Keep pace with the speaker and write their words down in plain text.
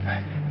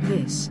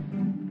This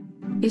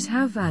is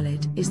how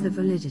valid is the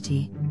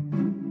validity.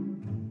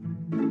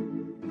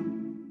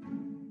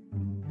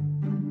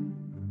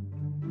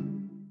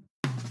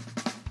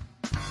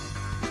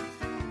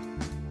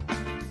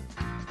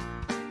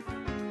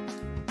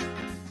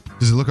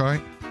 Does it look all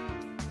right?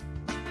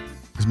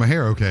 Is my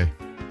hair okay?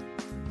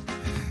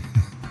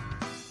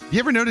 You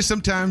ever notice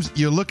sometimes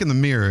you look in the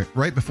mirror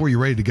right before you're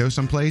ready to go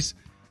someplace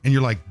and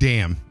you're like,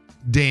 damn,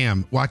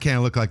 why can't I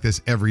look like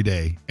this every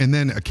day? And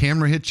then a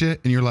camera hits you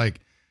and you're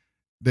like,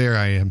 there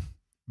I am.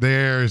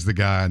 There's the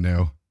guy I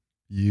know.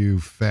 You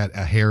fat,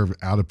 a hair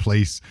out of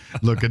place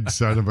looking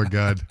son of a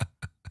gun.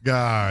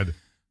 God.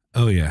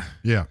 Oh, yeah.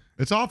 Yeah.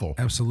 It's awful.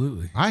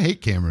 Absolutely. I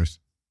hate cameras.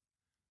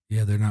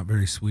 Yeah, they're not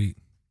very sweet.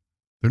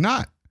 They're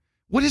not.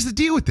 What is the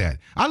deal with that?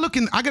 I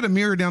got a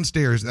mirror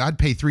downstairs that I'd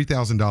pay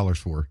 $3,000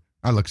 for.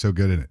 I look so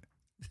good in it.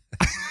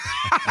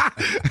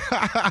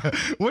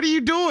 What are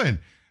you doing?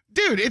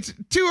 Dude, it's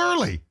too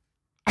early.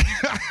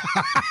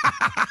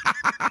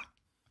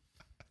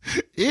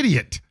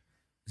 Idiot.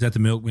 Is that the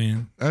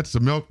milkman? That's the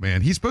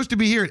milkman. He's supposed to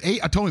be here at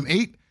 8. I told him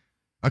 8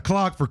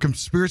 o'clock for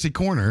Conspiracy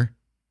Corner.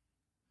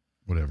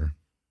 Whatever.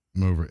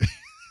 I'm over it.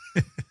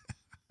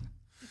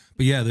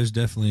 But yeah, there's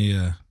definitely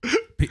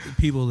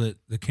people that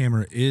the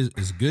camera is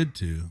good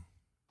to.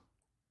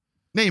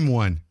 Name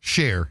one.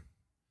 Cher.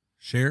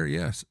 Cher,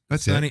 yes.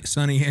 That's Sonny,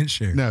 Sonny and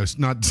Cher. No, it's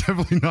not.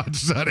 Definitely not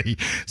Sonny.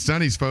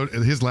 Sonny's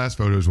his last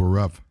photos were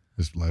rough.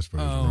 His last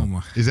photos were rough.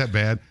 My. Is that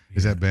bad? Yeah.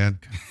 Is that bad?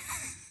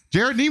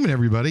 Jared Neiman,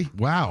 everybody.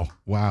 Wow.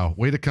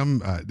 Way to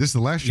come. This is the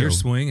last show. You're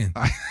swinging.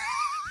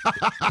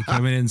 You're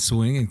coming in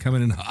swinging,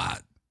 coming in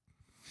hot.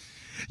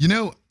 You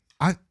know,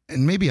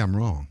 and maybe I'm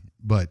wrong,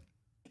 but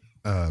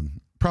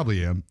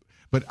probably am.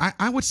 But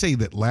I would say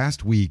that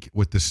last week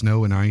with the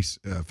snow and ice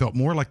felt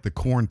more like the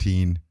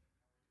quarantine,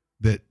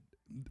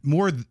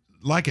 more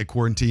like a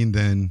quarantine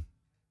than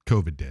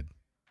COVID did.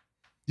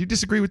 Do you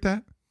disagree with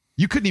that?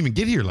 You couldn't even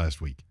get here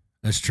last week.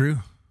 That's true.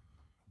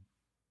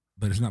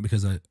 But it's not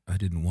because I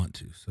didn't want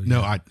to. So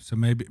no, yeah. So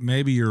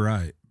maybe you're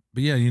right.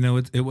 But yeah, you know,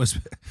 it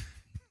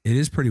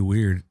is pretty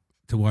weird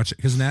to watch it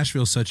because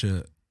Nashville's such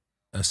a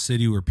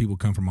city where people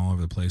come from all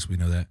over the place. We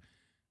know that.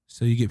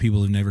 So you get people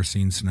who've never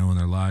seen snow in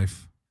their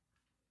life.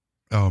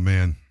 Oh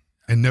man.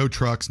 And no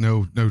trucks,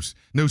 no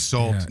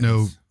salt, yeah,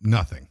 no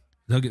nothing.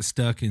 They'll get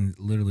stuck in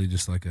literally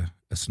just like a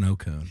snow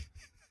cone.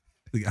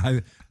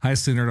 Like high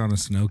centered on a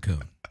snow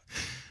cone.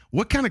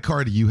 What kind of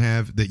car do you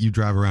have that you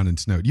drive around in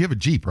snow? You have a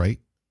Jeep, right?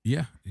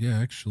 Yeah.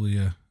 Actually,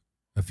 a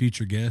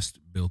future guest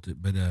built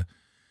it, but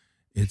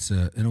it's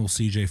an old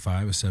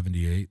CJ5, a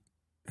 78,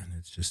 and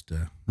it's just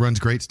runs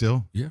great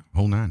still. Yeah,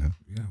 whole 9. Huh?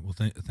 Yeah. Well,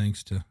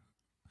 thanks to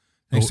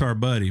our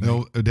buddy.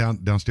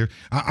 Downstairs.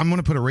 I'm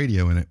going to put a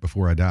radio in it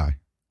before I die.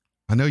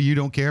 I know you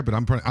don't care, but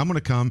I'm going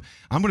to come.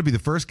 I'm going to be the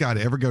first guy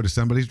to ever go to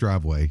somebody's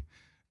driveway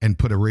and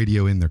put a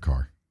radio in their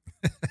car.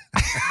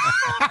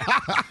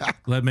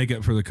 That'd make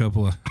up for the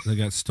couple that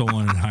got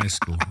stolen in high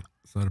school.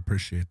 So I'd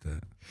appreciate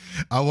that.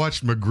 I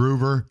watched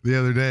MacGruber the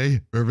other day.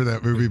 Remember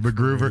that movie,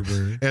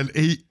 MacGruber? And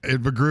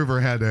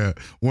MacGruber had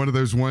one of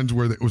those ones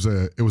where it was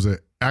a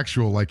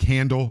actual like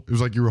handle. It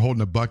was like you were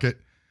holding a bucket,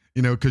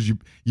 you know, because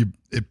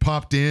it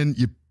popped in.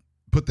 You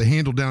put the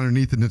handle down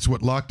underneath, and it's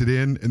what locked it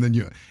in. And then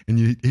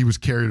he was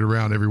carried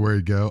around everywhere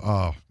he'd go.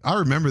 Oh, I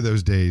remember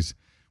those days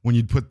when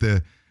you'd put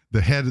the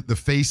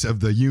face of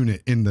the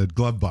unit in the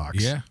glove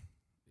box. Yeah,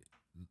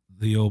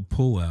 the old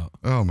pull out.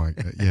 Oh my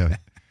God, yeah.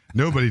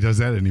 Nobody does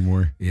that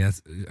anymore.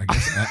 Yes, I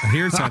guess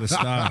here it's out of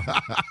style.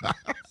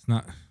 It's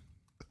not.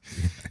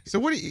 So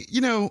what do you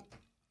know?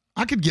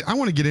 I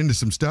want to get into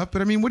some stuff,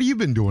 but I mean, what have you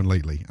been doing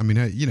lately? I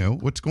mean, you know,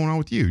 what's going on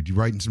with you? You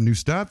writing some new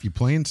stuff? You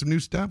playing some new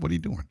stuff? What are you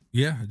doing?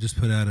 Yeah, I just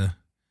put out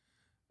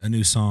a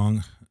new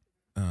song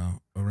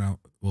around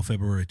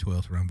February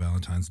 12th, around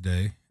Valentine's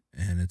Day,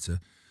 and it's a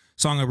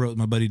song I wrote with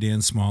my buddy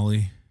Dan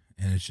Smalley,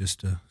 and it's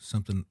just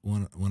something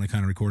when I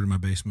kind of recorded in my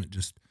basement,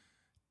 just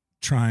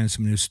trying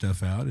some new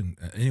stuff out. And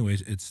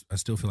anyways, I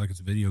still feel like it's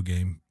a video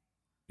game,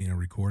 you know,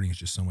 recording. It's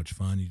just so much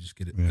fun. You just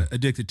get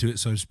addicted to it.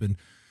 So I've just been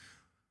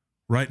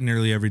writing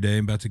nearly every day.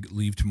 I'm about to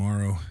leave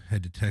tomorrow,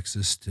 head to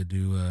Texas to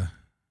do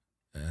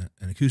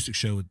an acoustic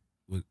show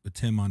with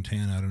Tim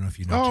Montana. I don't know if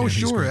you know Tim. Oh,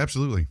 sure.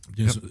 Absolutely.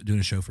 Doing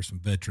a show for some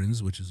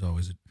veterans, which is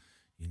always,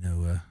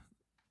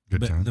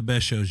 good time. The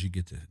best shows you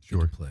get to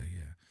play.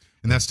 Yeah.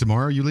 And that's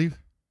tomorrow you leave?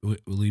 We'll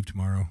leave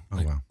tomorrow.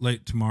 Oh, wow.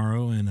 Late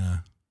tomorrow. And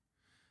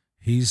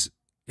he's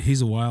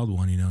a wild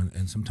one, you know,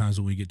 and sometimes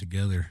when we get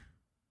together,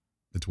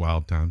 it's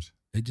wild times.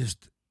 I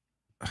just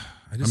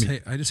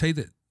hate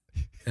that,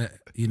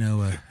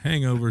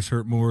 hangovers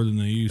hurt more than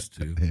they used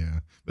to. Yeah,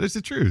 but it's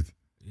the truth.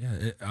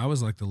 Yeah, I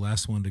was like the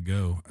last one to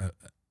go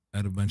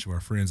at a bunch of our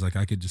friends. Like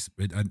I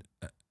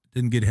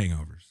didn't get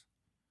hangovers,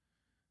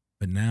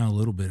 but now a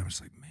little bit. I'm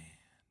just like, man,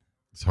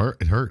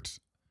 it hurts.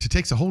 It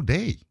takes a whole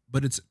day.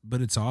 But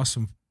it's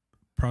awesome,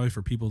 probably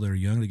for people that are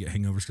young to get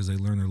hangovers because they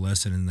learn their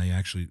lesson and they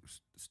actually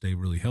stay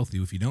really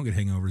healthy. If you don't get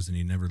hangovers, then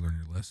you never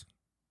learn your lesson.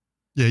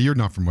 Yeah, you're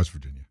not from West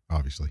Virginia,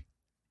 obviously.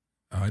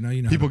 I know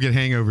you know. People get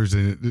hangovers,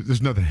 and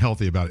there's nothing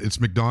healthy about it. It's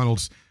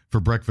McDonald's for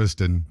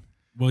breakfast and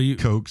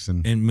Cokes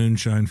and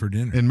moonshine for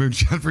dinner. And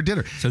moonshine for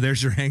dinner. So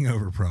there's your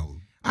hangover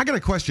problem. I got a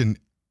question.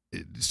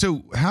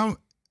 So how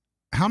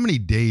many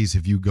days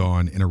have you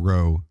gone in a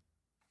row,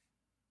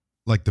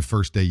 like the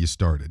first day you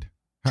started?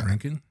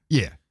 Drinking?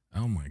 Yeah.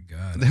 Oh my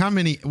God. How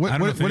many? I don't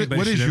know if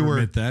anybody should ever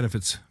admit that if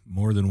it's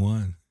more than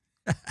one.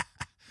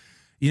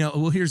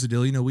 Well, here's the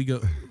deal.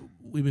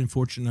 We've been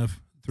fortunate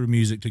enough through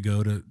music to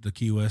go to the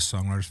Key West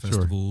Songwriters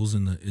Festivals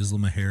and the Isla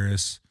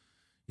Mujeres,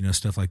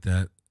 stuff like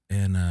that.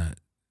 And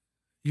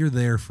you're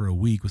there for a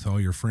week with all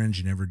your friends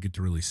you never get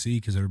to really see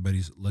because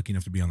everybody's lucky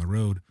enough to be on the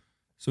road.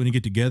 So when you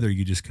get together,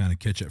 you just kind of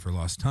catch up for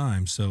lost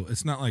time. So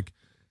it's not like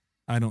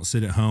I don't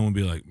sit at home and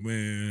be like,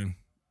 man,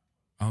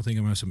 I think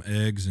I'm going to have some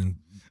eggs and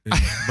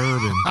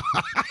bourbon.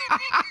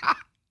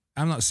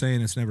 I'm not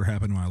saying it's never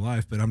happened in my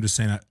life, but I'm just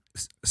saying,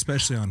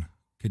 especially on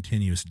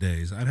continuous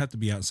days, I'd have to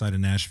be outside of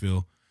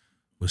Nashville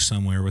with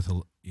somewhere with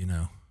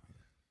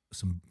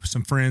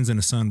some friends and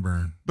a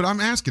sunburn. But I'm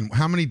asking,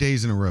 how many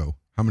days in a row?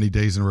 How many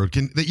days in a row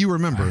that you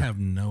remember? I have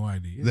no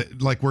idea.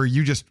 Like where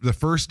you just the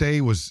first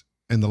day was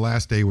and the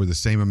last day were the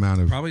same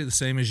amount of. Probably the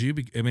same as you.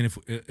 I mean,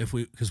 if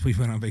we because we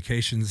went on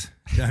vacations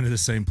down to the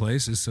same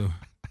places, so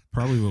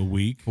probably a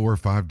week, 4 or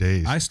 5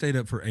 days. I stayed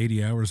up for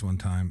 80 hours one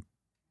time,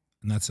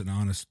 and that's an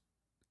honest,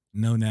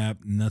 no nap,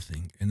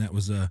 nothing. And that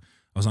was I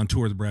was on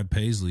tour with Brad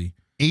Paisley.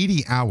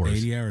 80 hours.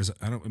 80 hours.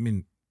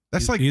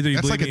 That's like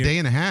a day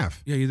and a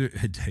half. Yeah, either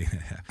a day and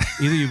a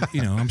half.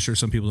 Either I'm sure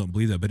some people don't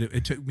believe that, but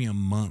it took me a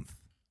month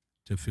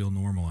to feel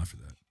normal after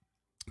that.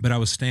 But I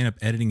was staying up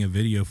editing a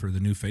video for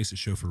the New Faces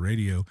show for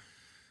radio.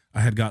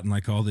 I had gotten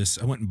like all this.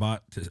 I went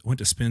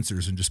to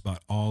Spencer's and just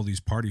bought all these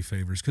party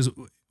favors because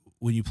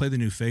when you play the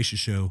New Faces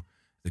show,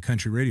 the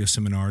country radio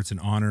seminar, it's an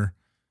honor.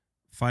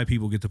 5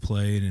 people get to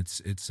play, and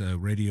it's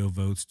radio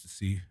votes to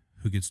see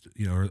who gets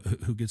or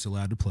who gets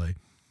allowed to play.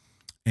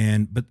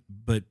 And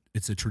but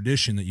it's a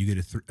tradition that you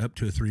get up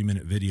to a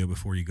 3-minute video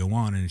before you go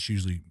on, and it's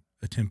usually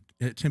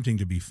attempting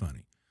to be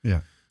funny.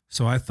 Yeah.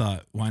 So I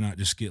thought, why not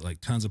just get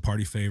like tons of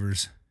party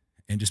favors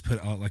and just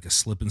put out like a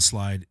slip and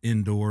slide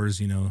indoors,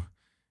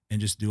 and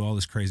just do all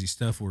this crazy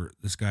stuff where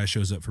this guy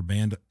shows up for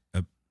band,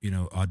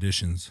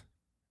 auditions.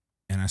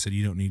 And I said,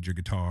 you don't need your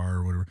guitar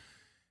or whatever.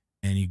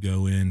 And you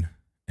go in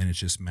and it's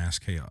just mass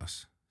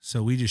chaos.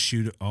 So we just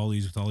shoot all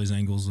these with all these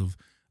angles of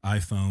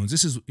iPhones.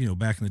 This is,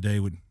 back in the day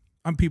when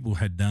people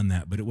had done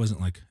that, but it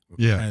wasn't like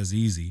as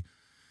easy.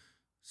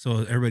 So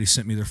everybody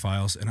sent me their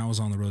files, and I was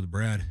on the road with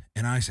Brad,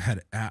 and I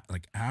had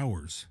like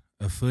hours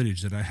of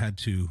footage that I had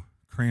to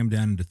cram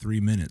down into 3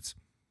 minutes.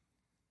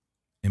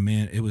 And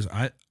man, it was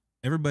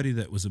everybody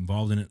that was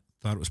involved in it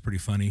thought it was pretty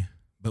funny,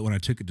 but when I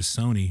took it to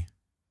Sony,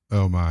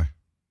 oh my,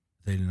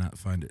 they did not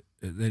find it.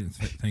 They didn't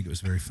think it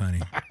was very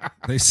funny.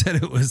 They said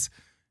it was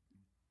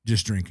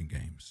just drinking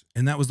games,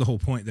 and that was the whole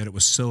point. That it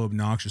was so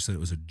obnoxious that it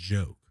was a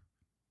joke,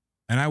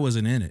 and I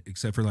wasn't in it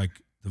except for like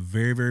the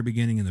very, very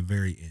beginning and the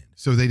very end.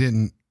 So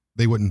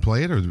they wouldn't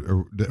play it,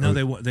 or no,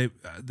 they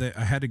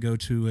I had to go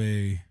to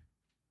a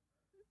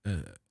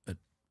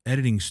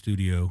editing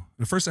studio.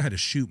 At first, I had to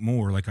shoot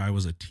more like I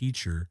was a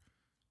teacher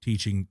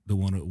teaching the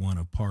 101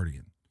 of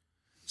partying.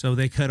 So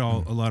they cut a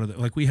lot of the,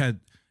 like we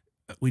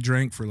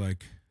drank for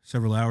like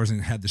several hours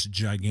and had this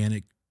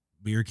gigantic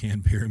beer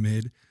can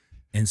pyramid,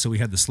 and so we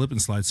had the slip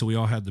and slide. So we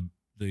all had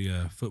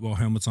the football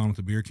helmets on with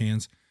the beer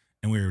cans,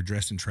 and we were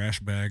dressed in trash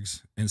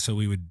bags, and so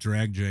we would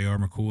drag J.R.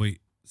 McCoy,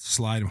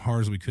 slide him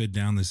hard as we could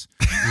down this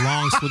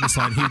long slip and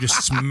slide. He would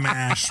just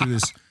smash through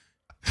this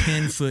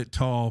 10-foot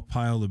tall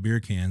pile of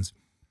beer cans.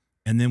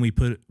 And then we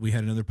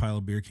had another pile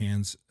of beer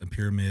cans, a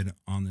pyramid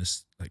on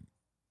this like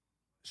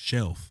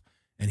shelf.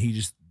 And he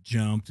just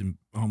jumped and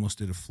almost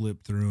did a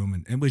flip through them.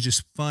 And it was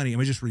just funny. It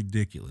was just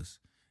ridiculous.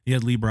 He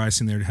had Lee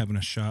Bryson there having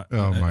a shot,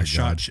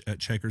 shot at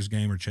checkers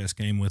game or chess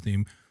game with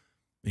him.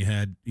 He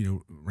had,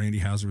 Randy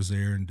Houser was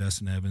there and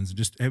Dustin Evans.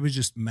 It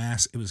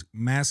was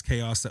mass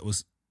chaos that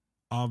was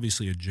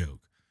obviously a joke,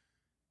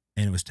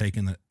 and it was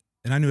taken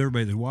and I knew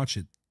everybody that would watch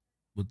it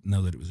would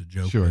know that it was a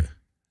joke. Sure,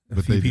 but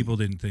a few people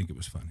didn't think it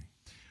was funny.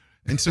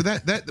 And so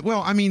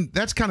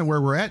that's kind of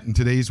where we're at in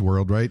today's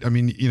world, right? I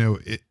mean,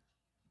 it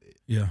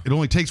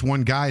only takes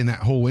one guy in that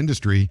whole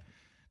industry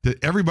to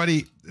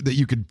everybody that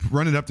you could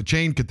run it up the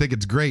chain could think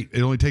it's great.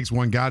 It only takes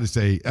one guy to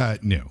say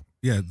no.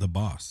 Yeah, the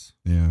boss.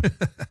 Yeah,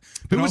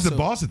 who was the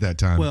boss at that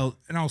time? Well,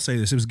 and I'll say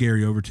this: it was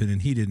Gary Overton,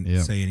 and he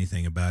didn't say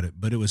anything about it,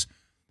 but it was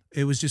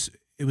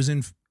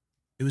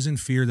in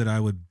fear that I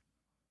would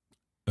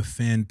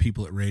offend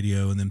people at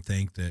radio and them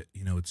think that,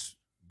 it's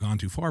gone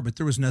too far, but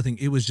there was nothing.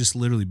 It was just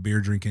literally beer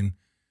drinking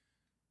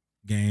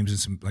games and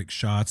some like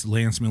shots.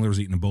 Lance Miller was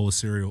eating a bowl of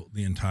cereal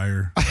the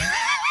entire,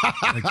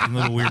 like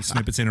little weird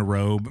snippets in a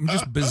robe.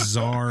 Just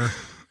bizarre.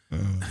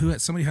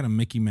 Somebody had a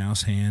Mickey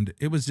Mouse hand.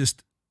 It was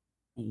just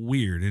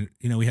weird.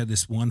 And, we had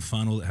this one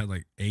funnel that had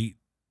like 8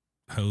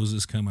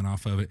 hoses coming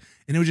off of it,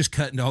 and it was just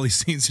cut into all these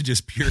scenes of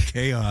just pure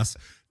chaos.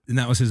 And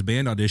that was his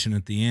band audition.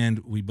 At the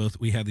end,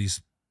 we have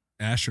these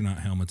astronaut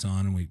helmets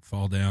on, and we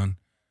fall down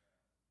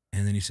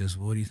And then he says,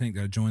 well, what do you think?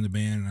 Got to join the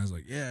band? And I was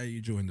like, yeah, you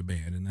joined the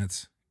band. And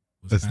that's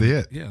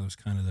it. Yeah, it was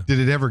kind of the. Did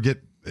it ever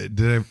get?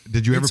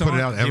 Did you ever put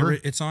it out ever?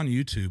 It's on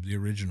YouTube, the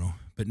original,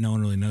 but no one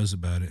really knows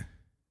about it.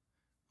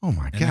 Oh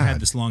my God! I had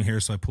this long hair,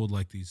 so I pulled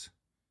like these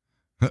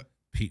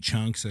Pete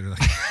chunks that are like.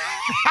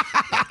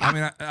 I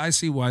mean, I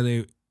see why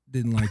they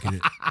didn't like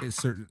it at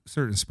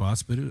certain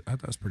spots, but I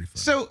thought it was pretty fun.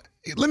 So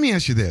let me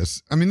ask you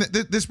this. I mean,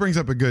 this brings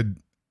up a good.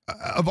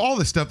 Of all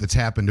the stuff that's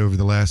happened over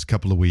the last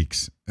couple of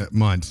weeks,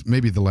 months,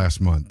 maybe the last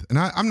month, and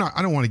I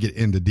don't want to get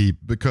into deep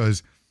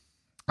because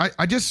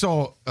I just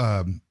saw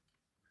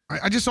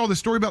I just saw the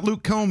story about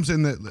Luke Combs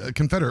and the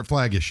Confederate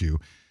flag issue,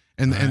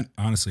 and I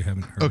honestly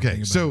haven't heard.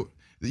 Okay, so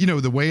the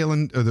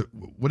Waylon, or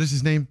what is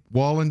his name?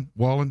 Wallen,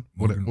 Morgan,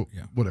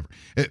 whatever.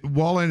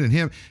 Wallen and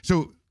him.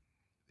 So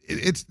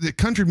it's the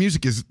country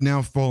music is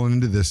now fallen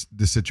into this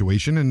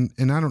situation,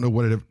 and I don't know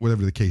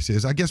whatever the case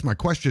is. I guess my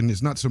question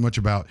is not so much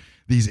about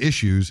these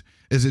issues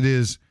as it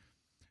is,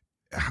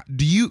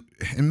 do you,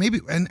 and maybe,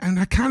 and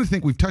I kind of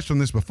think we've touched on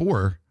this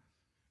before,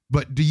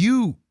 but do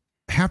you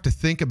have to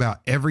think about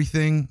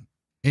everything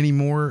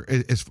anymore?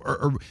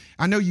 Or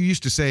I know you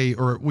used to say,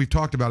 or we've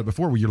talked about it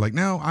before, where you're like,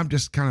 no, I'm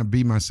just kind of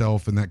be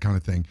myself and that kind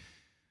of thing.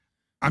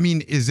 I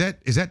mean, is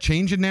that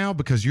changing now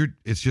because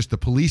it's just the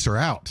police are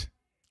out?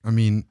 I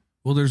mean.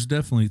 Well, there's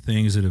definitely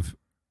things that have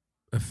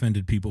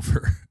offended people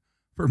for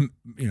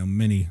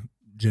many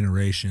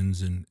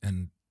generations, and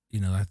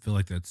I feel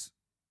like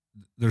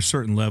there's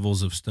certain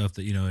levels of stuff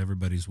that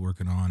everybody's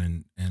working on,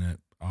 and it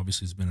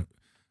obviously has been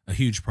a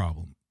huge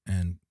problem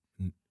and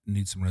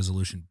needs some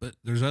resolution. But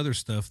there's other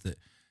stuff that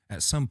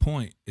at some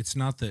point it's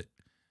not that.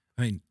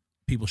 I mean,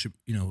 people should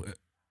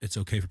it's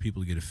okay for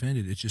people to get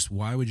offended. It's just,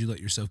 why would you let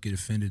yourself get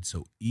offended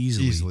so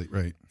easily? Easily,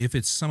 right? If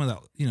it's some of that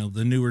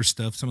the newer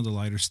stuff, some of the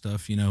lighter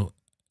stuff,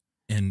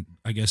 and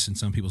I guess in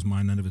some people's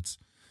mind, none of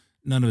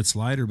it's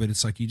lighter, but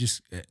it's like you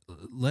just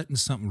letting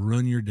something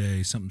ruin your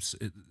day, something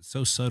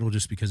so subtle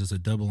just because it's a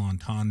double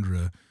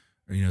entendre,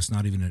 or it's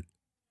not even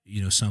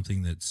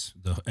something that's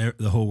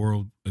the whole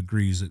world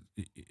agrees that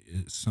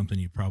it's something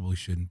you probably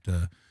shouldn't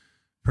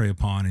prey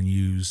upon and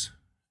use,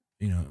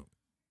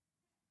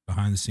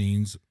 behind the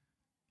scenes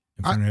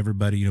in front of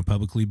everybody,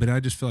 publicly. But I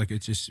just feel like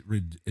it's just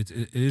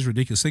it is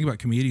ridiculous. Think about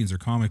comedians or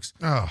comics.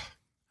 Oh.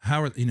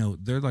 How are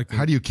they're like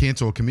how do you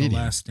cancel a comedian? The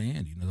last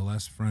stand, the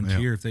last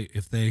frontier. Yeah.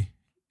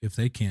 If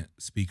they can't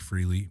speak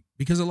freely,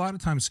 because a lot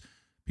of times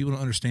people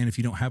don't understand, if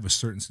you don't have a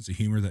certain sense of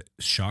humor, that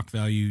shock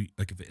value,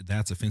 like if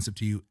that's offensive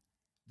to you,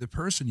 the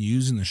person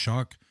using the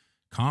shock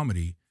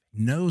comedy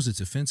knows it's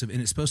offensive,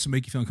 and it's supposed to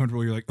make you feel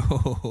uncomfortable. You're like,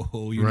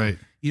 right.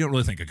 You don't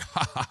really think,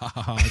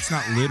 it's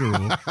not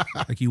literal.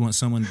 Like you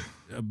want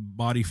a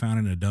body found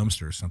in a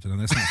dumpster or something. And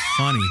that's not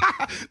funny.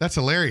 That's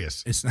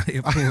hilarious. It's not,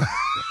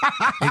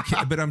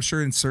 but I'm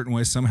sure in certain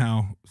ways,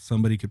 somehow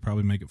somebody could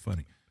probably make it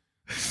funny.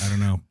 I don't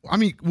know. I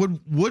mean,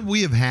 would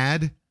we have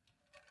had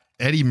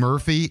Eddie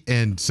Murphy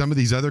and some of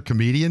these other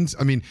comedians?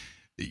 I mean,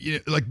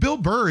 like Bill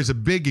Burr is a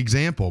big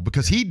example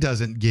because he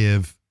doesn't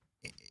give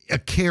a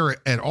care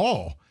at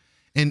all.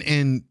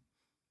 And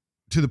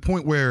to the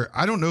point where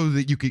I don't know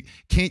that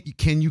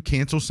can you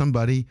cancel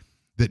somebody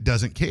that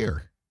doesn't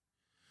care?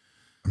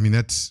 I mean,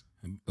 that's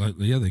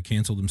they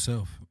canceled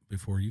themselves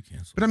before you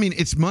canceled. But I mean,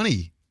 it's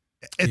money.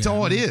 It's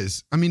all it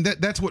is. I mean,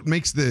 that's what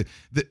makes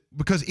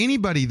because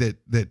anybody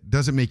that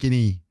doesn't make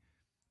anybody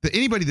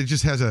that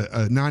just has a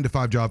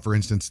 9-to-5 job, for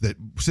instance, that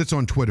sits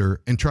on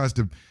Twitter and tries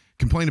to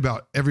complain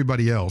about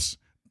everybody else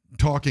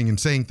talking and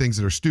saying things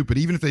that are stupid,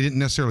 even if they didn't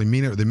necessarily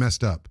mean it or they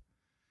messed up,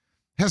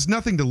 has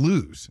nothing to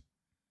lose.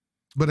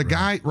 But a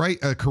guy, right,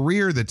 a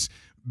career that's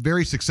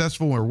very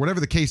successful or whatever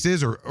the case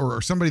is,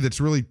 or somebody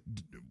that's really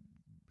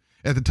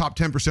at the top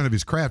 10% of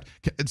his craft,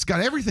 it's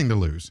got everything to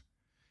lose.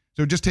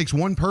 So it just takes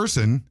one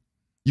person.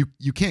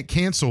 You can't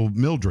cancel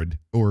Mildred,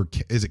 or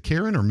is it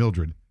Karen or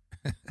Mildred?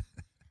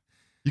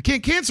 You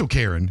can't cancel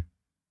Karen.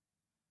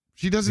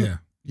 She doesn't,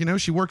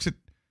 she works at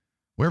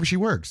wherever she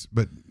works.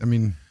 But I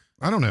mean,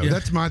 I don't know. Yeah.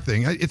 That's my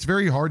thing. It's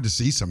very hard to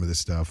see some of this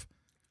stuff.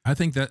 I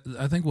think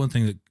one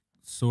thing that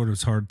sort of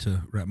is hard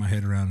to wrap my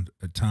head around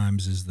at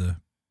times is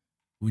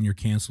when you're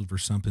canceled for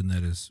something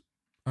that is,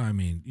 I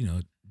mean,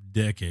 a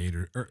decade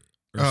or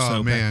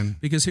so. Man. Back.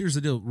 Because here's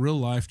the deal. Real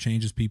life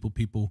changes people.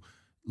 People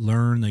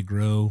learn, they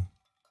grow.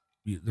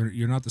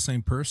 You're not the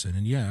same person.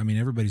 And yeah, I mean,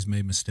 everybody's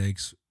made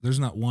mistakes. There's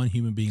not one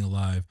human being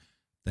alive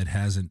that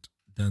hasn't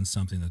done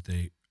something that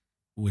they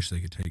wish they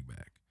could take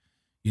back.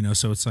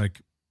 So it's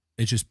like,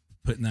 it's just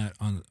putting that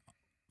on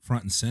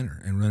front and center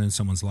and running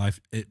someone's life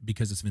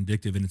because it's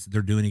vindictive and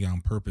they're doing it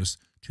on purpose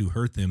to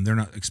hurt them. They're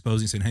not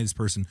exposing, saying, hey, this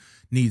person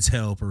needs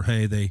help, or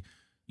hey, they,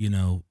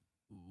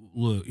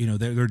 look,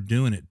 they're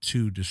doing it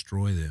to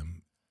destroy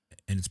them.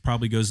 And it's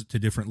probably goes to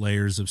different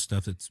layers of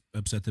stuff that's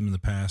upset them in the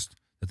past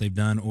that they've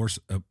done, or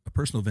a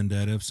personal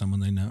vendetta of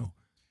someone they know.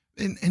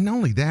 And not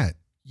only that,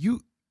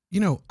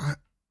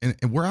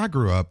 and where I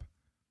grew up,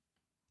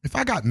 if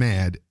I got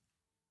mad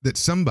that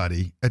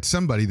somebody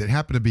that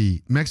happened to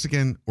be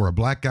Mexican or a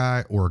black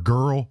guy or a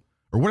girl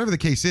or whatever the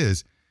case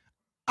is,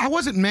 I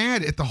wasn't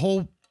mad at the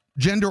whole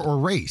gender or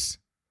race.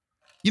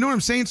 You know what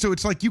I'm saying? So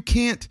it's like you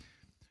can't,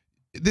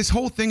 this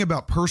whole thing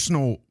about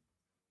personal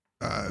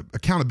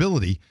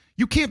accountability,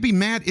 you can't be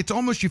mad. It's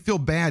almost you feel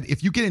bad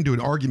if you get into an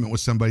argument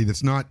with somebody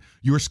that's not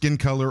your skin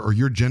color or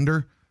your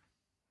gender.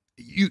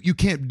 You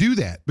can't do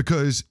that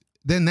because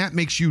then that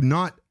makes you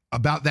not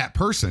about that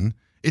person.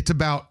 It's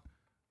about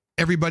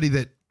everybody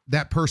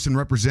that person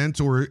represents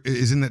or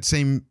is in that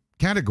same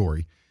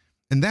category.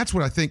 And that's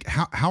what I think.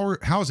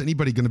 How is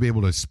anybody going to be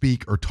able to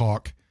speak or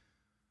talk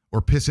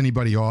or piss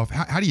anybody off?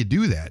 How do you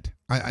do that?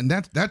 And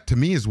that to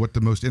me is what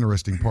the most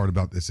interesting part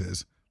about this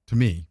is to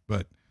me.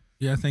 But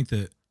yeah, I think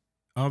that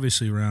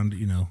obviously around,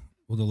 the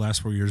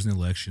last 4 years in the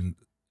election,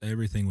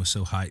 everything was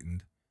so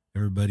heightened.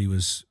 Everybody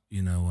was,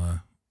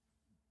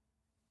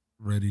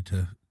 ready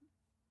to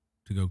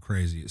go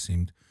crazy, it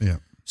seemed. Yeah.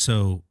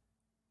 So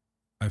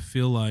I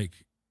feel like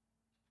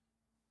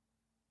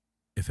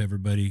if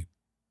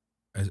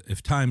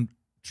time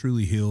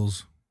truly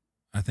heals,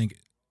 I think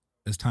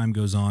as time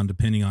goes on,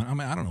 depending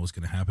on, I don't know what's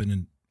going to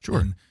happen.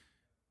 Sure.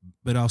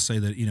 But I'll say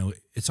that,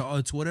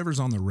 it's whatever's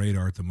on the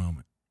radar at the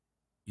moment,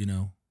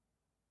 and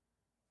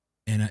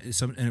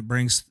it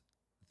brings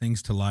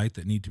things to light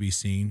that need to be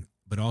seen,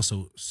 but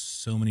also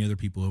so many other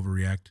people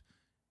overreact,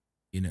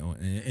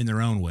 in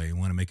their own way and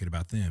want to make it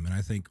about them. And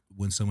I think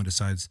when someone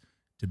decides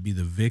to be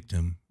the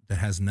victim that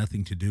has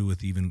nothing to do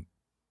with even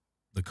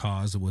the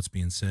cause of what's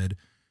being said,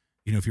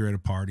 if you're at a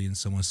party and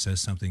someone says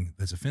something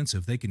that's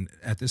offensive, they can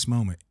at this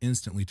moment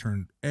instantly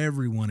turn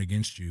everyone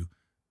against you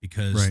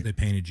because they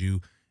painted you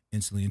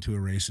instantly into a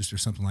racist or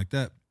something like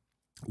that.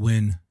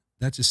 When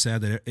that's just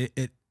sad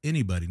that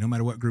anybody, no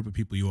matter what group of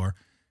people you are,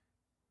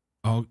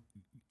 all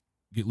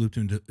get looped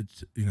into,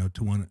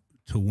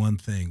 to one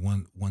thing,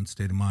 one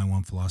state of mind,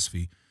 one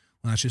philosophy.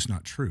 Well, that's just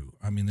not true.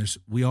 I mean,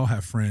 we all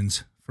have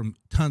friends from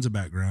tons of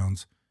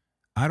backgrounds.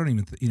 I don't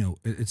even,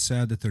 it's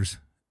sad that there's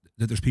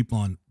people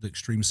on the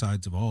extreme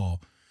sides of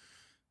all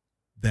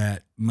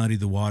that muddy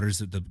the waters,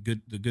 that the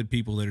good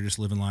people that are just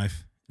living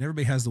life. And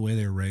everybody has the way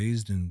they were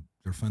raised and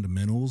their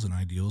fundamentals and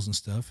ideals and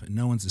stuff, and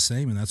no one's the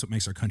same, and that's what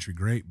makes our country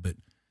great. But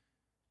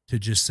to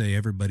just say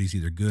everybody's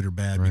either good or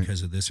bad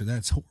because of this or that,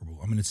 it's horrible.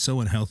 I mean, it's so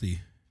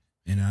unhealthy.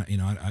 And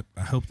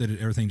I hope that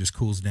everything just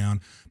cools down.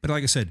 But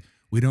like I said,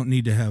 we don't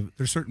need to have.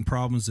 There's certain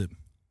problems that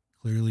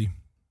clearly,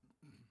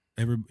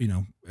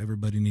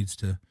 everybody needs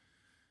to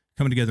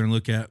come together and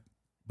look at.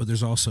 But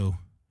there's also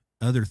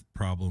other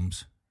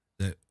problems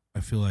that I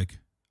feel like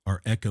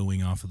are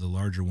echoing off of the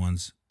larger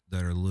ones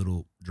that are a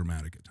little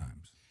dramatic at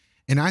times.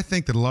 And I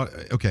think that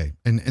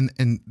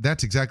and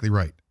that's exactly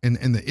right.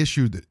 And the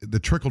issue, the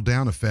trickle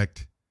down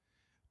effect,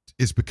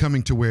 is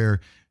becoming to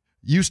where.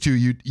 Used to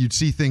you'd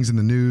see things in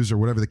the news or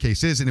whatever the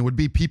case is, and it would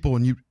be people,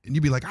 and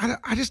you'd be like,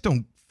 I just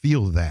don't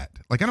feel that.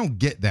 Like I don't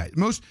get that.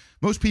 Most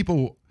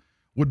people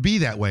would be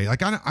that way.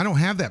 Like I don't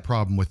have that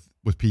problem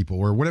with people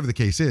or whatever the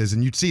case is,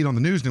 and you'd see it on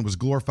the news and it was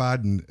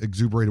glorified and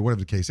exuberated,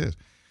 whatever the case is.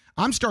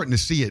 I'm starting to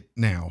see it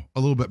now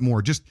a little bit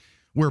more, just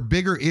where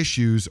bigger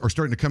issues are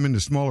starting to come into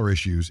smaller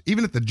issues.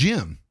 Even at the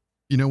gym,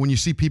 when you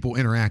see people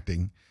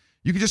interacting,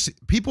 you can just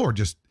people are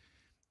just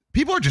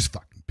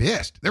fucking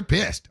pissed. They're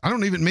pissed.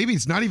 Maybe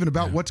it's not even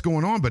about what's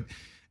going on, but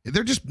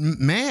they're just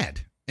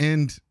mad.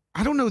 And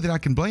I don't know that I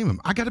can blame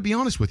them. I got to be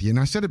honest with you. And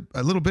I said it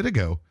a little bit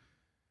ago.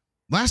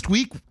 Last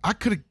week, I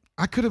could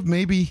have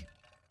maybe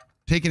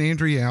taken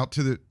Andrea out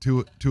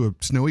to a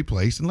snowy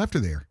place and left her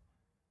there.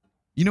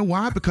 You know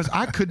why? Because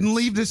I couldn't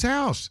leave this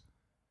house.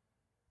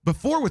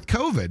 Before with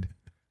COVID,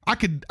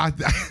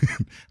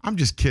 I'm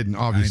just kidding,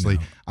 obviously.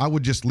 I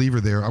would just leave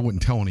her there. I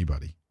wouldn't tell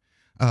anybody.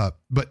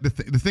 But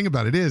the thing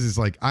about it is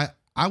like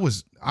I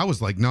was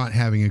like not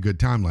having a good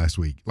time last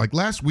week. Like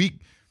last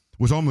week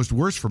was almost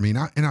worse for me.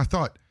 And I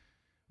thought,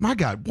 my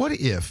God, what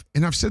if,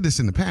 and I've said this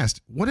in the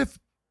past, what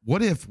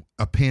if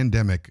a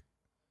pandemic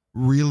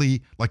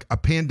really, like a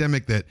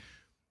pandemic that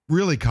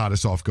really caught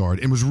us off guard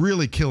and was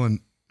really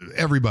killing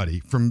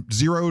everybody from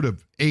 0 to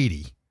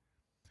 80,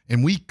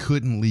 and we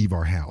couldn't leave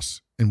our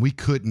house and we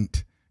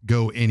couldn't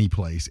go any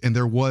place and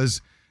there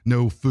was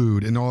no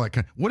food and all that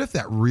kind of, what if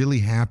that really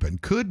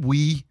happened? Could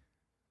we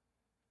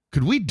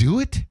do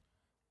it?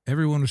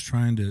 Everyone was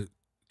trying to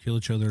kill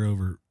each other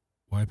over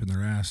wiping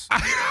their ass.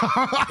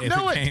 If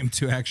it came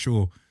to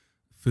actual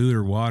food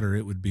or water,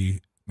 it would be,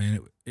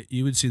 man,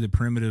 you would see the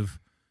primitive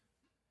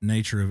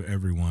nature of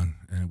everyone,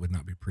 and it would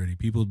not be pretty.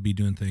 People would be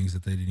doing things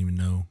that they didn't even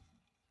know.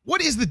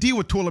 What is the deal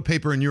with toilet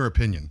paper, in your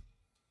opinion?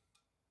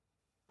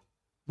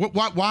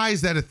 Why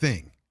is that a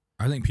thing?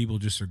 I think people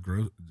just are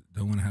don't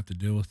want to have to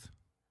deal with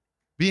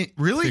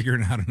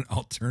figuring out an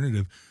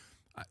alternative.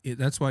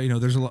 That's why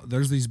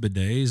there's these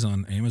bidets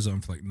on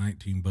Amazon for like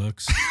 $19.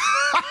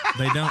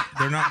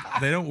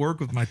 They don't work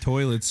with my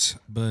toilets,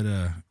 but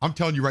I'm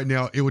telling you right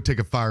now, it would take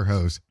a fire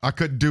hose. I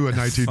couldn't do a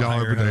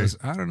 $19 bidet.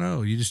 I don't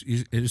know. It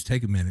just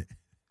take a minute.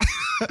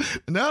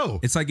 No,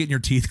 it's like getting your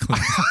teeth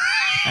cleaned.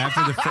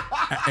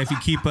 If you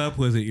keep up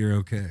with it, you're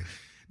okay.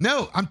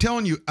 No, I'm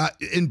telling you,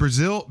 in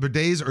Brazil,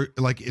 bidets are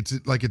like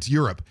it's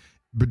Europe.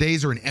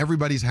 Bidets are in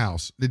everybody's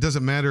house. It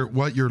doesn't matter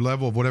what your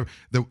level of whatever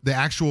the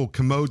actual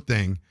commode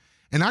thing.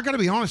 And I got to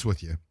be honest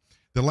with you,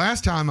 The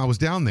last time I was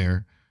down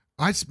there,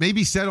 I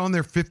maybe sat on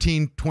there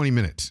 15, 20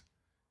 minutes.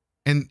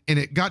 And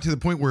it got to the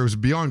point where it was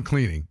beyond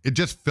cleaning. It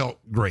just felt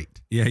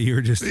great. Yeah, you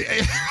were just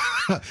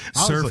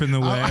surfing the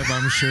web,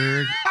 I'm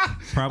sure.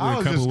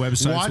 Probably a couple of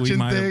websites we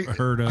might have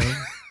heard of.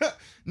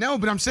 No,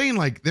 but I'm saying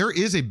like there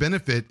is a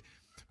benefit,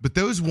 but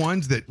those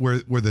ones that where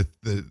the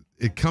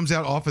it comes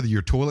out off of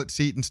your toilet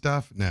seat and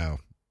stuff, no,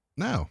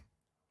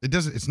 it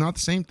doesn't. It's not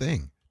the same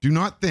thing. Do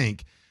not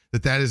think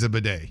that is a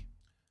bidet.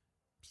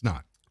 It's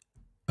not.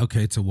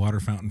 Okay, it's a water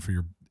fountain for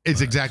your.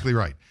 It's exactly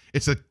right.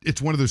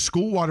 It's one of those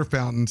school water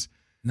fountains.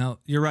 Now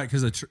you're right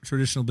because a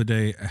traditional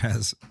bidet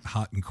has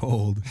hot and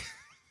cold.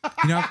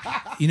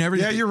 You never.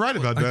 Yeah, you're right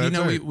about that.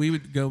 Right. we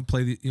would go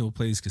play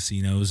play these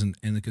casinos, and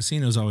the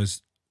casinos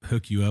always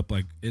hook you up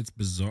like it's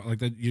bizarre. Like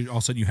that, all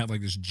of a sudden you have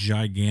like this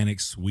gigantic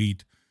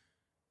suite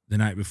the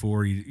night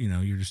before.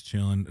 You're just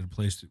chilling at a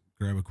place to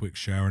grab a quick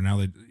shower. Now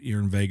that you're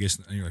in Vegas,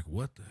 and you're like,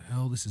 what the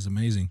hell? This is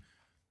amazing.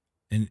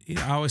 And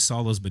I always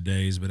saw those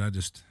bidets, but I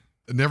just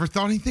never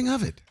thought anything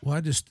of it. Well,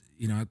 I just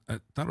I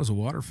thought it was a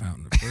water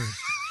fountain at first.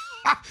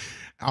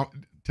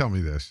 Tell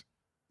me this.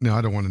 No,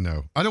 I don't want to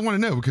know. I don't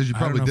want to know because you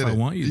probably did it. I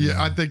want you to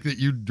know. I think that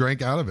you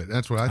drank out of it.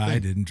 That's what I think. I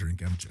didn't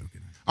drink. I'm joking.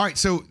 All right,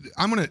 so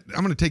I'm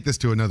gonna take this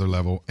to another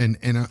level, and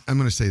I'm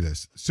gonna say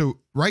this. So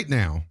right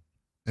now,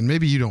 and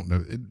maybe you don't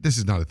know, this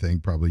is not a thing.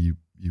 Probably you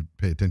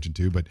pay attention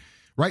to, but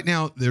right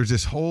now there's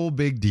this whole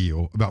big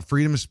deal about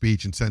freedom of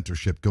speech and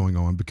censorship going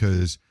on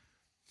because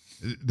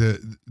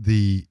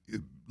the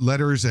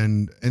letters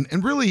and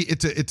really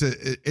it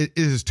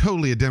is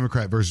totally a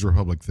Democrat versus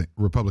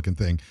Republican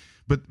thing,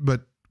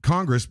 but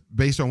Congress,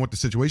 based on what the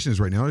situation is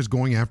right now, is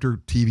going after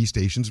TV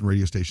stations and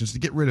radio stations to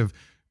get rid of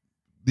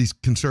these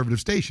conservative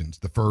stations,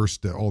 the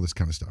First, all this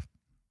kind of stuff,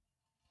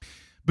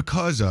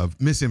 because of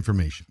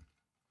misinformation.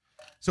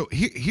 So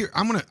here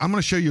I'm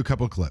gonna show you a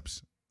couple of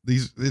clips.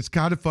 It's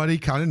kind of funny,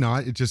 kind of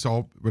not. It's just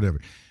all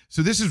whatever.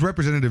 So this is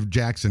Representative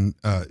Jackson.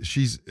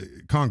 She's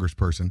a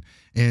congressperson,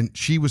 and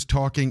she was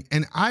talking.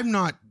 And I'm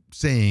not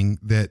saying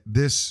that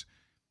this.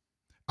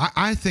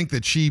 I think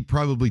that she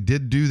probably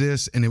did do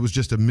this and it was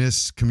just a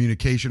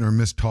miscommunication or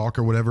mistalk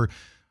or whatever.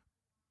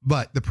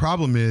 But the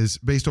problem is,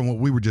 based on what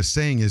we were just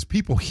saying, is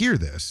people hear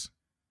this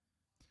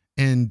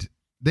and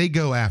they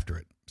go after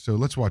it. So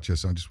let's watch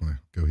this. I just want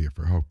to go here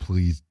for, oh,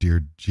 please,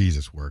 dear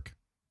Jesus, work.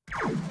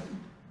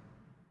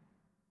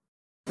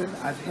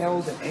 I've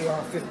held an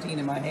AR-15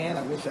 in my hand.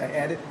 I wish I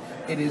had it.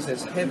 It is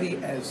as heavy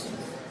as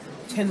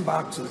 10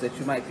 boxes that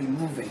you might be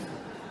moving.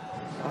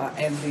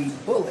 And the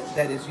bullet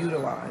that is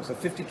utilized, a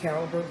 50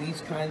 caliber, these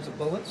kinds of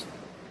bullets,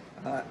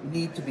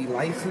 need to be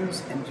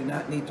licensed and do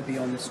not need to be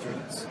on the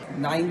streets.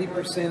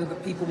 90% of the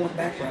people want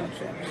background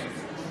checks.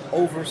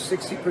 Over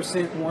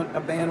 60% want a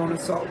ban on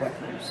assault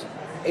weapons.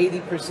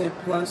 80%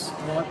 plus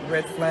want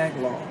red flag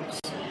laws.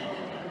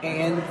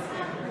 And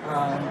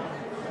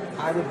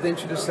I would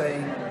venture to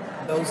say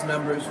those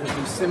numbers would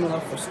be similar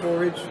for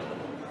storage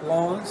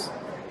laws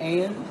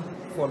and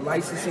for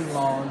licensing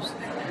laws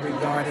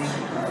regarding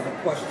the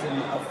question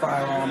of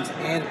firearms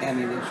and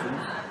ammunition.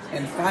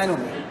 And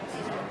finally,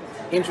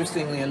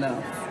 interestingly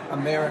enough,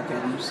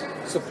 Americans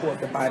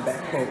support the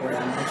buyback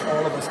program, which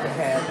all of us could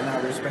have in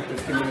our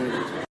respective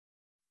communities.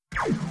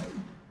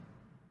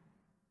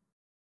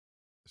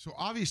 So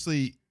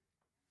obviously,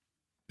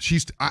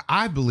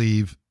 I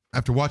believe,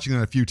 after watching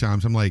that a few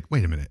times, I'm like,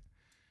 wait a minute.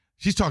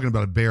 She's talking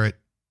about a Barrett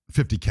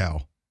 50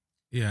 cal.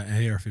 Yeah,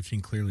 an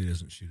AR-15 clearly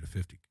doesn't shoot a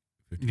 50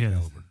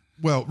 caliber.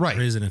 Well, right.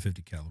 Or isn't a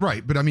 50 caliber.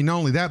 Right, but I mean, not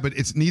only that, but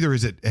it's neither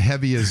is it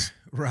heavy as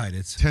right.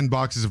 It's 10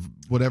 boxes of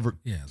whatever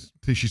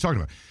she's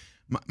talking about.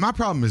 My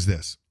problem is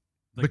this.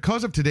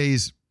 Because of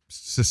today's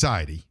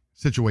society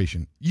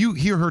situation, you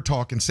hear her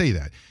talk and say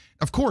that.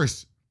 Of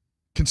course,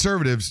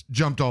 conservatives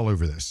jumped all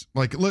over this.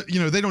 Like,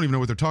 they don't even know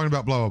what they're talking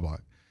about, blah, blah, blah.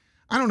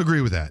 I don't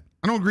agree with that.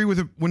 I don't agree with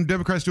it when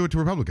Democrats do it to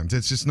Republicans.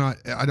 It's just not,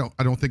 I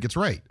don't think it's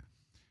right.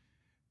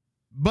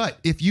 But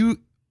if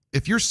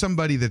you're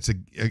somebody that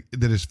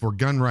is for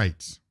gun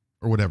rights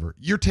or whatever,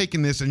 you're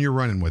taking this and you're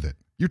running with it.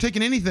 You're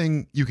taking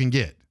anything you can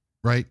get,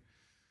 right?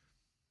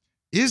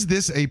 Is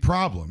this a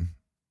problem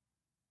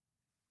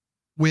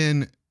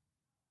when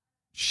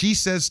she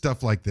says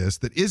stuff like this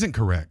that isn't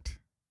correct?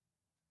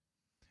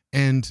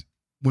 And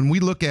when we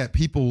look at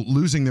people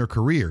losing their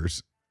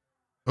careers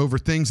over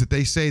things that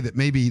they say that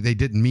maybe they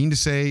didn't mean to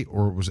say,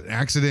 or it was an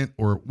accident,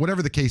 or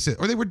whatever the case is,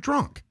 or they were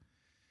drunk,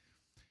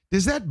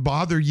 does that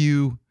bother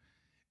you?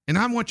 And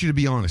I want you to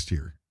be honest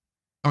here.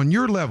 On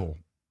your level,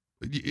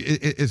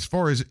 as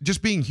far as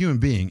just being a human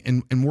being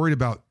and worried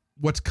about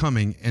what's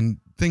coming and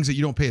things that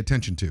you don't pay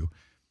attention to,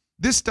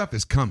 this stuff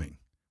is coming.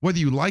 Whether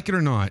you like it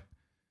or not,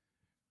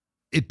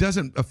 it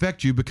doesn't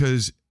affect you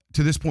because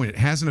to this point, it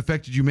hasn't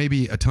affected you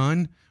maybe a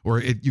ton, or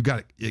it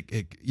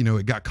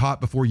got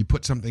caught before you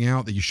put something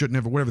out that you shouldn't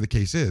have, or whatever the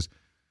case is.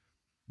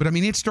 But I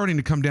mean, it's starting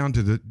to come down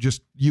to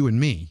just you and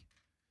me.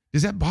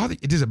 Does it bother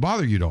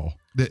you at all,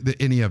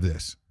 any of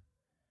this?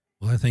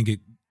 Well, I think it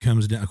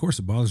comes down, of course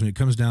it bothers me. It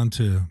comes down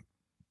to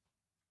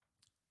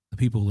the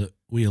people that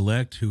we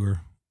elect who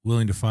are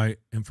willing to fight,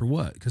 and for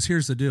what? Because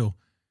here's the deal.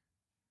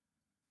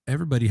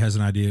 everybody has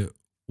an idea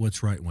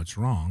what's right and what's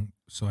wrong.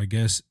 So I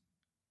guess,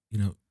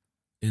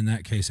 in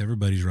that case,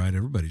 everybody's right,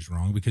 everybody's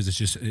wrong, because it's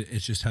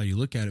just how you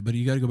look at it. But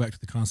you got to go back to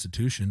the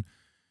Constitution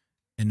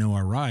and know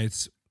our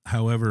rights.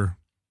 However,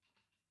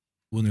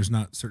 when there's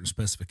not certain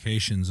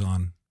specifications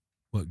on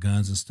what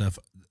guns and stuff,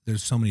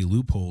 there's so many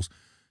loopholes.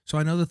 So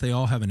I know that they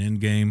all have an end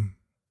game.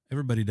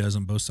 Everybody does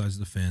on both sides of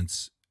the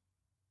fence.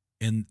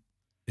 And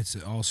it's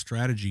all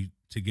strategy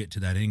to get to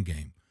that end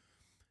game.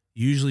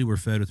 Usually we're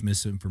fed with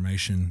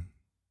misinformation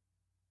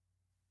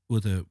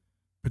with a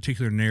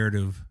particular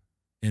narrative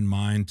in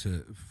mind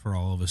for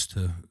all of us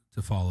to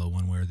follow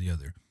one way or the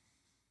other.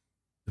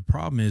 The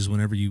problem is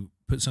whenever you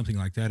put something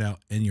like that out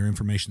and your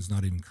information's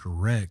not even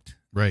correct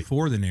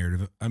for the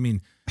narrative. I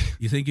mean,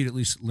 you think you'd at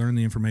least learn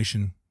the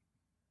information,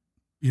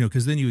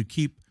 because then you would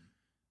keep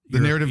the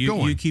narrative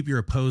going. You keep your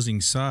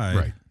opposing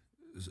side,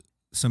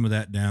 some of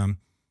that down,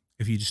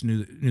 if you just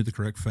knew the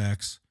correct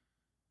facts.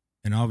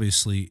 And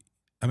obviously,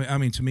 I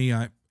mean, to me,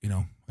 I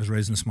was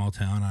raised in a small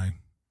town. I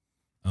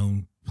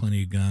own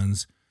plenty of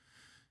guns.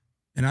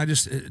 And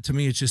to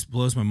me, it just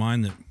blows my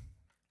mind that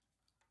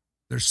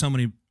there's so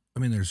many,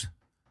 there's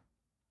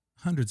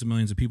hundreds of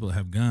millions of people that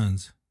have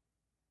guns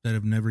that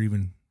have never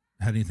even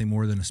had anything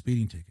more than a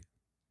speeding ticket.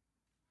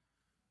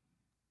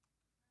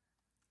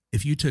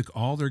 If you took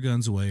all their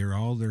guns away, or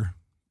all their,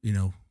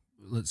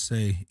 let's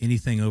say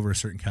anything over a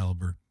certain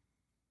caliber,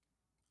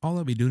 all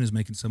they'll be doing is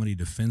making somebody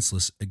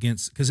defenseless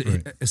against, because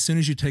as soon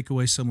as you take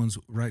away someone's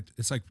right,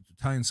 it's like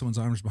tying someone's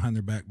arms behind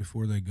their back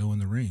before they go in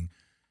the ring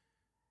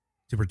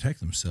to protect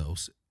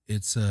themselves.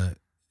 It's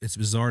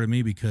bizarre to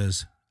me,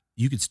 because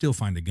you could still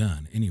find a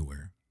gun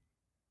anywhere,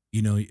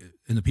 and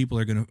the people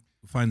that are going to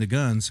find the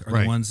guns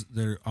are the ones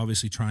that are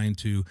obviously trying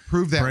to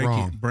prove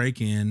that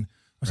break in.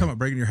 I'm talking about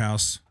breaking your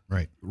house,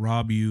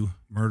 rob you,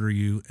 murder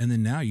you, and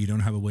then now you don't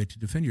have a way to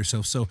defend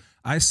yourself. So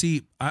I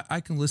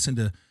can listen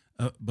to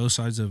both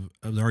sides of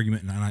the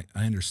argument, and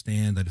I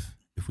understand that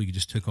if we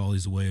just took all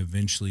these away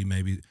eventually,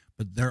 maybe,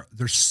 but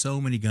there's so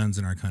many guns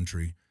in our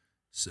country.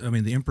 So,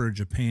 the Emperor of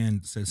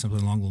Japan said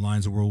something along the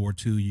lines of World War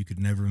II, you could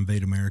never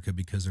invade America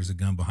because there's a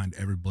gun behind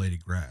every blade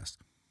of grass.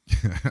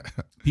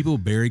 People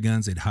bury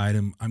guns, they'd hide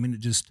them.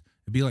 It'd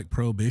be like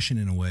prohibition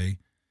in a way.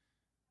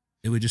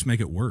 It would just make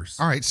it worse.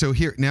 All right, so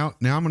here now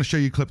I'm going to show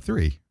you clip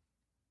 3,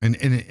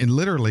 and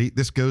literally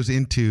this goes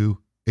into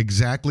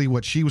exactly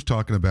what she was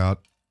talking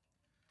about.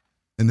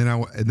 And then I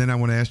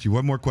want to ask you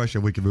one more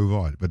question. We can move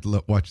on, but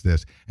watch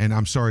this. And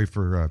I'm sorry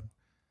for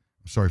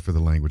the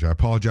language. I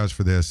apologize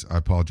for this. I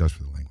apologize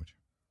for the language.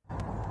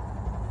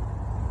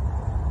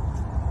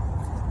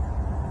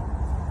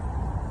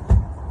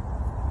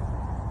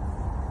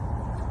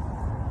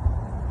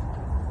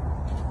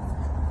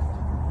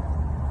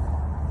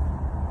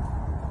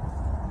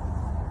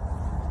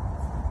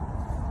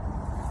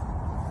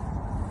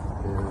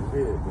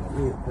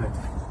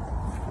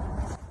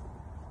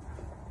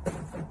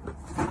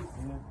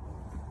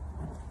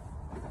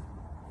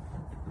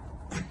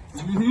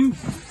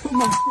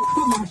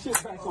 Put my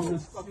shit back on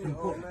this fucking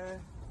porch.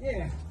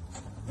 Yeah.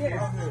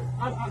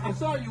 I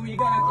saw you when you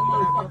got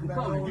out the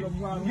motherfucking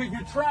car.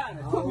 You're trying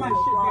to put my shit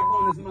back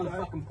on this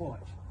motherfucking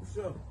porch.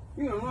 Sure.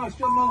 You don't lost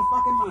your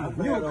motherfucking mind.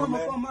 You don't come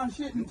up on my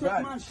shit and take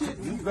my shit.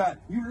 You got it.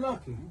 You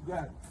lucky. You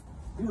got it.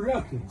 You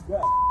lucky. You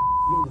got it.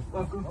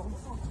 Motherfucker.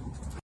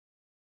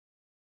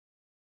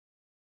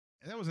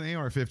 That was an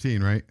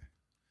AR-15, right?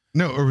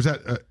 No, or was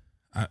that?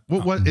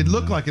 What it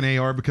looked like an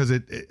AR because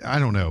I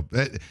don't know.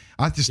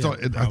 I just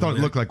thought it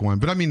looked like one.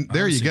 But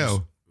there you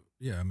go.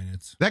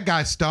 It's that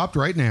guy stopped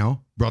right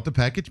now, brought the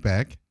package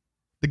back.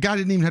 The guy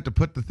didn't even have to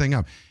put the thing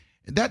up.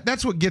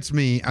 That's what gets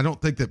me. I don't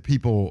think that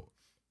people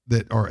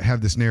that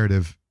have this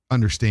narrative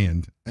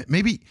understand.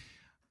 Maybe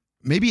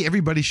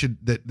everybody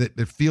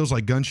that feels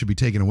like guns should be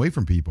taken away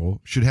from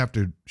people should have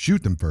to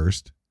shoot them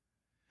first,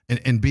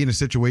 and be in a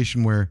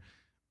situation where,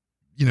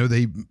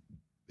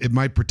 it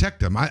might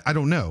protect them. I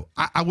don't know.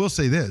 I will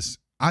say this.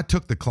 I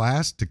took the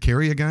class to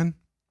carry a gun,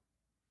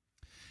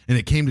 and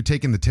it came to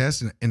taking the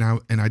test, and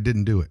I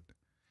didn't do it.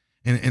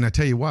 And I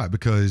tell you why,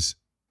 because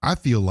I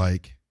feel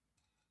like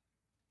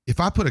if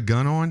I put a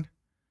gun on,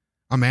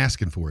 I'm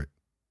asking for it.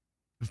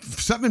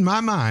 Something in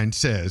my mind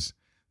says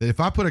that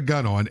if I put a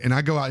gun on and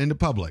I go out into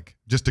public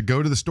just to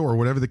go to the store,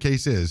 whatever the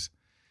case is,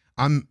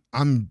 I'm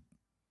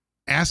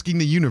asking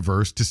the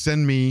universe to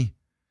send me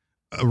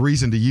a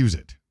reason to use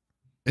it.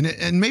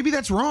 And maybe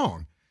that's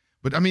wrong.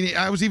 But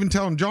I was even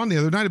telling John the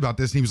other night about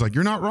this, and he was like,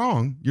 "You're not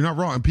wrong. You're not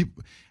wrong." And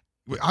people,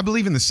 I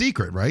believe in The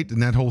Secret, right?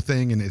 And that whole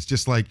thing. And it's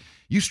just like,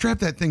 you strap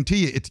that thing to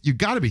you. You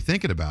got to be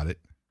thinking about it,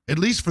 at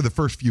least for the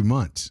first few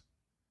months.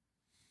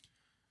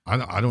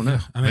 I don't know.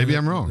 Maybe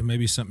I'm wrong. There may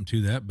be something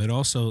to that, but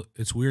also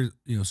it's weird.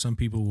 Some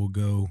people will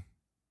go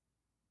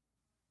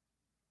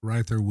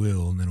write their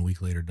will and then a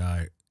week later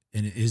die.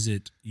 And is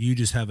it you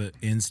just have an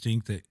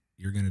instinct that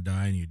you're going to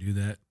die and you do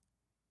that,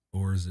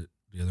 or is it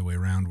the other way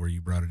around where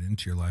you brought it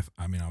into your life?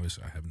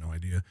 Obviously I have no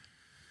idea.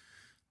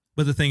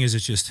 But the thing is,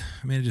 it's just,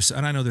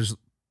 and I know there's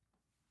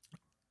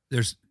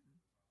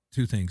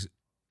two things.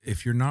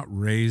 If you're not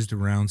raised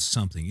around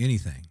something,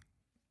 anything,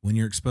 when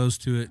you're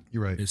exposed to it,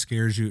 You're right. it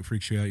scares you, it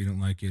freaks you out, you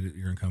don't like it,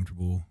 you're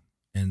uncomfortable,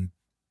 and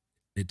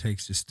it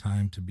takes just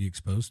time to be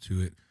exposed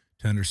to it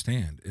to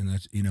understand. And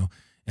that's, you know,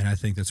 and I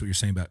think that's what you're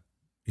saying about,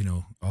 you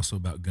know, also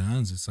about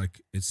guns. It's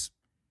like, it's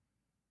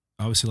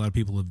obviously a lot of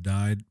people have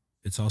died.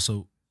 It's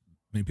also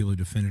many people who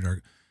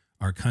defended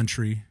our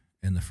country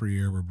and the free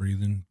air we're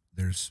breathing.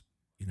 There's,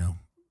 you know,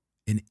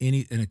 in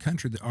a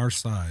country that our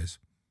size,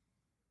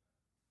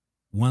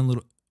 one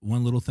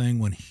little thing,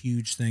 one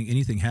huge thing,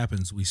 anything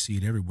happens, we see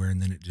it everywhere,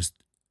 and then it just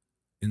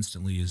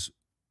instantly is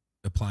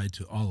applied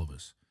to all of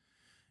us.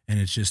 And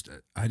it's just,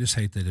 I just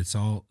hate that it's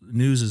all,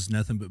 news is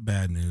nothing but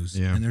bad news.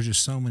 Yeah. And there's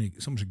just so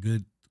much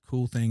good,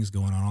 cool things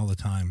going on all the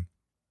time.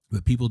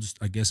 But people just,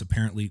 I guess,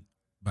 apparently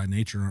by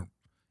nature aren't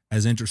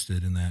as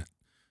interested in that.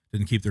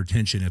 Didn't keep their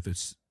attention if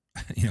it's,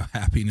 you know,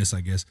 happiness,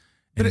 I guess.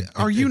 But And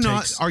are you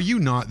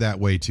not that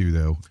way too,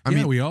 though? I Yeah,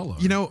 mean, we all are.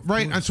 You know,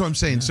 right? That's what I'm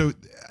saying. Yeah. So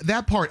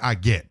that part I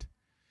get.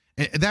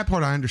 And that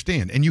part I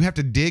understand. And you have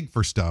to dig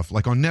for stuff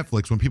like on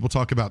Netflix when people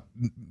talk about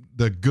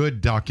the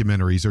good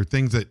documentaries or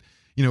things that,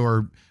 you know,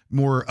 are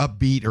more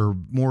upbeat or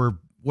more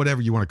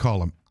whatever you want to call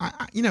them.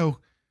 You know,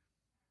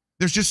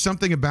 there's just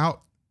something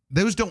about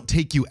those don't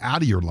take you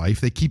out of your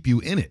life. They keep you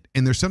in it.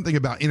 And there's something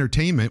about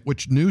entertainment,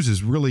 which news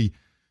is really,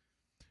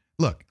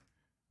 look,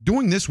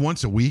 doing this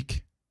once a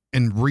week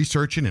and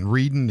researching and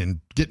reading and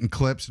getting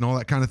clips and all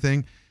that kind of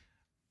thing.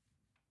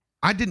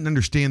 I didn't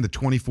understand the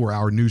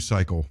 24-hour news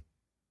cycle.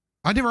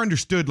 I never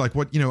understood like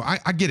what, you know,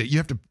 I get it. You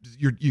have to,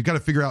 you got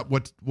to figure out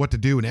what to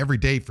do. And every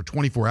day for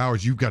 24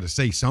 hours, you've got to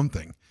say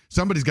something.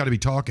 Somebody's got to be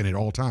talking at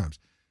all times.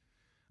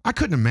 I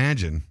couldn't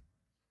imagine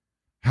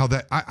how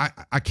that,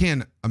 I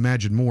can't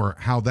imagine more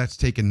how that's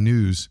taken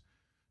news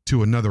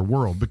to another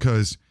world,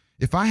 because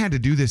if I had to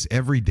do this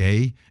every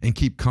day and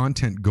keep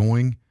content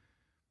going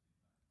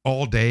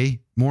all day,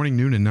 morning,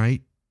 noon, and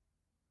night,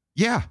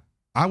 yeah,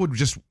 I would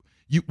just,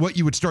 what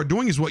you would start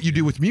doing is what you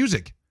do with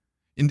music.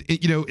 And,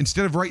 you know,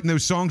 instead of writing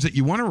those songs that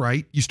you want to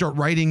write, you start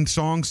writing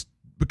songs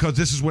because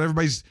this is what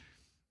everybody's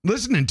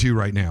listening to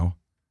right now,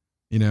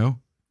 you know?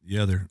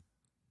 Yeah, they're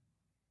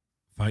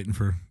fighting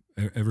for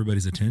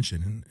everybody's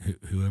attention, and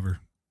whoever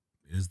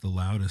is the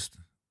loudest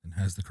and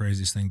has the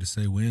craziest thing to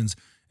say wins.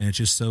 And it's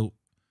just so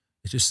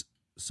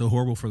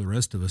horrible for the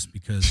rest of us,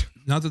 because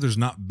not that there's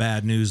not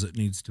bad news that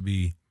needs to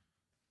be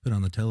put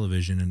on the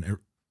television and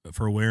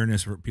for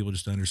awareness, for people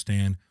just to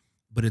understand,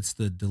 but it's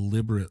the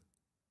deliberate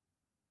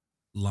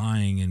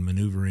lying and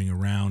maneuvering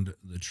around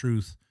the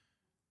truth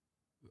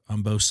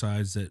on both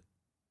sides that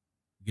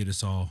get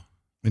us all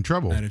in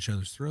trouble at each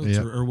other's throats.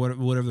 Yep. or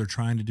whatever they're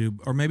trying to do,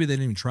 or maybe they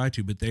didn't even try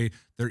to, but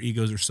their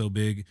egos are so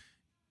big,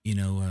 you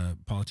know,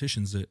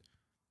 politicians, that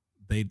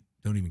they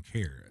don't even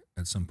care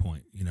at some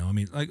point, you know. I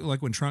mean,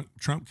 like when Trump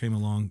came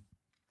along,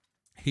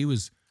 he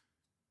was,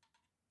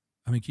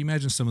 I mean, can you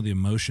imagine some of the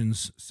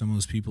emotions some of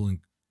those people in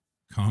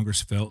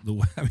Congress felt the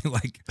way, I mean,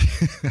 like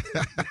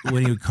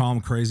when he would call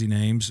them crazy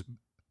names,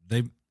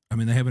 they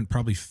haven't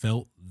probably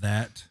felt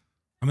that.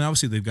 I mean,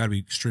 obviously they've got to be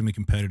extremely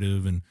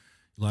competitive, and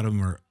a lot of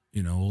them are,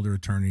 you know, older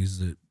attorneys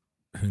that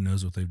who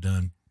knows what they've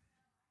done,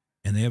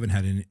 and they haven't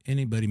had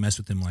anybody mess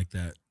with them like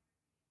that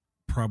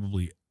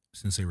probably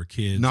since they were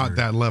kids. Not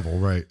that level,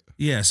 right?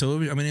 Yeah. So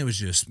I mean, it was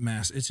just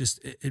mass. It's just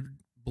it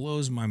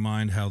blows my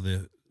mind how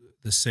the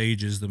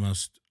sages, the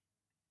most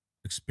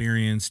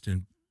experienced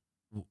and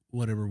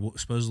whatever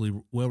supposedly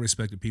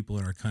well-respected people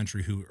in our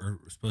country who are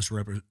supposed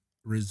to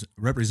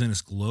represent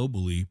us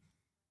globally,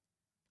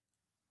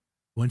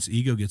 once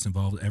ego gets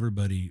involved,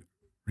 everybody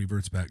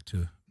reverts back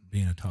to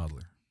being a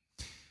toddler.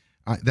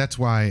 That's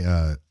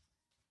why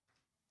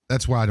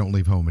I don't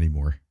leave home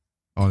anymore.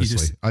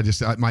 Honestly,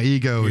 my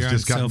ego has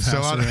just gotten so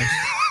out.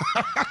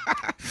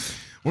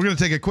 We're going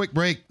to take a quick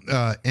break,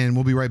 and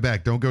we'll be right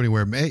back. Don't go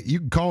anywhere. You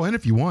can call in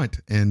if you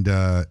want, and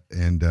talk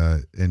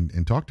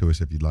to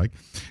us if you'd like.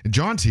 And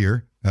John's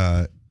here.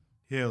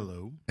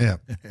 Hello. Yeah,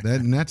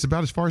 and that's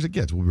about as far as it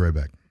gets. We'll be right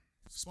back.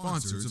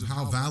 Sponsors of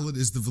How Valid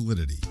is the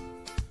Validity.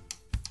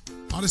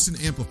 Audison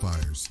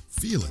Amplifiers.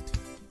 Feel it.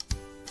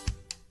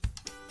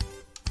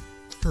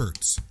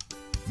 Hertz.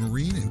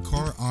 Marine and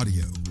car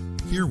audio.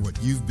 Hear what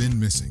you've been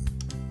missing.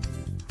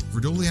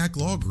 Verdoliak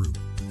Law Group.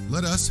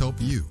 Let us help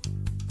you.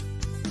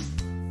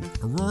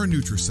 Aurora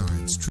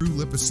Nutrascience True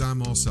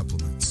Liposymol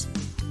Supplements.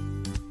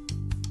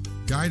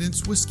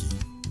 Guidance Whiskey.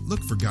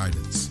 Look for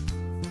guidance.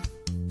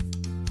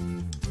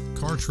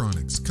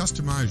 Cartronics.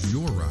 Customize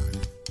your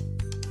ride.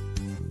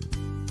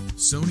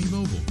 Sony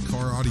Mobile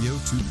Car Audio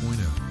 2.0.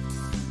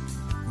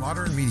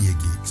 Modern Media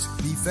Geeks.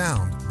 Be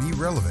found, be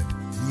relevant,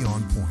 be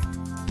on point.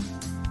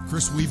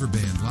 Chris Weaver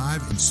Band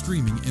live and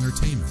streaming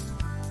entertainment.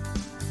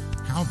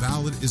 How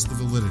Valid is the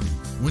Validity?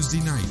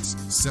 Wednesday nights,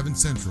 7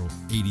 Central,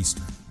 8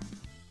 Eastern.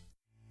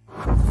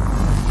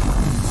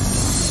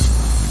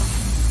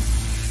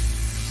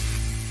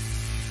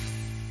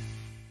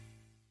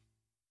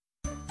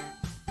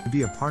 To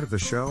be a part of the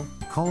show,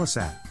 call us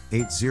at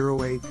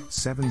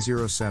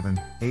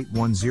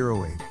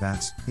 808-707-8108.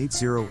 That's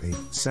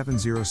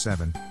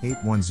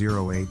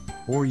 808-707-8108.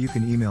 Or you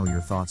can email your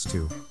thoughts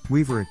to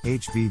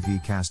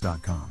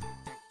weaver@hvvcast.com.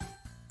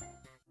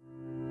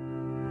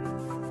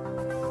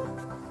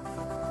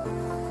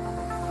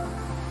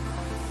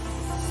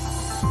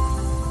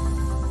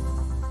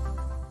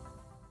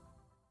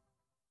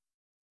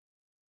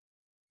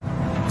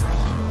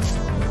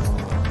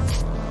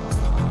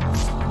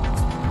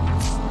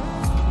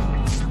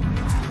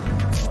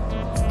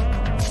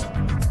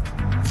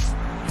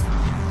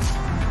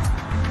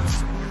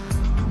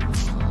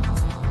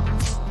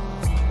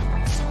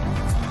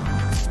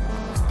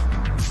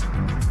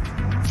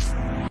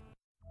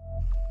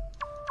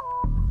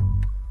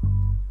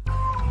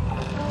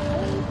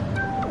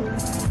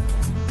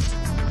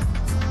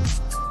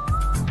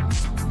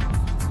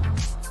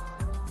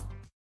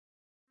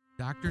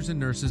 Doctors and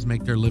nurses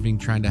make their living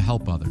trying to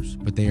help others,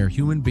 but they are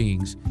human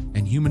beings,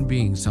 and human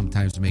beings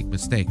sometimes make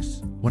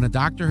mistakes. When a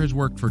doctor has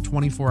worked for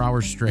 24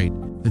 hours straight,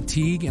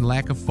 fatigue and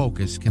lack of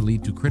focus can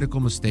lead to critical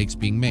mistakes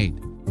being made.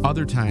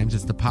 Other times,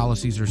 it's the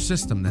policies or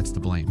system that's to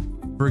blame.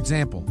 For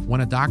example,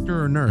 when a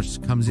doctor or nurse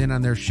comes in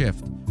on their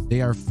shift,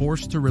 they are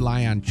forced to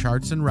rely on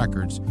charts and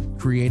records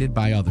created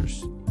by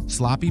others.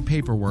 Sloppy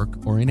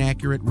paperwork or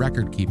inaccurate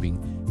record keeping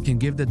can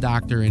give the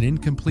doctor an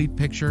incomplete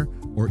picture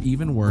or,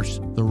 even worse,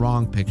 the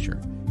wrong picture,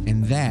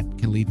 and that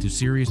can lead to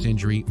serious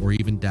injury or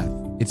even death.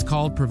 It's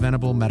called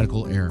preventable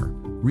medical error.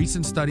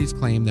 Recent studies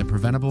claim that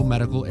preventable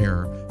medical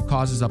error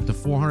causes up to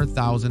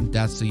 400,000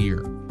 deaths a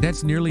year.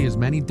 That's nearly as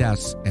many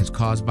deaths as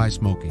caused by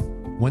smoking.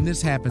 When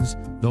this happens,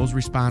 those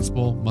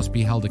responsible must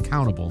be held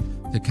accountable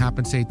to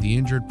compensate the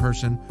injured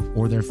person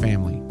or their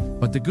family.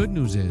 But the good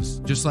news is,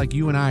 just like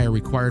you and I are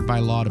required by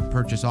law to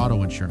purchase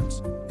auto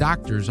insurance,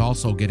 doctors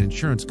also get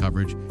insurance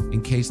coverage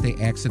in case they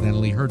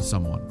accidentally hurt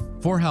someone.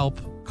 For help,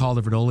 call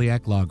the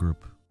Verdoliak Law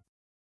Group.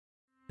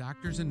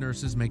 Doctors and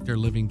nurses make their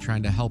living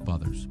trying to help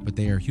others, but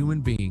they are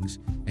human beings,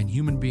 and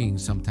human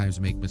beings sometimes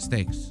make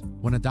mistakes.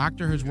 When a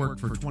doctor has worked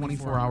for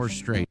 24 hours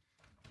straight...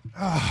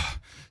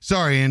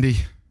 Sorry, Andy.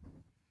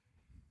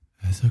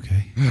 That's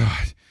okay.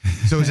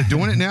 So is it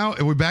doing it now?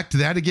 Are we back to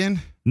that again?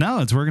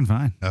 No, it's working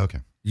fine. Okay.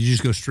 You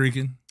just go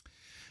streaking?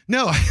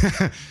 No,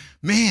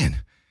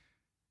 man.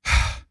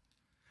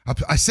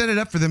 I set it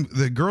up for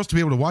the girls to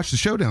be able to watch the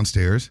show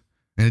downstairs,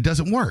 and it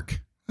doesn't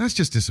work. That's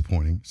just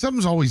disappointing.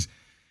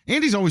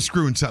 Andy's always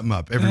screwing something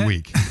up every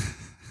week.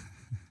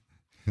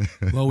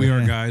 Well, we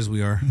are guys.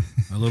 We are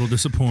a little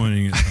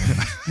disappointing at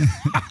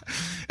times.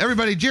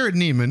 Everybody, Jared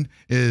Neiman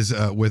is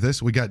with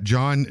us. We got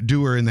John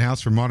Dewar in the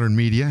house from Modern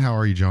Media. How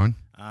are you, John?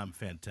 I'm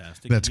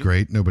fantastic. That's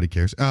great. Nobody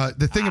cares.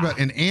 The thing about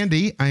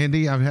Andy, I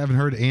haven't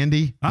heard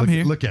Andy. I'm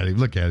here. Look at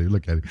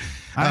him.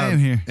 I am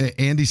here.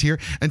 Andy's here.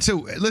 And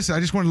so, listen,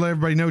 I just wanted to let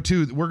everybody know,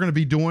 too, that we're going to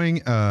be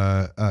doing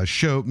a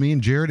show, me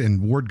and Jared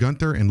and Ward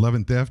Gunther and Love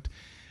and Theft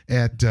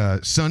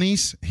at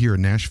Sonny's here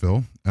in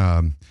Nashville.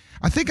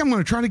 I think I'm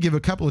going to try to give a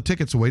couple of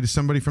tickets away to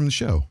somebody from the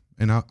show.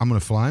 And I'm going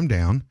to fly them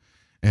down,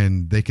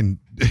 and they can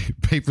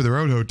pay for their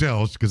own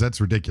hotels because that's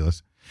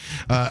ridiculous.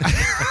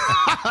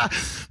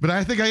 But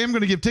I think I am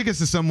going to give tickets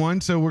to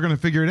someone, so we're going to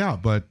figure it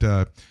out. But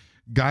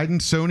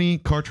Guidance,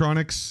 Sony,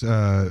 Cartronics,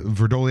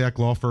 Verdoliak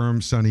Law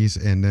Firm, Sonny's,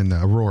 and then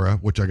Aurora,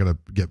 which I got to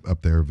get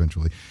up there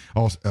eventually,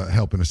 all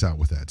helping us out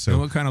with that. So,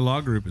 and what kind of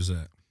law group is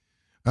that?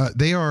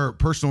 They are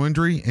personal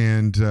injury,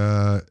 and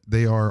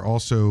they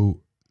also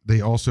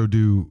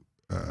do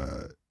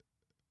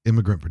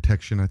immigrant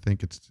protection. I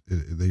think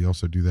they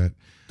also do that.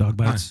 Dog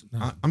bites.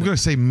 I'm going to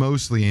say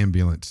mostly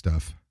ambulance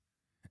stuff.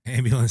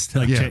 Ambulance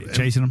stuff. Like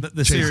chasing them.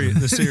 The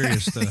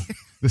serious stuff.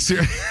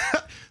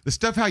 The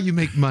stuff how you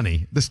make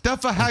money. The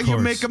stuff of how you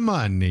make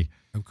money.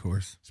 Of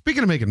course.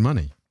 Speaking of making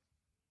money,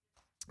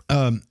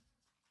 I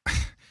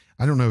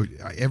don't know.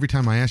 Every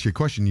time I ask you a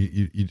question,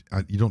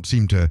 you don't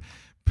seem to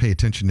pay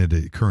attention to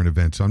the current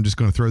events. So I'm just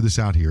going to throw this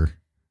out here.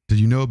 Did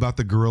you know about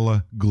the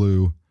Gorilla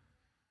Glue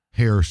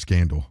hair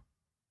scandal?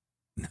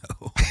 No.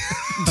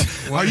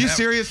 Are you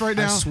serious right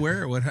now? I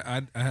swear,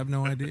 I have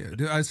no idea.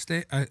 Dude, I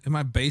stay in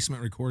my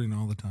basement recording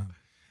all the time.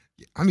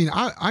 I mean,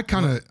 I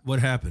kind of. What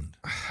happened?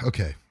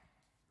 Okay.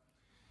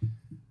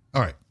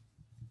 All right.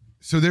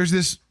 So there's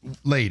this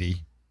lady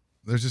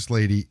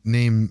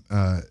named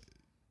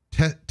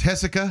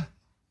Tessica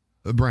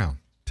Brown.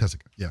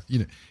 Tessica. Yeah.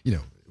 You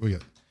know, we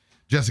got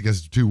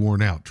Jessica's too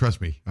worn out. Trust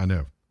me, I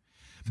know.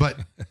 But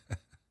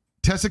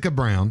Tessica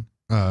Brown,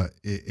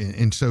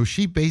 and so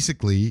she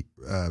basically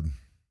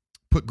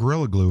put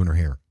Gorilla Glue in her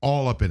hair,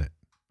 all up in it.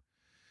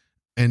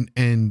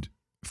 And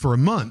for a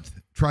month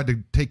tried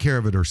to take care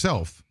of it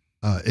herself.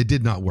 It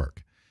did not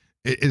work.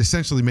 It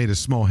essentially made a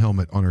small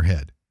helmet on her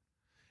head.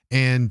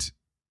 And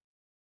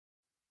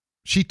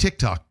she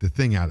TikToked the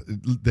thing out,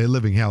 the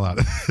living hell out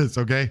of this,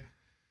 okay?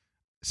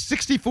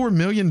 64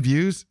 million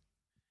views.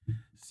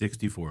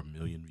 64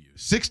 million views.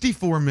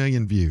 64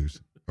 million views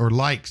or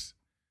likes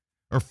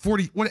or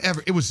 40,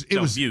 whatever. It was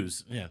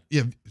views. Yeah.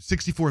 Yeah.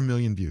 64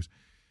 million views.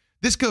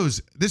 This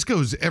goes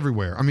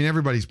everywhere. I mean,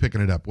 everybody's picking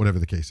it up, whatever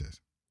the case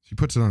is. She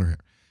puts it on her hair.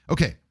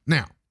 Okay.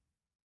 Now,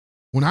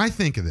 when I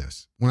think of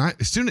this,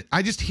 as soon as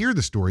I just hear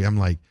the story, I'm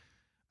like,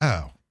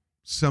 oh,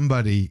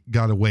 somebody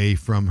got away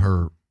from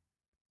her,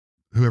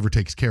 whoever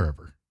takes care of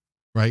her,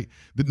 right?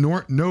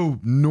 No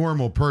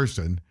normal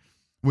person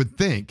would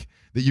think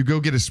that you go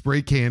get a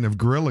spray can of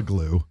Gorilla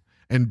Glue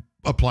and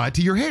apply it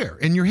to your hair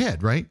and your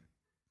head, right?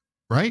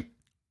 Right?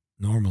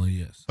 Normally,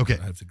 yes. Okay.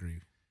 I have to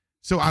agree.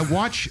 So I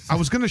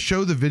was going to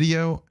show the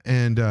video,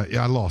 and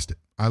I lost it.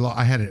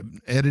 I had it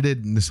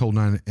edited and this whole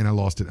nine, and I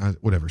lost it.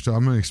 Whatever. So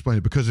I'm going to explain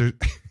it because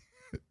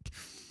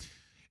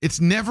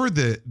it's never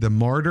the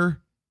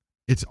martyr.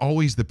 It's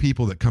always the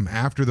people that come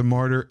after the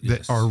martyr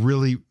that are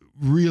really,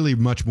 really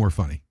much more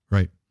funny,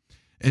 right?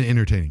 And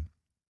entertaining.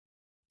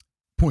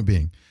 Point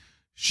being,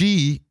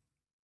 she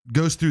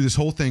goes through this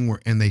whole thing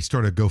and they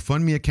start a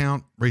GoFundMe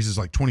account, raises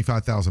like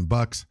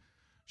 $25,000.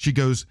 She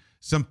goes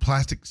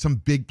some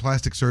big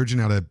plastic surgeon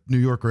out of New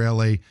York or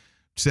LA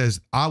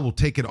says, I will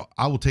take it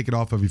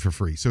off of you for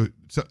free. So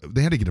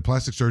they had to get a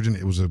plastic surgeon.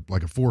 It was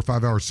like a 4 or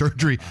 5 hour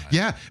surgery.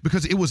 Yeah,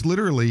 because it was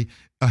literally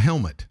a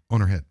helmet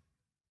on her head.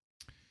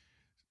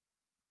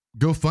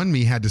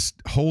 GoFundMe had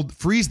to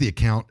freeze the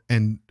account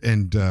and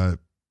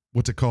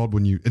what's it called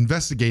when you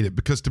investigate it,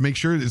 because to make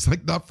sure it's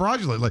like not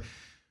fraudulent. Like,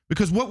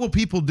 because what will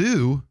people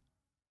do?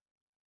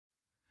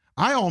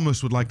 I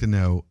almost would like to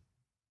know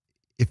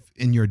if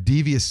in your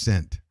devious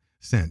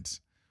sense,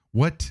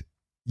 what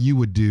you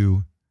would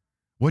do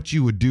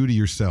to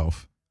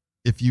yourself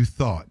if you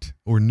thought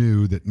or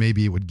knew that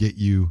maybe it would get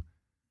you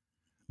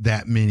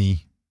that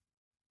many.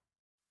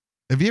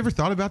 Have you ever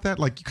thought about that?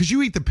 Like, because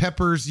you eat the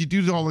peppers, you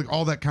do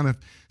all that kind of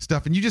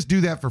stuff, and you just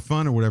do that for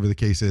fun or whatever the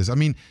case is. I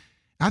mean,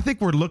 I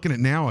think we're looking at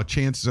now a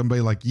chance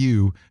somebody like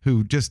you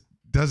who just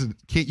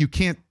you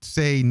can't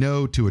say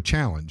no to a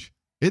challenge.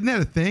 Isn't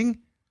that a thing?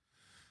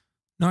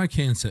 No, I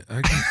can say.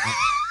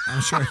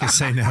 I'm sure I can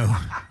say no,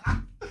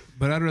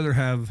 but I'd rather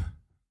have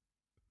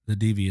the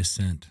devious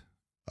scent.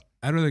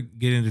 I'd rather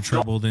get into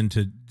trouble than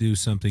to do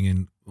something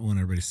and want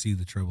everybody to see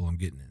the trouble I'm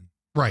getting in.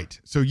 Right.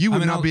 So you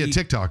would not be a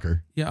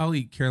TikToker. Yeah, I'll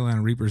eat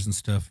Carolina Reapers and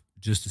stuff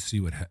just to see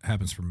what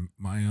happens from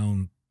my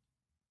own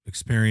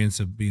experience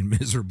of being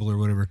miserable or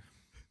whatever.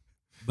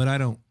 But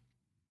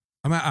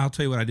I'll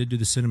tell you what, I did do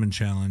the cinnamon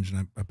challenge,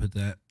 and I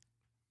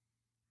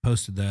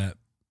posted that.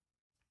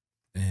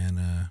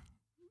 And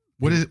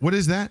what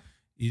is that?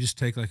 You just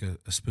take like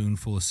a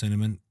spoonful of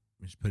cinnamon,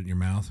 you just put it in your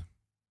mouth,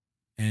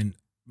 and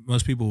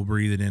most people will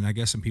breathe it in. I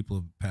guess some people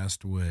have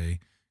passed away,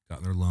 got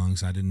in their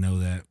lungs. I didn't know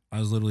that. I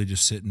was literally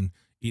just sitting,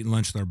 eating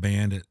lunch with our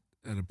band at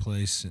a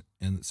place,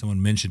 and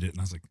someone mentioned it, and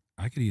I was like,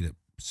 I could eat a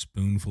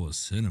spoonful of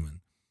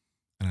cinnamon,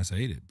 and I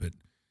ate it. But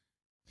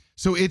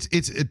so it's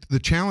the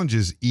challenge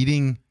is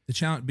eating the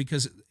challenge,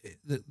 because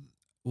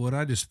what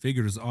I just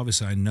figured is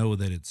obviously I know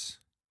that it's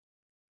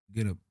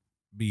gonna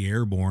be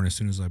airborne as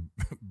soon as I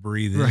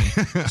breathe in.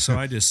 Right. So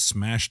I just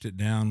smashed it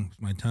down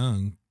with my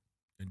tongue.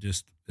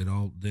 It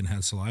all then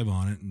had saliva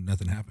on it, and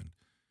nothing happened.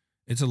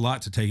 It's a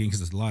lot to take in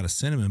because it's a lot of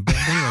cinnamon. But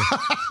anyway,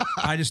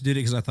 I just did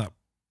it because I thought,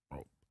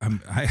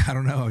 I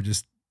don't know. I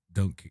just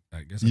don't.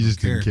 I guess you just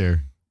didn't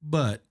care.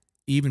 But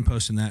even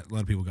posting that, a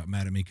lot of people got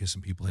mad at me because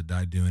some people had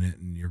died doing it,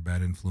 and you're a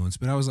bad influence.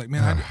 But I was like,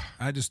 man,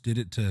 I just did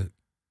it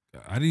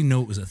I didn't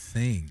know it was a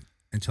thing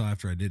until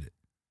after I did it.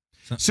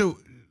 So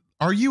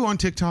are you on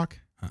TikTok?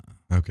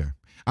 Okay.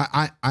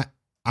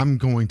 I'm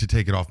going to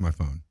take it off my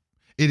phone.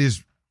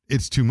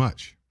 It's too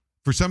much.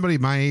 For somebody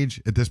my age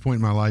at this point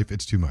in my life,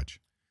 it's too much.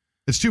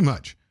 It's too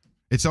much.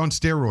 It's on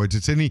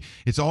steroids.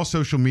 It's all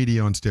social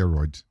media on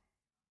steroids.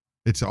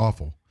 It's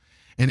awful.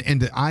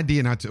 And the idea,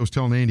 and I was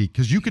telling Andy,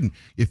 because you can,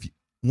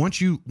 once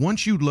you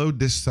load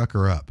this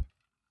sucker up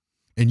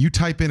and you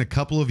type in a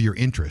couple of your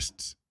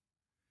interests,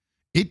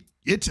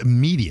 it's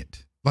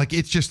immediate. Like,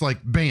 it's just like,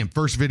 bam,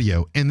 first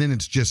video. And then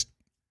it's just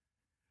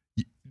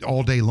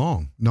all day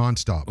long,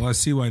 nonstop. Well, I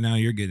see why now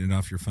you're getting it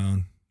off your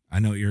phone. I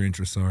know what your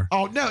interests are.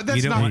 Oh, no,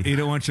 that's not. You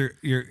don't want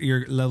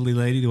your lovely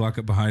lady to walk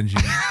up behind you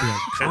and be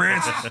like,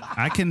 Chris.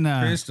 I can.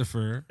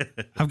 Christopher.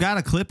 I've got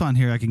a clip on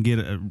here I can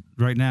get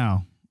right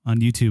now on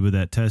YouTube of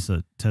that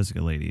Tessica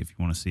lady if you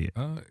want to see it.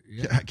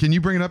 Yeah. Can you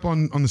bring it up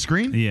on the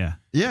screen? Yeah.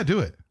 Yeah, do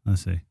it.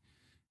 Let's see.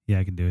 Yeah,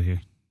 I can do it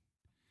here.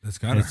 That's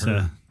got to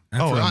hurt.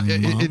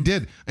 It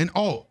did. And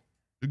go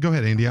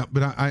ahead, Andy.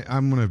 But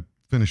I'm going to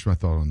finish my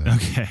thought on that.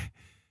 Okay.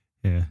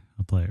 Yeah,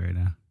 I'll play it right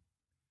now.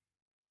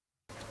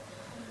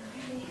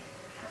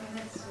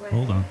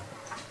 Hold on.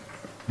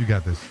 You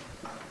got this.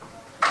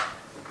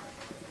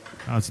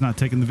 Oh, it's not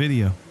taking the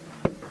video.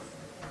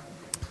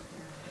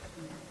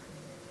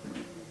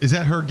 Is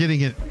that her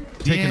getting it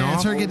taken off? Yeah,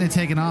 it's her getting it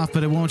taken off,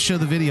 but it won't show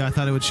the video. I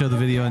thought it would show the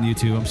video on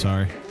YouTube. I'm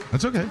sorry.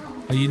 That's okay.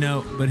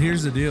 But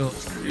here's the deal.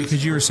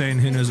 Because you were saying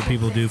who knows what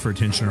people do for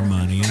attention or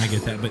money, and I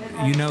get that. But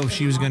if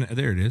she was going to...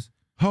 There it is.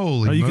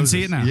 Holy you Moses. can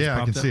see it now.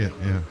 Yeah, I can see it.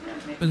 Yeah.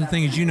 But the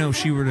thing is, if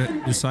she were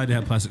to decide to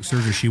have plastic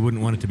surgery, she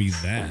wouldn't want it to be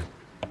that.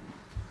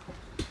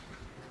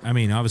 I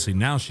mean, obviously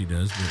now she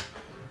does,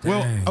 but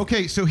well,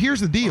 okay. So here's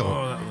the deal.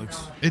 Oh, that looks...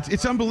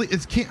 It's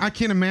unbelievable. I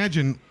can't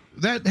imagine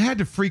that had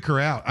to freak her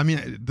out. I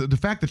mean, the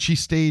fact that she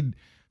stayed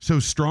so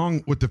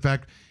strong with the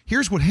fact.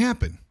 Here's what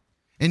happened,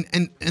 and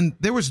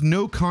there was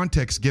no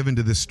context given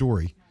to this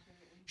story.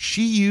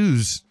 She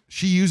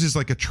uses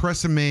like a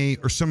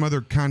Tresemme or some other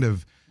kind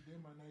of.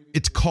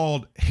 It's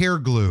called hair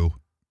glue,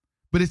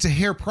 but it's a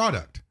hair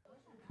product,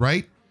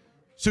 right?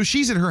 So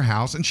she's at her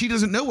house and she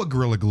doesn't know what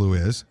Gorilla Glue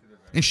is.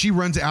 And she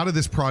runs out of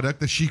this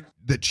product that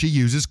she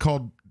uses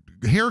called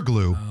hair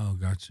glue. Oh,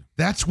 gotcha.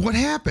 That's what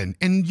happened.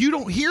 And you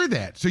don't hear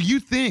that. So you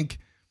think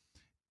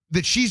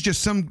that she's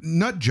just some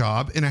nut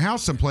job in a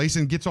house someplace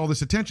and gets all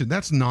this attention.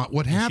 That's not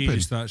what happened. She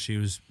just thought she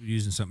was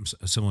using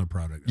a similar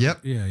product. Yep.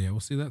 Yeah. Well,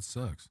 see, that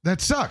sucks. That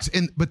sucks.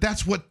 But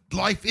that's what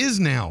life is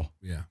now.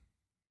 Yeah.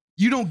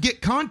 You don't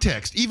get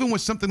context, even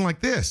with something like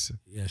this.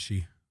 Yeah,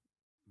 she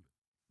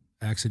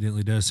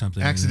accidentally does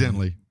something.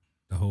 Accidentally.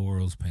 The whole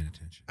world's paying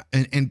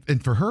attention.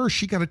 And for her,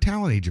 she got a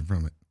talent agent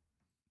from it.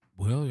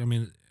 Well, I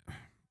mean,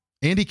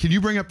 Andy, can you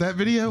bring up that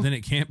video? Then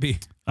it can't be.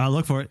 I'll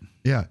look for it.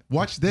 Yeah,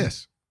 watch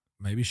this.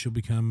 Maybe she'll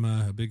become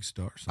a big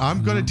star.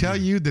 I'm going to tell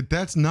you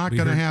that's not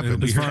going to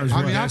happen. As far as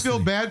I mean, I feel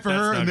bad for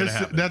her, and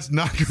that's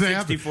not going to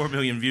happen. 64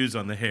 million views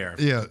on the hair.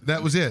 Yeah,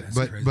 that was it. That's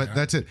but crazy.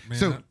 that's it.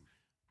 Man,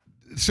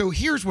 So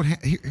here's what,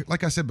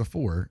 like I said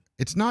before,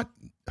 it's not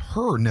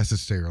her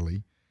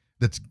necessarily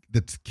that's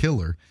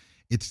killer.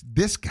 It's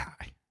this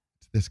guy.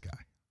 It's this guy.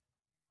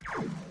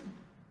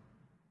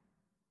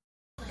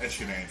 That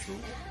shit ain't true.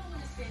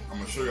 I'm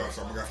gonna show y'all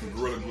something. I got some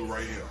Gorilla Glue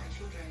right here.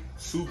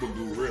 Super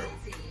glue, real.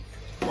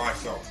 Why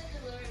so?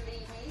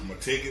 I'm gonna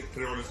take it,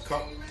 put it on this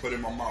cup, put it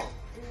in my mouth.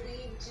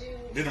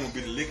 Then I'm gonna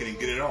be the lick it and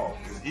get it off.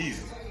 It's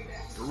easy.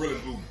 Gorilla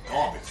Glue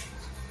garbage.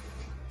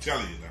 I'm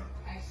telling you now.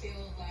 I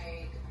feel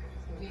like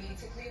we need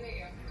to clear the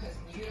air because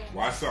you don't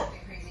Why so?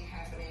 want crazy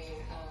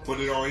happening. Put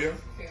it on here.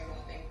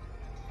 Farewell thing.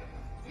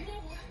 You know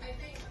what? I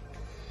think.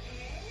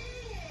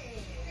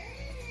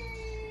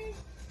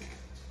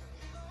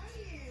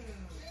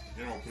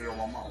 Then I'm gonna put it on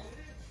my mouth.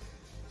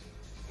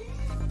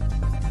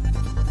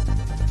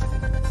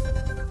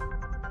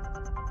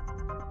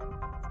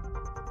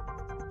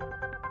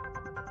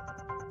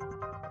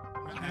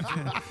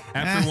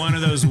 After one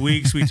of those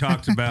weeks we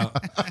talked about,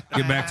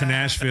 get back to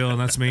Nashville, and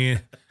that's me.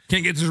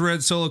 Can't get this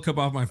red Solo cup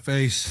off my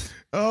face.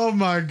 Oh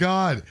my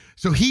God.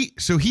 So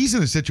he's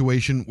in a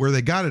situation where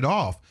they got it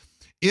off.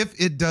 If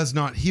it does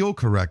not heal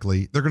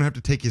correctly, they're going to have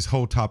to take his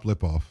whole top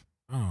lip off.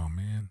 Oh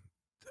man.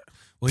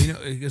 Well,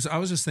 because I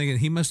was just thinking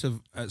he must have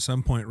at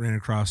some point ran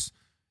across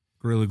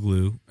Gorilla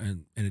Glue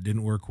and it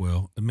didn't work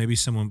well. And maybe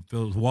someone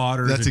filled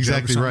water. That's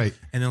exactly right.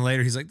 And then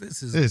later he's like,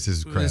 this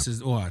is crap. This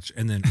is watch.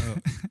 And then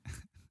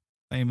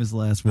famous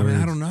last I words.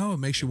 mean, I don't know. It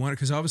makes you wonder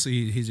because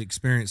obviously he's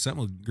experienced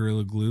something with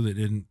Gorilla Glue that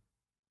didn't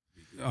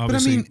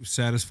obviously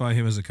satisfy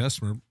him as a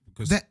customer.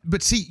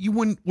 But see,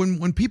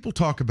 when people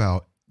talk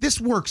about this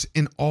works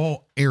in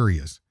all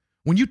areas.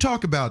 When you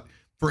talk about,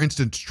 for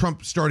instance,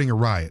 Trump starting a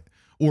riot,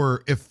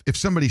 or if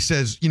somebody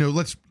says,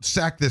 let's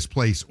sack this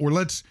place, or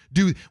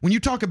when you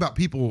talk about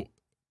people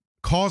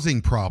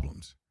causing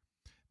problems,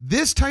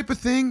 this type of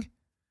thing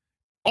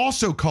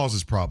also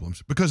causes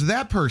problems because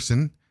that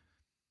person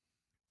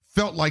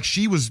felt like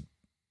she was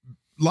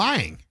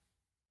lying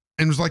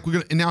and was like,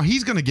 and now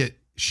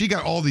she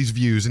got all these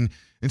views. And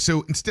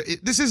so instead,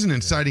 this isn't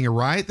inciting a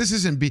riot. This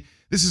is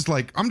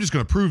like, I'm just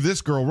going to prove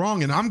this girl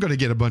wrong and I'm going to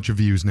get a bunch of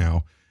views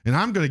now. And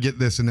I'm going to get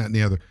this and that and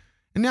the other.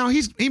 And now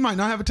he might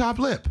not have a top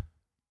lip.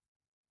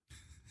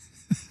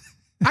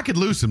 I could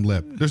lose some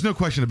lip. There's no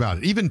question about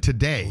it. Even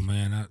today,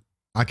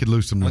 I could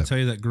lose some lip. I'll tell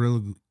you that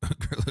Gorilla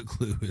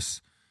Glue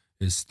is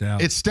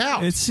stout. It's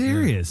stout. It's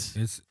serious.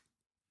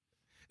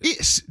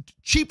 It's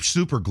cheap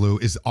super glue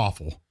is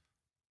awful.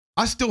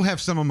 I still have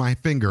some on my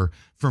finger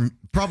from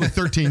probably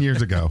 13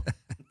 years ago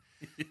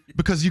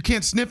because you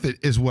can't sniff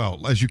it as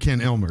well as you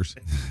can Elmer's.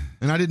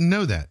 And I didn't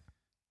know that.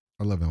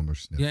 I love Elmer's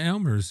sniff. Yeah,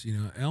 Elmer's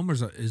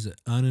is an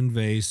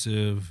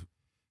uninvasive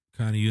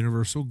kind of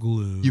universal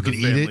glue. You can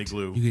eat it.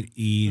 Glue. You could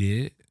eat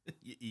it.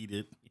 You eat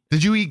it.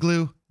 Did you eat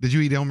glue? Did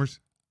you eat Elmer's?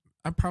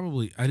 I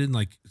didn't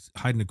like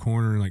hide in a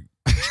corner and like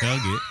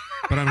chug it,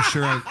 but I'm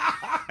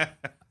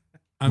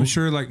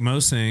sure like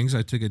most things,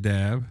 I took a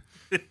dab.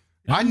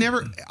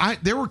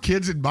 There were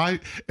kids now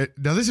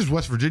this is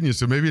West Virginia,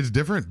 so maybe it's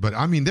different, but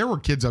I mean, there were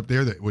kids up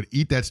there that would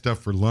eat that stuff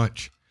for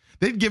lunch.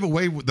 They'd give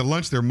away the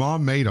lunch their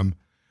mom made them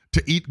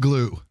to eat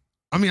glue.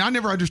 I mean, I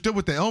never understood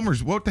what the hell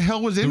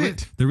was in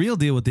it. The real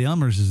deal with the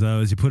Elmer's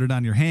is you put it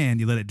on your hand,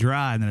 you let it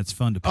dry, and then it's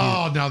fun to peel.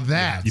 Oh, now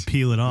that. You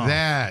peel it off.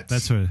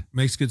 That's what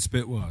makes good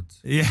spit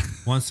wads. Yeah.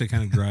 Once they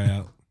kind of dry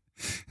out,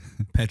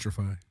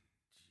 petrify.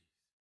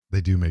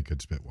 They do make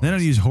good spit wads. They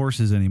don't use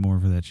horses anymore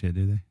for that shit,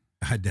 do they?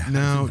 I doubt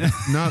No.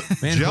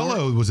 Man,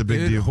 Jell-O was a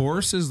big deal.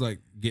 Horses like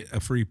get a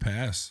free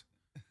pass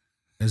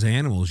as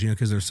animals,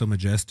 because they're so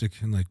majestic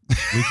and like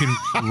we can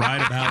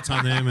ride abouts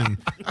on them, and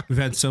we've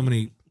had so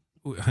many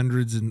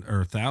hundreds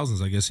or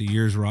thousands, I guess, of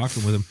years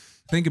rocking with them.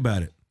 Think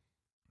about it.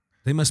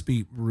 They must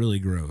be really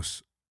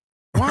gross.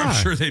 Why? I'm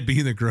sure they'd be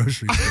in the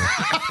grocery store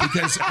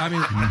because as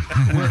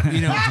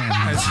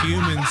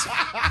humans,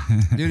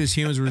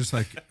 we're just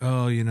like,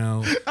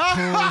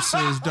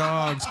 horses,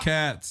 dogs,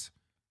 cats,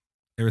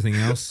 everything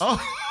else,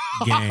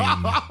 game.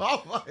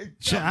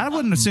 I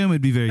wouldn't assume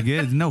it'd be very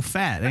good. There's no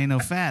fat. There ain't no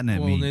fat in that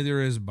meat. Well,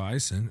 neither is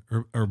bison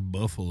or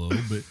buffalo,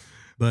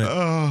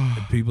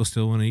 but people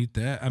still want to eat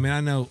that. I mean,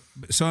 I know.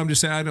 So I'm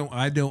just saying,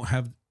 I don't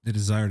have the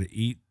desire to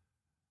eat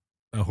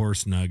a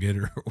horse nugget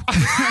or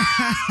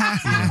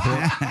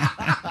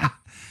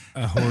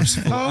a horse.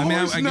 I mean,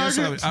 I guess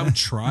I would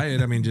try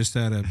it. I mean, just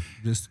out of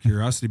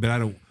curiosity, but I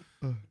don't.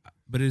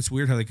 But it's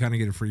weird how they kind of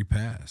get a free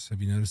pass.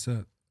 Have you noticed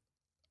that?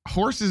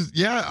 Horses,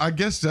 yeah, I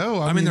guess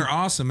so. I mean, they're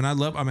awesome, and I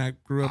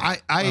grew up.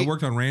 I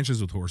worked on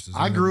ranches with horses.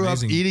 I grew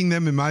up eating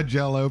them in my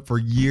Jell-O for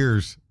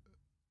years.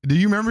 Do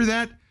you remember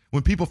that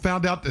when people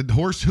found out that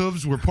horse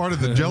hooves were part of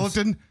the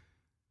gelatin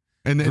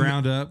and then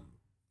ground up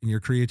in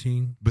your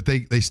creatine? But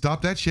they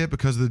stopped that shit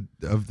because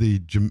of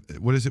the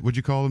what is it? What'd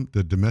you call them?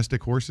 The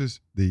domestic horses?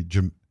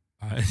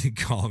 I didn't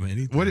call them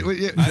anything.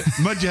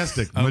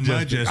 Majestic.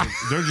 Majestic.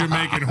 They're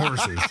Jamaican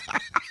horses.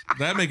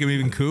 That'd make them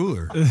even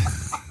cooler.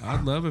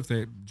 I'd love if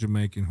they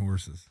Jamaican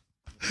horses.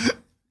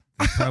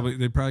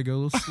 They probably go a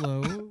little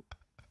slow.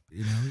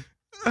 You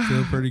know,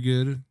 feel pretty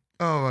good.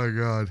 Oh my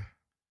God.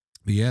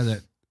 But yeah,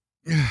 that.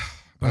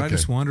 But Okay. I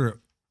just wonder.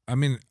 I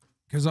mean,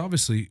 because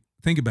obviously,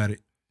 think about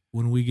it.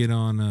 When we get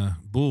on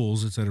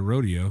bulls, it's at a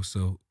rodeo,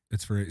 so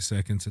it's for 8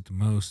 seconds at the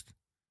most.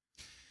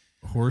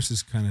 Horse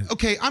is kind of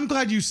Okay, I'm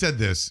glad you said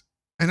this,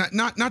 and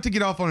not to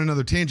get off on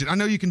another tangent. I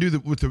know you can do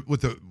that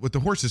with the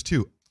horses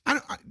too.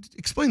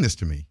 Explain this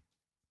to me.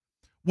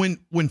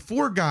 When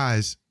 4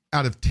 guys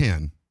out of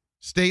 10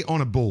 stay on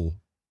a bull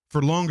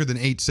for longer than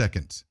 8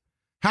 seconds,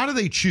 how do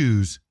they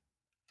choose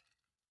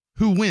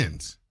who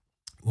wins?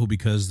 well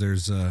because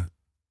there's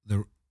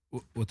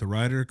what the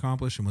rider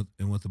accomplished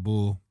and what the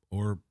bull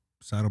or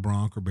saddle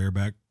bronc or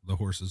bareback, the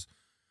horses,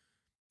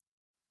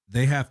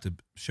 they have to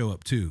show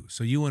up too.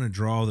 So you want to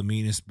draw the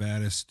meanest,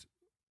 baddest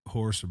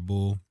horse or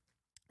bull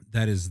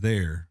that is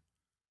there,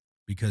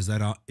 because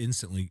that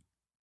instantly,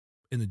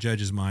 in the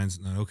judges' minds,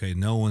 okay,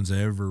 no one's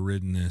ever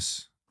ridden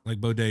this.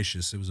 Like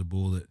Bodacious, it was a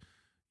bull that,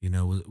 you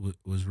know,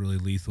 was really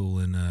lethal,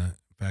 and in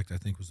fact, I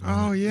think was the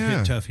one that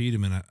hit Tough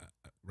Hedeman,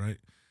 right?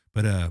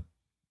 But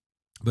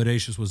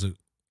Bodacious was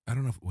I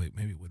don't know if, wait,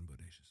 maybe it wasn't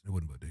Bodacious. It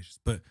wasn't Bodacious,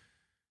 but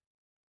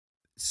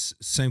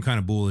same kind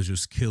of bull as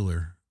just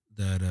Killer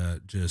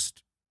that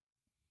just.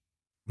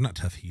 Not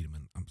Tough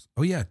Hedeman.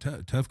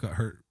 Tough got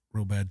hurt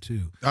real bad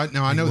too. I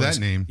know that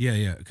name.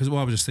 Yeah. Because I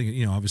was just thinking,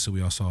 you know, obviously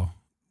we all saw,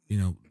 you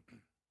know,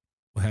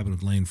 what happened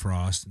with Lane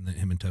Frost, and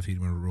him and Tough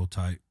Hedeman were real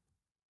tight.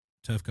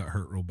 Tough got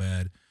hurt real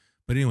bad.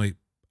 But anyway,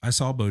 I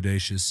saw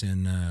Bodacious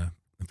in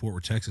Fort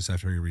Worth, Texas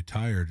after he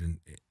retired, and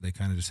they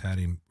kind of just had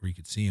him where you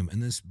could see him.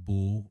 And this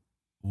bull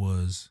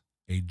was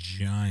a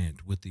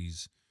giant with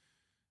these.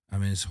 I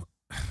mean,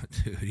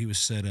 dude, he was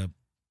set up.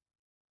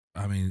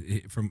 I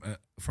mean,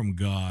 from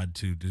God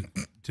to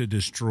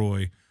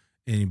destroy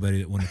anybody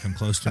that wanted to come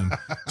close to him.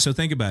 So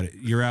think about it.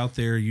 You're out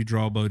there, you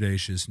draw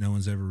Bodacious. No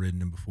one's ever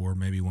ridden him before,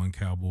 maybe one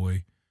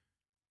cowboy.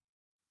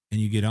 And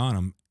you get on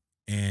him,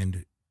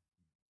 and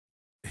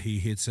he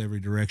hits every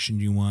direction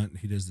you want.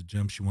 He does the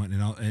jumps you want,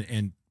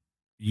 and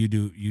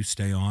you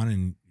stay on,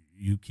 and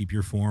you keep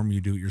your form.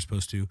 You do what you're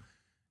supposed to.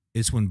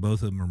 It's when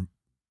both of them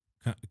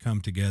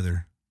come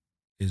together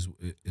is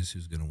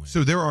who's going to win.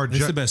 So there are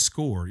it's the best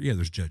score. Yeah,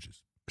 there's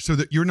judges. So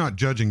that you're not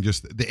judging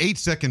just the 8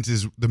 seconds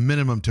is the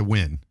minimum to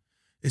win.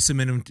 It's the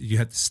minimum you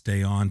have to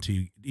stay on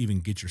to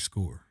even get your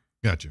score.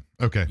 Gotcha.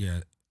 Okay.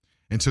 Yeah.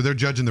 And so they're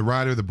judging the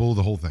rider, the bull,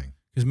 the whole thing.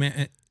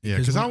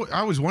 Because I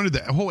always wondered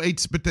that whole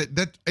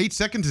that 8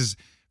 seconds is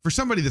for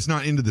somebody that's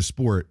not into the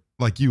sport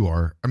like you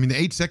are. I mean, the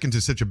 8 seconds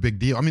is such a big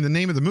deal. I mean, the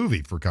name of the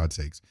movie, for God's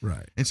sakes.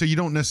 Right. And so you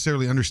don't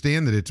necessarily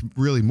understand that it's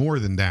really more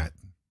than that.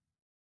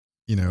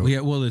 You know. Well, yeah.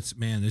 Well,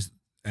 there's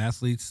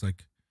athletes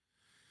like.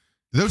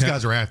 Those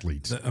guys are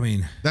athletes. I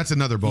mean, that's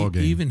another ball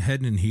game. Even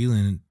Heading and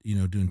Healing, you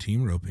know, doing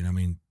team roping. I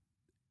mean,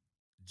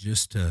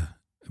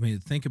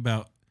 think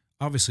about,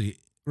 obviously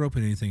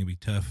roping anything would be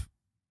tough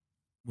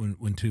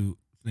when two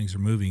things are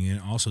moving, and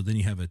also then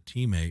you have a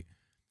teammate.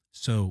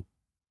 So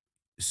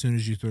as soon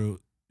as you throw,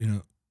 you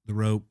know, the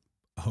rope,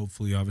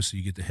 hopefully, obviously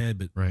you get the head,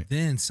 but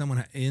then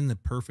someone in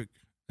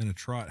a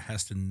trot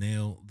has to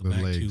nail the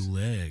back legs. 2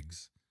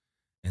 legs,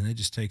 and it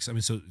just takes. I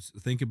mean, so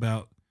think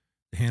about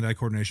the hand-eye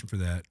coordination for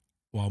that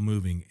while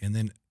moving, and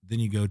then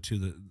you go to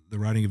the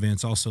riding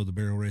events, also the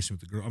barrel racing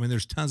with the girl. I mean,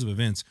 there's tons of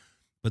events,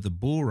 but the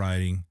bull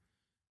riding,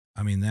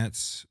 I mean,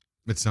 it's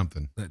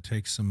something that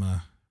takes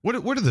some. What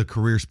are the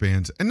career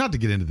spans? And not to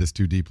get into this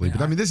too deeply, but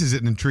I mean, this is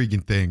an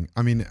intriguing thing.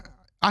 I mean,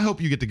 I hope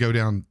you get to go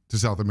down to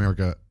South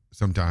America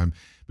sometime,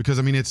 because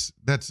I mean,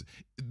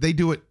 they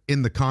do it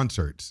in the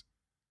concerts.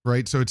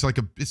 Right, so it's like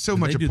it's so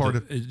much a part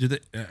of.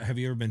 Have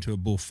you ever been to a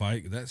bull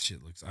fight? That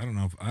shit looks. I don't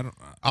know.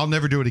 I'll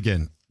never do it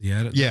again.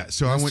 Yeah.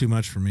 So that's too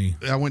much for me.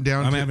 I went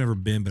down. I mean, I've never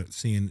been, but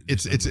seeing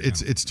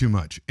it's too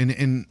much,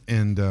 and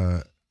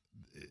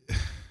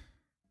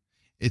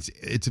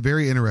it's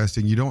very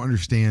interesting. You don't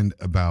understand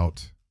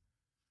about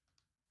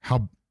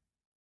how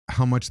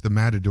much the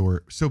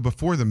matador. So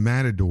before the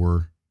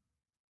matador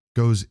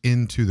goes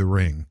into the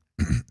ring,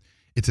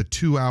 it's a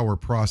 2-hour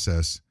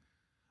process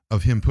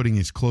of him putting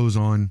his clothes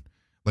on.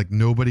 Like,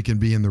 nobody can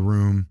be in the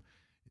room.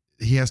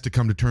 He has to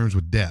come to terms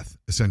with death,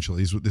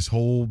 essentially, is what this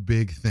whole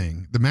big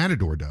thing. The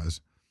matador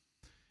does.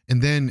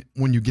 And then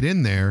when you get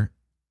in there,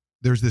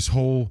 there's this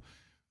whole,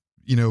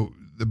 you know,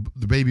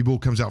 the baby bull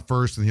comes out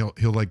first, and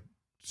he'll like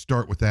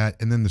start with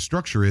that. And then the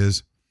structure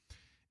is,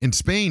 in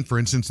Spain, for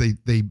instance,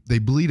 they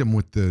bleed him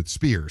with the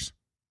spears.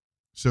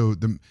 So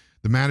the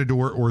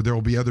matador, or there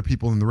will be other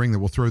people in the ring that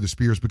will throw the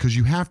spears, because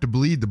you have to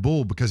bleed the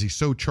bull, because he's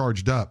so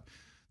charged up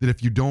that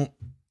if you don't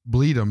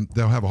bleed them,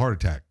 they'll have a heart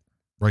attack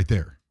right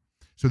there.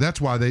 So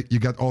that's why you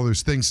got all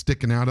those things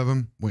sticking out of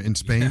them in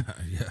Spain.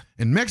 Yeah.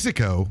 In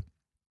Mexico,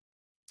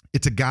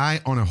 it's a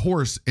guy on a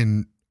horse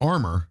in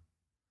armor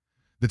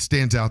that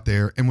stands out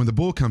there, and when the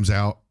bull comes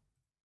out,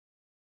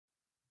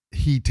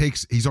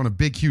 he's on a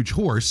big, huge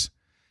horse,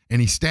 and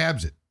he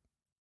stabs it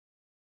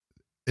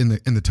in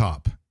the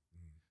top.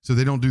 So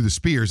they don't do the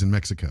spears in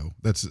Mexico.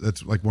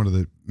 That's like one of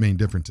the main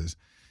differences.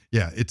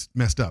 Yeah, it's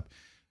messed up.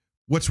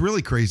 What's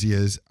really crazy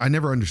is I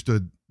never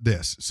understood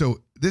this.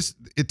 So it's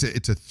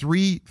a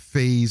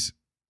 3-phase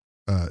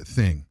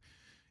thing.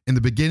 In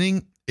the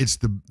beginning, it's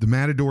the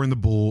matador and the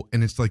bull,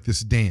 and it's like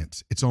this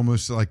dance. It's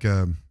almost like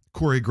a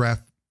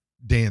choreographed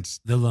dance.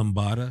 The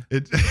lambada.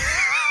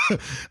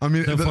 I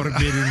mean, the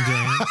forbidden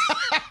dance.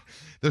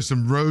 There's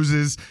some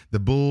roses, the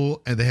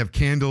bull, and they have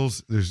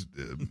candles. There's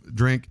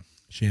drink.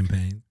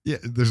 Champagne. Yeah,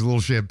 there's a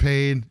little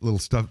champagne, a little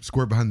stuff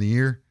squirt behind the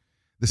ear.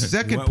 The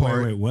second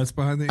part. Wait, what's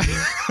behind the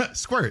ear?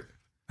 Squirt.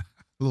 A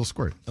little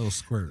squirt. A little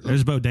squirt.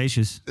 There's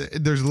Bodacious.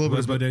 There's a little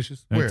What's bit.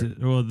 Bodacious? Where?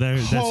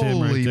 That's Holy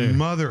him right there.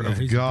 mother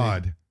of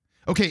God.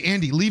 Okay,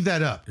 Andy, leave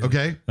that up.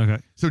 Okay. Okay.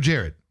 So,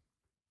 Jared,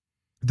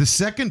 the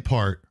second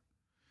part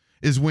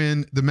is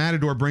when the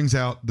matador brings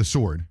out the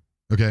sword.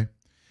 Okay.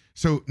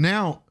 So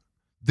now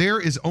there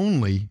is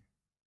only,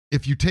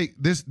 if you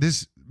take this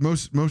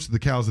most of the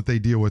cows that they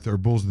deal with or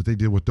bulls that they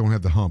deal with don't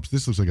have the humps.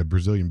 This looks like a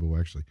Brazilian bull,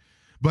 actually.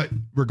 But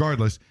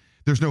regardless,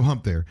 there's no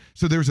hump there.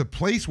 So there's a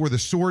place where the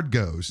sword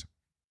goes.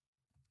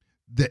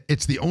 That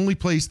it's the only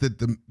place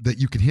that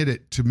you can hit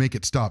it to make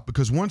it stop.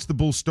 Because once the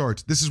bull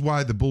starts, this is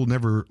why the bull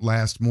never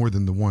lasts more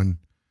than the one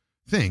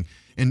thing.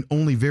 And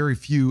only very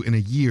few in a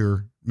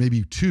year,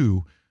 maybe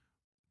 2,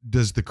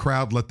 does the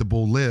crowd let the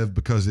bull live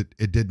because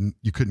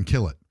you couldn't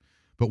kill it.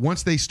 But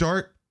once they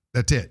start,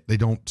 that's it. They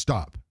don't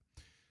stop.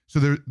 So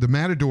the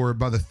matador,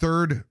 by the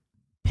third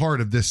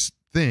part of this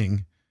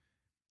thing,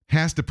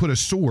 has to put a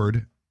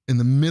sword in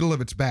the middle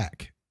of its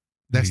back.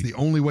 That's the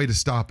only way to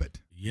stop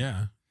it.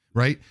 Yeah.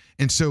 Right?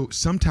 And so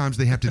sometimes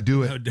they have to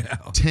do it No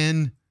doubt.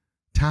 10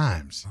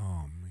 times.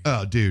 Oh, man.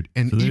 Oh, dude.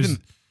 And So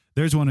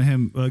there's one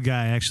of a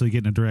guy actually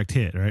getting a direct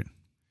hit, right?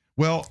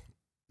 Well,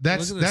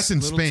 that's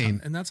in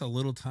Spain. And that's a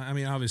little time. I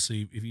mean,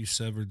 obviously, if you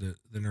severed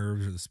the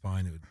nerves or the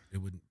spine, it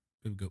would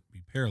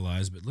be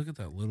paralyzed. But look at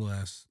that little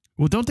ass.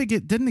 Well,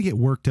 didn't they get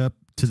worked up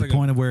to the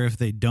point of where if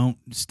they don't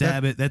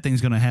stab it, that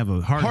thing's going to have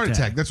a heart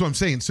attack? That's what I'm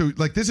saying. So,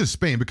 like, this is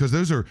Spain because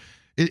those are.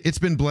 It's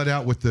been bled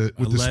out with the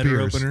letter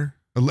spears. Opener?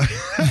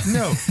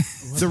 No,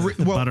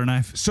 butter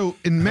knife. So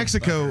in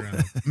Mexico,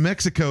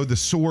 the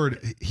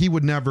sword he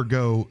would never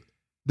go.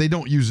 They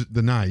don't use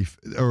the knife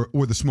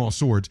or the small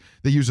swords.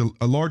 They use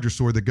a larger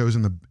sword that goes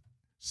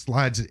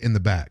slides in the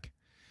back.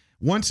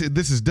 Once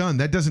this is done,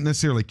 that doesn't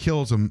necessarily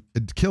kill them,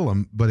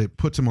 but it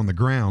puts them on the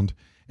ground,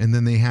 and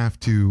then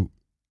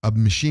a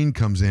machine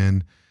comes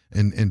in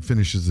and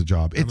finishes the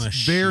job.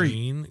 It's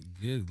very.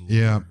 Good Lord.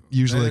 Yeah,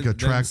 usually like a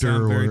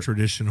tractor very or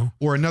traditional,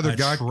 or another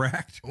guy,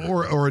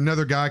 or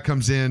another guy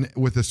comes in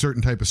with a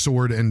certain type of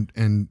sword,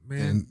 and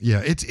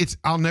yeah, it's.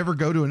 I'll never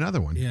go to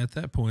another one. Yeah, at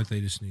that point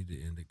they just need to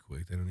end it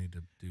quick. They don't need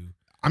to do.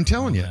 I'm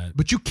telling you, that.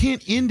 but you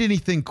can't end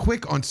anything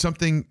quick on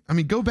something. I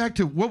mean, go back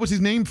to what was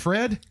his name,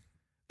 Fred?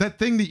 That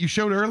thing that you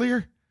showed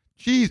earlier.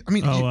 Jeez, I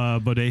mean,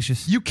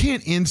 Bodacious. You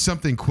can't end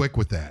something quick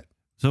with that.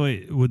 So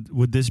wait,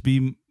 would this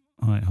be?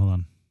 All right, hold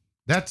on.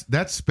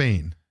 That's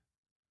Spain.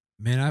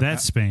 Man,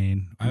 that's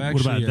Spain. I've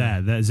what about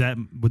that?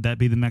 Would that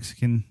be the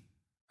Mexican?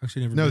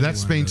 Actually, never. No, that's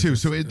Spain too.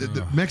 So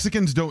the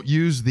Mexicans don't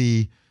use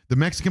the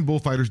Mexican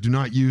bullfighters do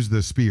not use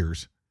the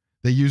spears.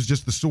 They use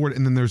just the sword,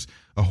 and then there's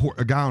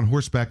a guy on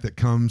horseback that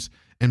comes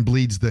and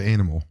bleeds the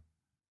animal.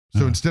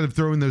 So instead of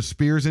throwing those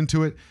spears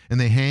into it and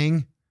they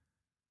hang.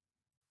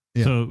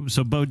 Yeah.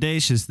 So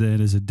Bodacious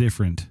then is a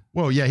different.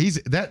 Well, yeah,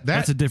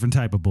 that's a different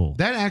type of bull.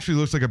 That actually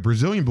looks like a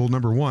Brazilian bull,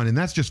 number 1, and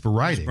that's just for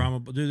riding.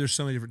 Dude, there's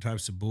so many different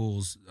types of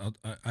bulls.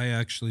 I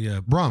actually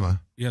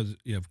Brahma. Yeah,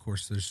 of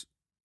course. There's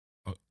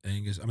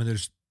Angus. I mean,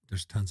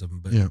 there's tons of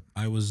them. But yeah.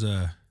 I was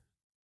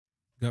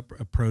got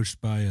approached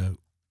by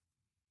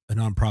a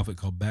nonprofit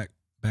called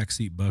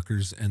Backseat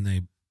Buckers,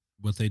 and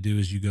what they do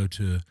is you go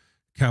to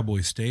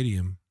Cowboy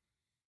Stadium,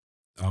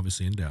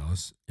 obviously in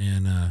Dallas,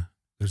 and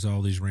there's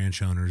all these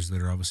ranch owners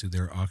that are obviously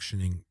they're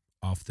auctioning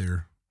off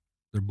their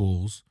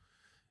bulls,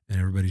 and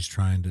everybody's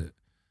trying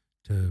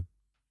to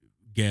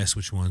guess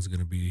which one's going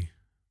to be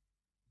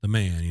the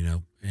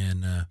man,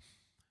 And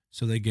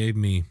so they gave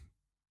me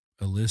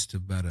a list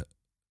of about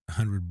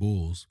 100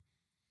 bulls,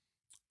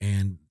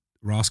 and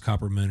Ross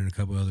Copperman and a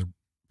couple other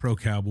pro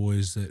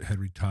cowboys that had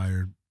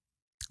retired.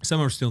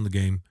 Some are still in the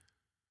game.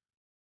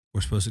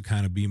 Were supposed to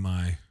kind of be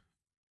my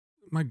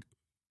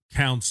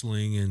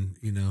counseling and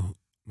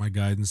my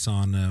guidance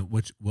on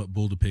what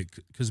bull to pick,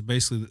 because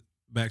basically the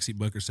Backseat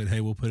Bucker said, hey,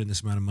 we'll put in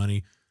this amount of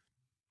money,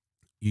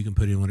 you can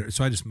put in whatever.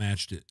 So I just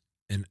matched it,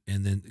 and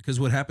then because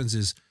what happens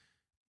is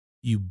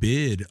you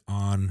bid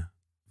on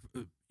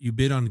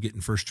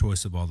getting first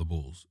choice of all the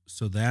bulls.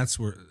 So that's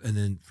where, and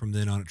then from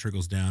then on it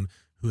trickles down,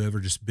 whoever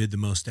just bid the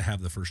most to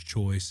have the first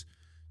choice.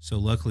 So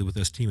luckily with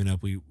us teaming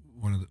up, we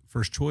one of the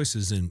first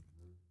choices, and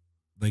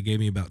they gave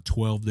me about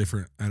 12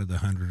 different out of the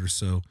 100 or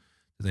so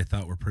that they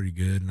thought were pretty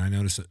good. And I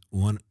noticed that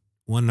one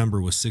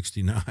number was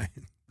 69.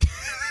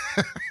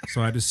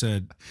 So I just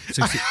said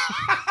 60.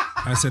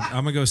 I said,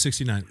 I'm going to go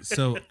 69.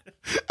 So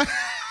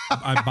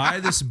I buy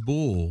this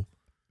bull,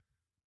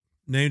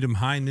 named him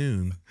High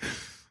Noon,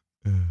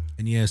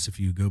 And yes, if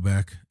you go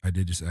back, I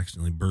did just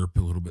accidentally burp a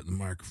little bit in the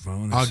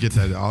microphone. I'll get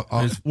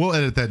that. We'll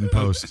edit that in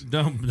post.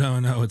 No,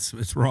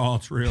 it's raw,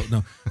 it's real.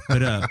 No,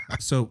 but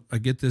so I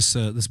get this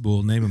this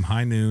bull, name him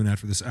High Noon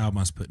after this album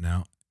I was putting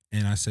out,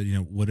 and I said,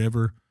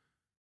 whatever,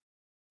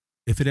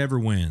 if it ever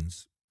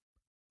wins,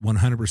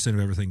 100% of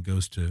everything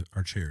goes to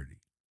our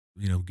charity.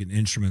 Getting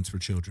instruments for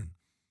children.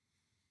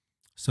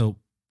 So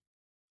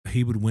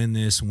he would win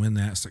this and win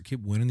that. So I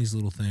keep winning these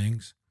little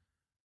things.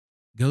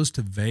 Goes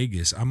to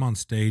Vegas. I'm on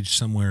stage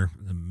somewhere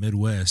in the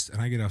Midwest, and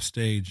I get off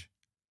stage,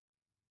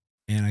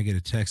 and I get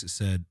a text that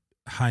said,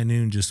 High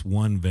Noon just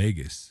won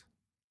Vegas.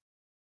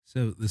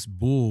 So this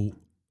bull,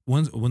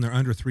 when they're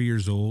under 3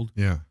 years old,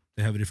 yeah,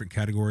 they have a different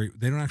category.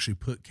 They don't actually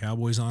put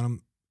cowboys on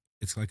them.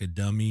 It's like a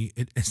dummy.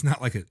 It's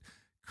not like a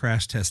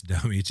crash test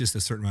dummy. It's just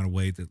a certain amount of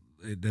weight that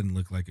it doesn't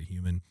look like a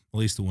human, at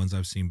least the ones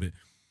I've seen. But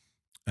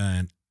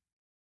and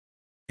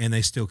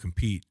they still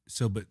compete.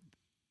 So, but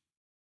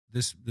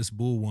this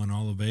bull won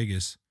all of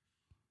Vegas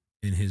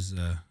in his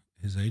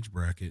age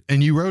bracket.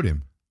 And you rode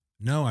him?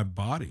 No, I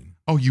bought him.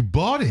 Oh, you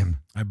bought him?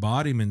 I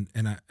bought him,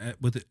 and I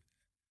with it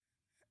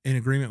in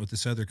agreement with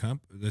this other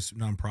this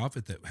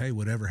nonprofit that, hey,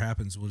 whatever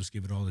happens, we'll just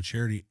give it all to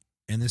charity.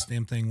 And this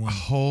damn thing won.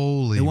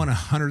 They won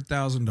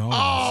 $100,000.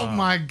 Oh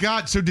my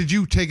God! So did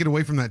you take it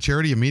away from that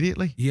charity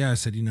immediately? Yeah, I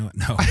said, no,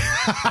 no,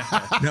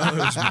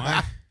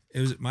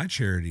 it was my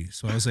charity,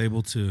 so I was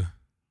able to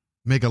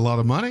make a lot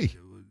of money.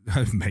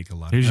 I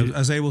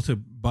was able to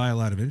buy a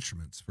lot of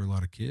instruments for a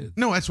lot of kids.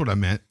 No, that's what I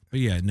meant.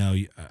 But yeah, no.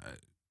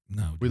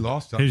 We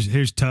lost.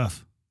 Here's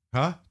Tough.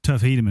 Huh?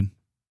 Tough Hedeman.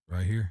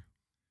 Right here.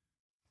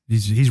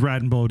 He's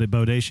riding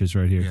Bodacious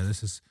right here. Yeah,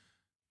 this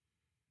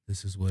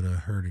is what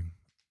hurt him.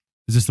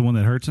 Is this the one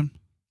that hurts him?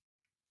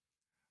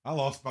 I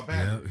lost my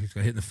back. Yeah, he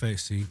got hit in the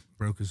face. He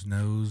broke his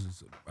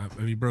nose.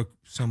 He broke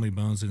so many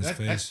bones in his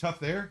face. That's Tough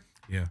there.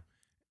 Yeah,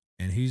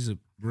 and he's a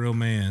real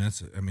man.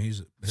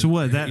 So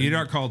what? You're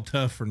not called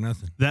tough for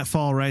nothing. That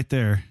fall right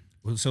there.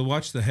 Well, so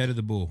watch the head of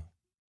the bull.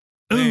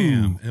 Ooh,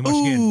 bam, and watch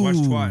again.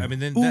 Watch twice. I mean,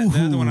 then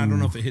the other one, I don't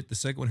know if it hit the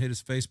second one, hit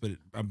his face, but it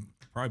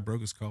probably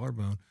broke his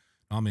collarbone.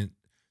 I mean,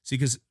 see,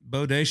 because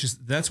Bodacious,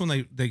 that's when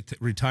they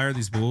retire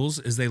these bulls.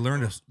 Is they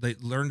learn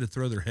to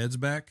throw their heads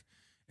back,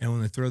 and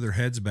when they throw their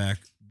heads back,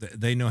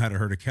 they know how to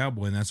hurt a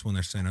cowboy, and that's when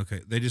they're saying,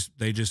 okay, they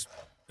just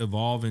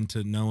evolve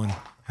into knowing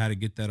how to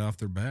get that off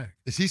their back.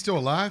 Is he still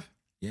alive?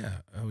 Yeah.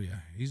 Oh yeah.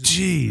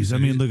 Jeez. I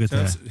mean, look at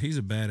that. He's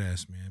a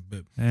badass man,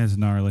 but that's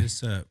gnarly.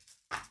 It's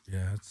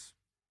it's.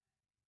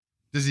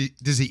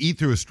 Does he eat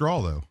through a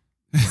straw though?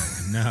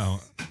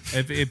 No.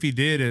 If he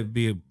did, it'd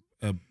be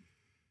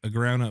a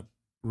ground up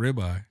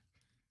ribeye.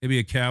 It'd be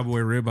a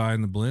cowboy ribeye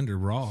in the blender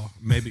raw.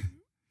 Maybe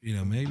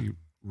maybe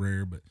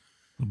rare, but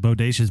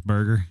Bodacious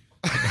burger.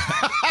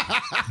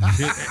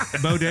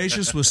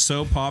 Bodacious was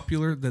so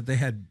popular that they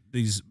had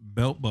these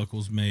belt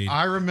buckles made.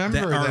 I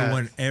remember that.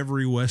 In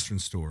every Western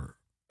store.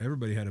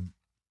 Everybody had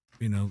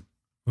well,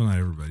 not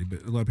everybody,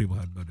 but a lot of people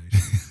had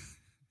Bodacious.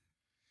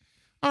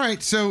 All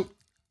right, so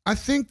I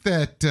think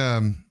that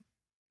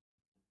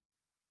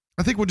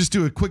we'll just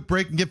do a quick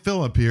break and get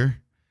Phil up here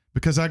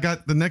because I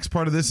got the next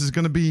part of this is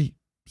going to be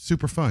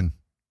super fun.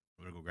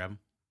 Want to go grab him?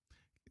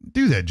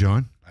 Do that,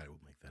 John. I will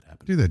make that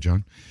happen. Do that,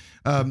 John.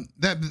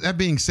 That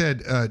being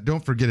said,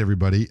 don't forget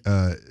everybody.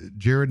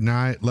 Jared and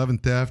I, Love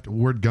and Theft,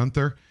 Ward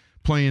Gunther,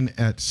 playing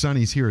at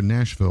Sonny's here in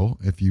Nashville.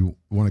 If you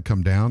want to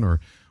come down, or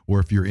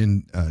if you're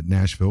in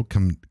Nashville,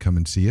 come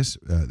and see us.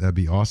 That'd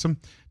be awesome.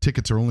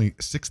 Tickets are only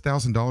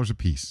 $6,000 a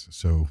piece,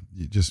 so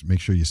you just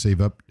make sure you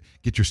save up,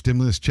 get your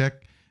stimulus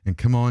check, and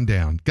come on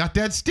down. Got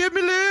that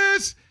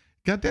stimulus?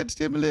 Got that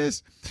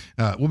stimulus?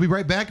 We'll be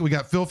right back. We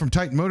got Phil from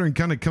Titan Motoring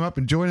kind of come up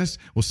and join us.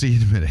 We'll see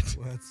you in a minute.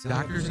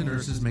 Doctors and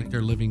nurses make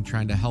their living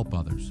trying to help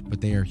others,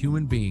 but they are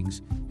human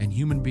beings, and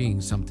human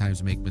beings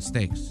sometimes make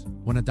mistakes.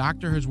 When a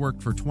doctor has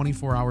worked for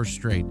 24 hours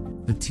straight,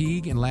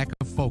 fatigue and lack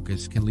of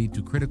focus can lead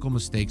to critical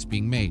mistakes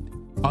being made.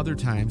 Other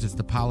times, it's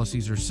the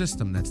policies or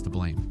system that's to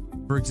blame.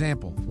 For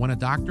example, when a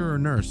doctor or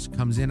nurse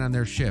comes in on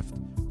their shift,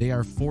 they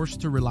are forced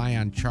to rely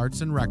on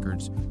charts and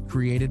records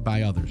created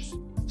by others.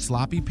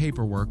 Sloppy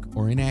paperwork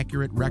or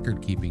inaccurate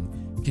record keeping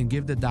can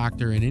give the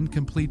doctor an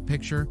incomplete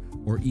picture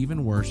or,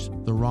 even worse,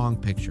 the wrong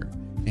picture,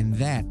 and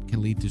that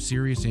can lead to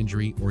serious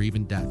injury or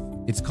even death.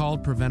 It's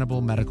called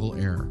preventable medical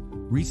error.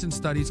 Recent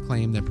studies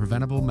claim that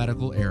preventable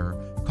medical error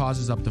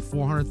causes up to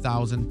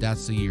 400,000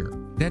 deaths a year.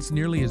 That's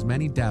nearly as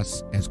many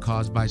deaths as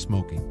caused by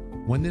smoking.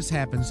 When this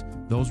happens,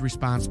 those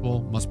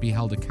responsible must be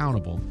held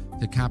accountable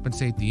to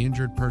compensate the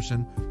injured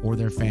person or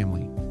their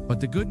family. But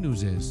the good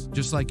news is,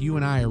 just like you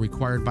and I are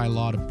required by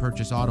law to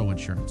purchase auto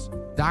insurance,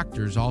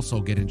 doctors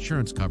also get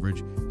insurance coverage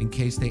in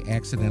case they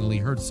accidentally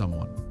hurt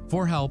someone.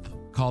 For help,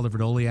 call the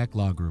Verdoliak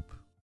Law Group.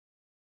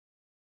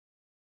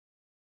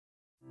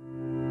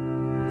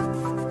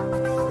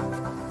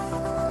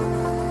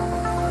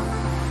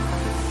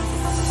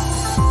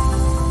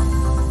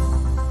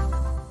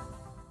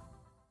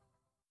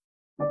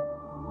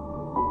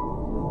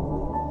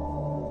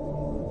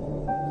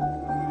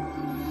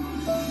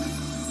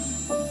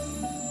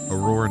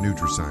 Aurora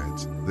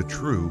NutriScience, the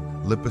true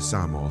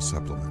liposomol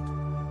supplement.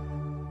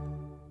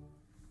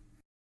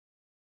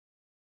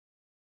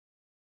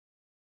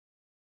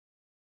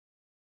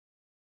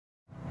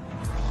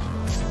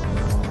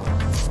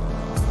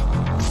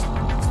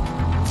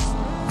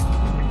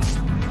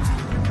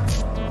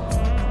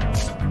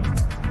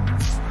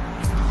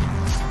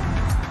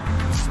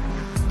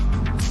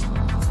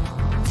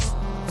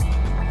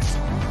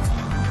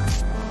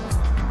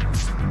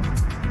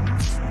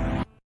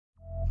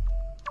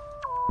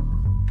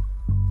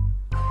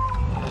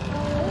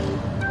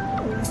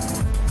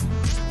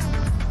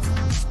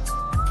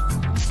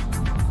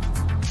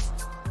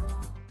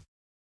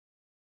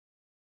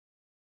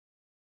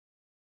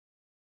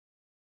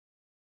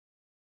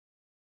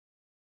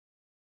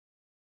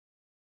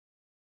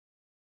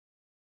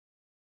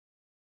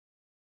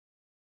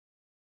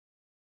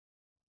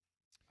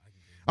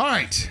 All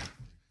right.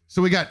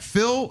 So we got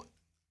Phil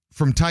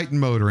from Titan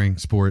Motoring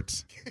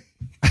Sports.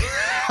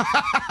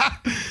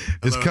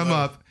 Has come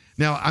up.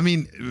 Now, I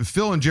mean,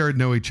 Phil and Jared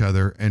know each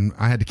other, and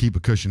I had to keep a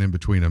cushion in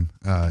between them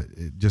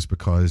just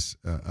because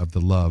of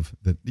the love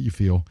that you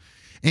feel.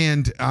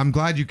 And I'm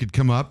glad you could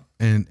come up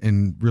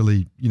and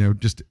really,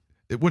 just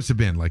what's it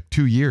been, like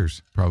 2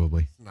 years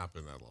probably? It's not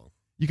been that long.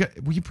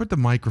 Will you put the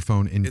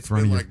microphone in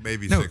front of you? It's been like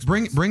maybe 6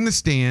 months. Bring the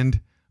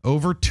stand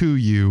over to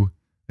you.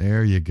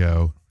 There you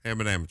go. I'm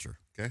an amateur,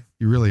 okay?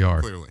 You really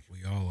are. Clearly.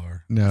 We all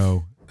are.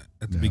 No.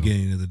 At the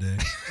beginning of the day.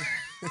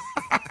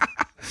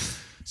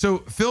 So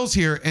Phil's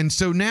here, and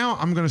so now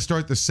I'm going to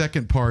start the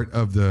second part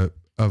of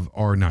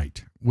our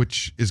night,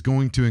 which is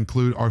going to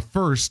include our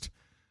first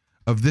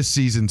of this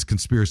season's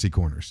Conspiracy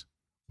Corners,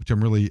 which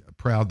I'm really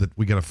proud that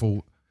we got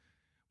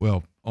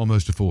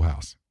almost a full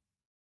house.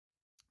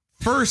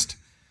 First,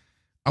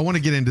 I want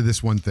to get into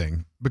this one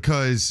thing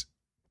because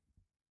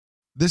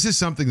this is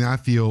something that I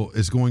feel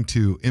is going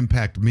to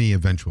impact me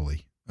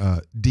eventually.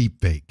 Deep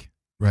fake,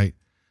 right?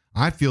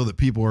 I feel that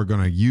people are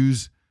going to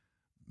use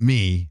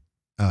me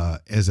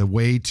as a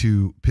way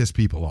to piss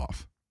people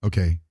off.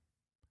 Okay.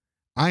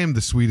 I am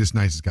the sweetest,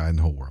 nicest guy in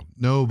the whole world.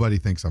 Nobody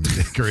thinks I'm a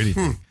dick or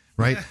anything.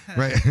 Right?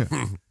 Right.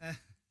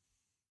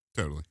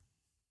 Totally.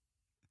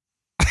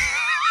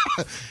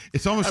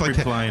 It's almost I'm like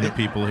replying to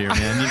people here,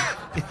 man.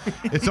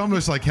 It's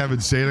almost like having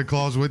Santa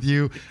Claus with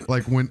you,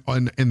 like when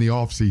in the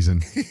off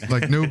season,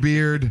 like no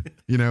beard,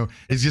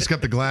 he's just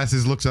got the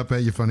glasses, looks up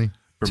at you funny.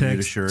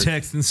 Bermuda shirt.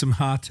 Texting some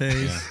hottes.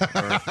 Yeah.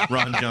 Or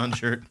Ron John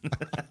shirt.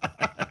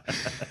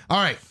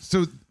 All right.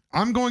 So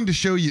I'm going to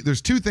show you,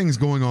 there's two things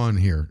going on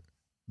here.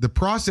 The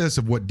process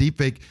of what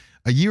deepfake,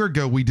 a year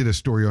ago, we did a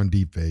story on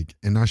deepfake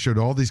and I showed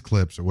all these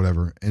clips or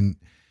whatever. And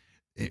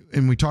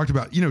we talked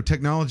about,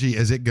 technology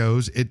as it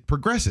goes, it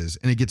progresses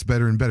and it gets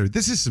better and better.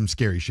 This is some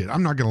scary shit.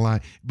 I'm not going to lie,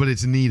 but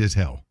it's neat as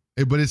hell.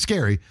 But it's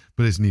scary,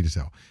 but it's neat as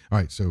hell. All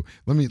right. So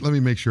let me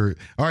make sure.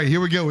 All right,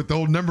 here we go with the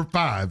old number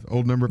five.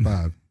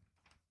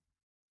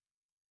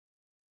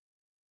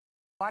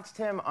 Watched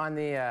him on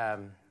the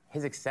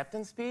his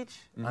acceptance speech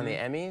on the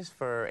Emmys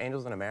for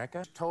Angels in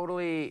America.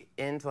 Totally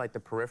into like the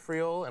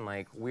peripheral and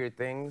like weird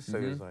things. So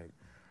he was like,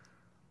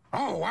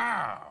 "Oh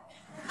wow,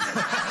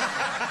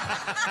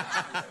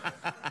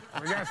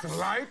 we got some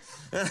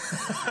lights,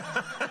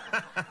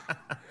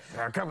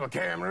 got a couple of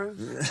cameras.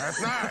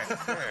 That's nice."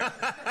 Yeah.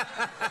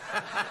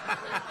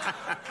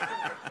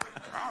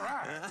 All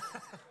right.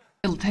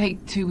 It'll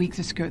take 2 weeks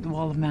to skirt the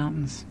wall of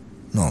mountains.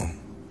 No.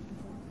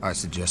 I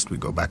suggest we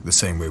go back the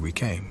same way we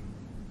came.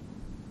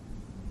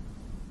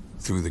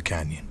 Through the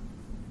canyon.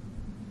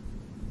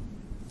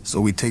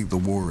 So we take the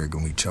war rig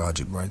and we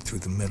charge it right through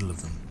the middle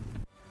of them.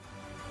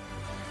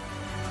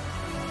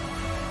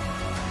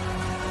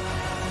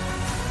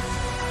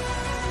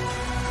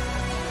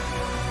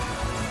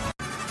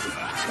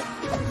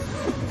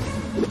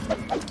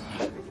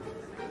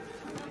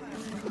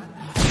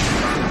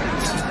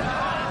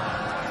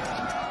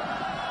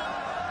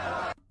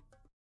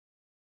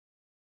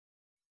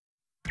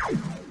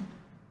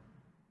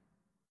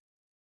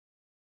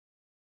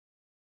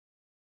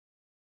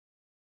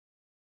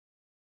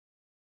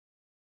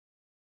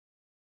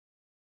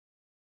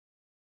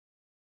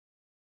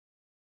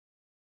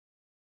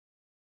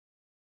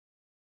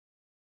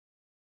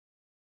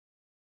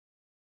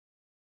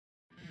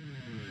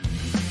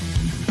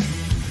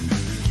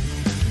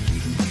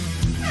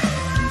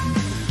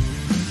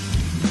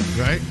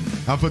 Right?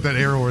 I'll put that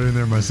arrow in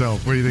there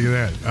myself. What do you think of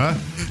that?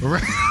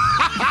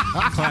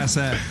 Huh? Class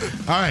act.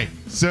 All right.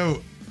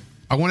 So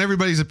I want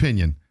everybody's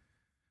opinion.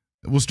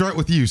 We'll start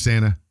with you,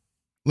 Santa.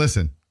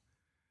 Listen.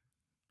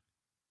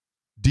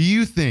 Do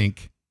you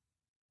think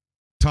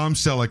Tom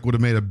Selleck would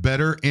have made a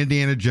better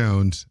Indiana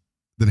Jones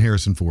than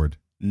Harrison Ford?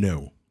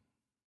 No.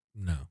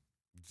 No.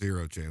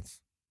 0 chance.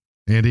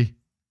 Andy?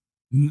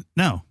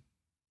 No.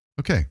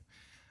 Okay.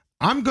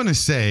 I'm going to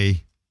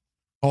say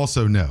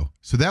also no.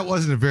 So that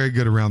wasn't a very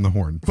good around the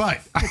horn.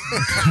 But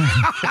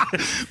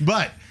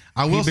but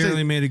I will say He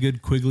barely made a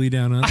good Quigley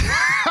down under.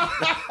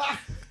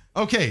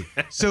 Okay.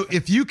 So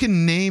if you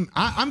can name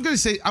I'm going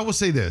to say I will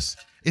say this.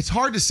 It's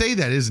hard to say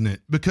that, isn't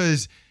it?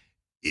 Because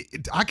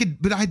it's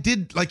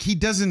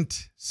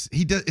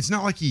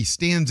not like he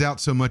stands out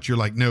so much you're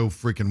like, no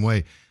freaking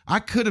way. I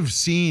could have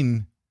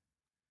seen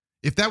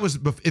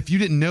if you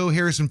didn't know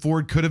Harrison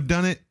Ford could have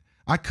done it,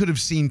 I could have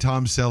seen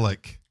Tom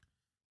Selleck.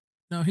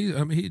 No,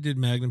 he did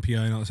Magnum PI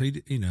and all. So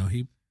he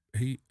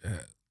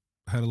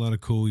had a lot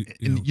of cool.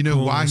 You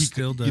know why he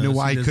still does. You know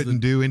why he couldn't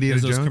do Indiana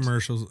Jones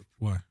commercials?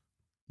 Why?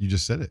 You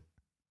just said it.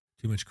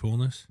 Too much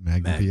coolness.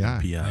 Magnum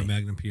PI.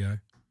 Magnum PI.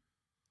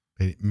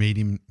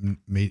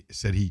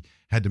 Said he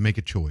had to make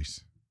a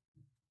choice.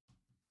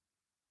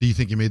 Do you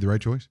think he made the right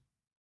choice?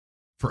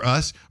 For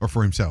us or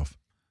for himself?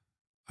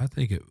 I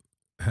think it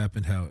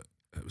happened how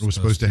it was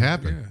supposed to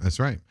happen. Yeah.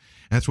 That's right.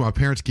 That's what my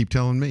parents keep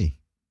telling me.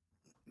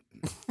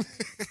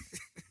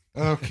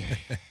 Okay.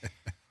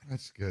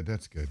 That's good.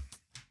 That's good.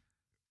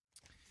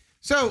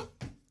 So,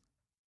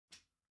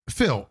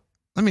 Phil,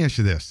 let me ask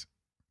you this.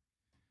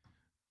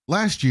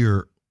 Last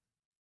year,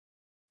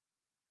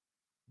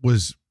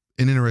 was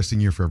an interesting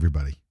year for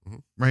everybody,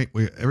 right?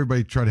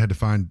 Everybody had to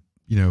find,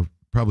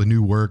 probably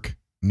new work,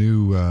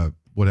 new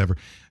whatever,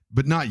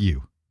 but not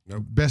you.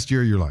 Nope. Best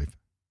year of your life.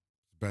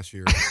 Best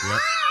year. Yep.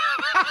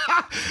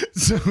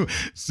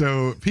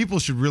 So people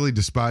should really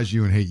despise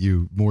you and hate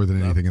you more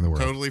than anything in the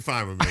world. Totally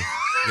fine with me.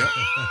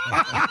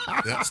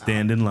 Yep.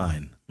 Stand in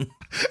line.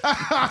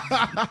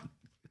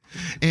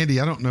 Andy,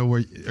 I don't know are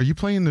you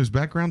playing those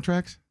background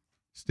tracks?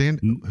 Stand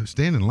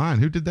in line.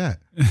 Who did that?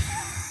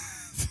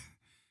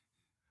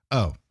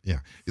 Oh, yeah.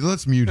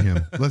 Let's mute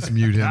him.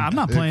 I'm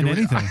not playing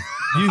anything.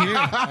 You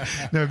hear?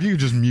 No, if you could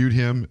just mute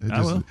him.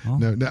 I will.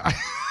 No. There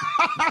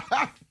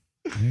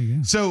you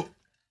go. So,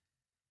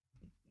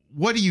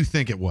 what do you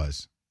think it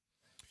was?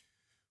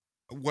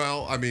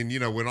 Well, I mean,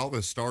 when all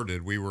this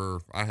started,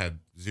 I had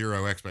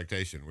zero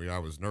expectation. I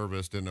was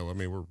nervous, didn't know. I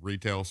mean, we're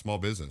retail, small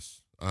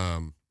business.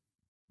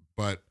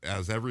 But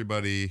as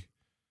everybody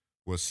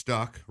was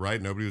stuck,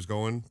 right? Nobody was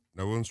going,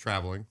 no one's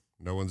traveling,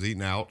 no one's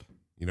eating out,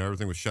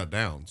 everything was shut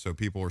down. So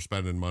people were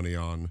spending money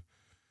on,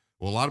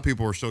 a lot of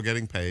people were still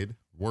getting paid,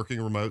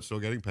 working remote, still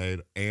getting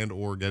paid, and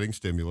or getting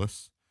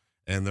stimulus.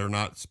 And they're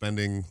not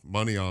spending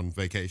money on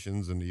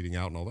vacations and eating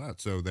out and all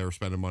that. So they were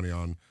spending money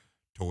on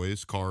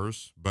toys,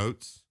 cars,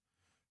 boats.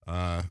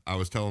 I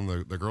was telling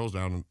the girls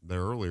down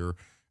there earlier,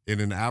 in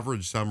an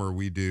average summer,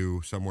 we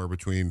do somewhere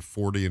between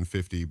 40 and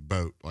 50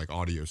 boat, like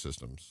audio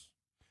systems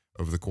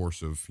over the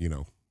course of,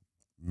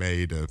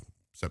 May to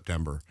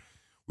September.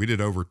 We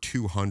did over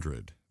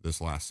 200 this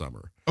last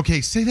summer.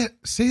 Okay, say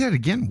that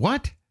again.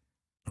 What?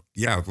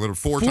 Yeah,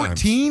 4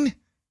 times. 14?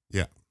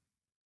 Yeah.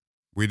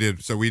 We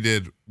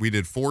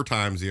did 4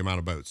 times the amount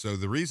of boats. So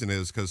the reason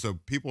is because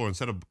people,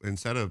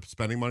 instead of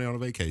spending money on a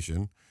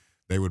vacation,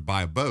 they would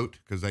buy a boat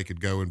because they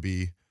could go and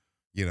be,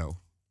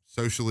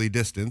 socially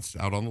distanced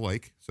out on the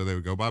lake. So they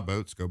would go buy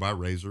boats, go buy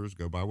razors,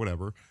 go buy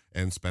whatever,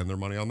 and spend their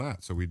money on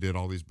that. So we did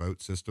all these boat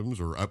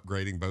systems or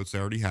upgrading boats they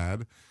already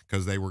had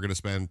because they were going to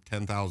spend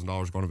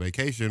 $10,000 going on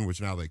vacation,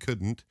 which now they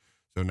couldn't.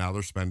 So now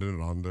they're spending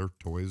it on their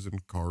toys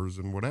and cars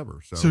and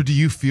whatever. So do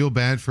you feel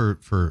bad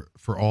for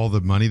all the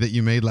money that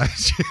you made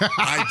last year?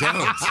 I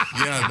don't.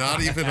 Yeah,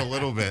 not even a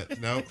little bit.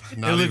 Nope.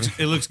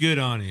 It looks good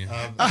on you.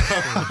 I'm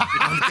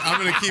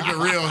going to keep it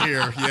real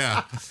here.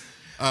 Yeah.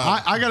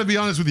 I got to be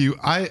honest with you.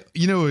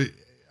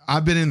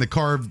 I've been in the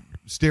car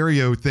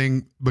stereo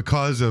thing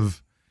because of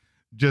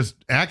just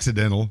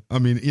accidental. I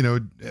mean,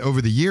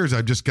 over the years,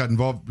 I've just got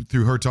involved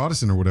through Hertz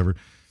Audison or whatever.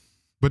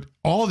 But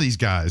all these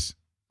guys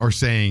are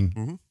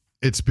saying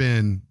it's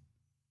been,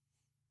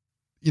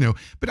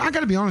 but I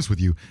got to be honest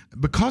with you.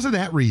 Because of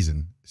that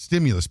reason,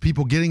 stimulus,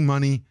 people getting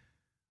money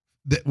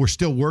that were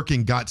still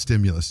working got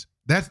stimulus.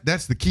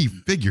 That's the key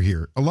figure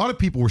here. A lot of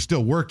people were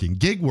still working.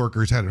 Gig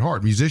workers had it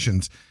hard.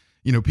 Musicians,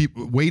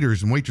 people,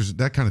 waiters and waitresses,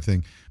 that kind of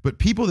thing. But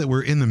people that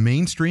were in the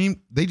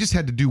mainstream, they just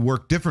had to do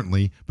work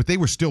differently, but they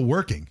were still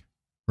working,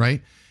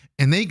 right?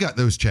 And they got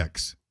those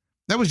checks.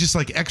 That was just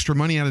like extra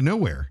money out of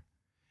nowhere.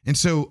 And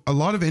so a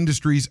lot of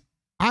industries,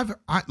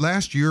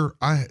 last year,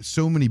 I had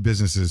so many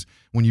businesses,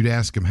 when you'd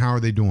ask them, how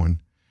are they doing?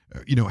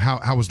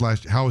 How is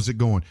it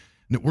going?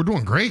 No, we're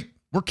doing great.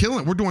 We're killing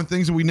it. We're doing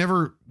things that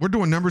we're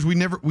doing numbers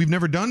we've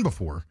never done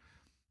before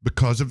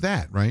because of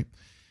that, right?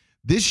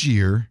 This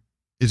year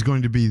is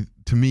going to be,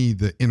 to me,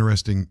 the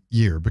interesting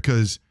year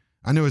because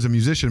I know as a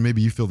musician,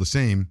 maybe you feel the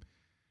same.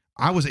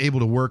 I was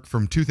able to work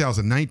from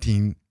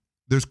 2019.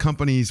 Those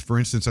companies, for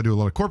instance, I do a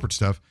lot of corporate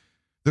stuff.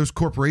 Those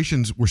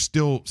corporations were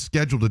still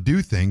scheduled to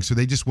do things, so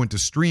they just went to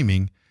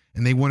streaming,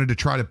 and they wanted to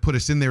try to put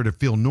us in there to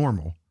feel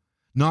normal,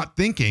 not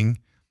thinking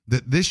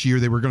that this year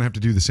they were going to have to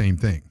do the same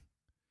thing.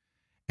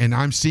 And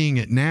I'm seeing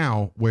it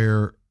now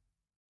where,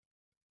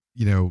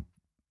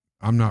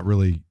 I'm not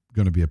really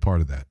going to be a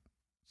part of that.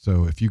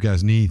 So if you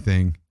guys need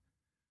anything,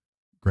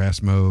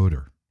 grass mowed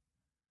or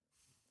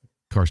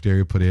car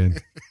stereo put in.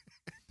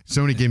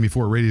 Sony gave me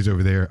 4 radios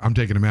over there. I'm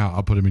taking them out.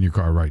 I'll put them in your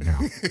car right now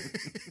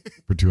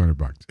for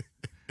 $200.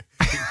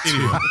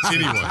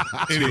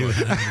 Anyway.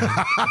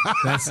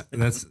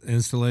 That's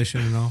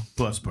installation and all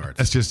plus parts.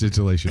 That's just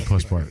installation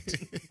plus parts.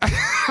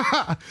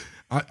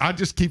 I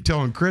just keep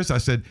telling Chris. I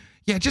said,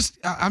 "Yeah,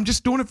 I'm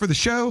just doing it for the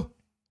show."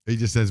 He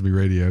just sends me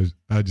radios.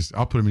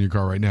 I'll put them in your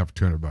car right now for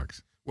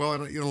 $200.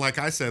 Well, like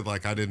I said,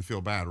 like I didn't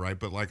feel bad, right?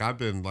 But like I've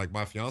been, like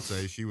my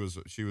fiance, she was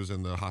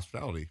in the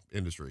hospitality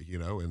industry,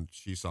 and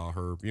she saw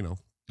her,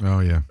 Oh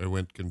yeah, it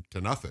went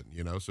to nothing,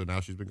 So now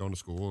she's been going to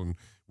school, and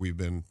we've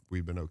been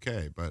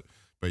okay. But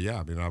yeah,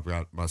 I mean, I've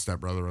got my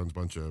stepbrother owns a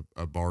bunch of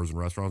bars and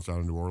restaurants down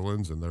in New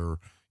Orleans, and they're,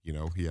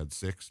 he had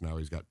 6, now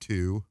he's got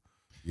 2,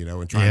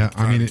 and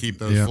trying to keep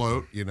those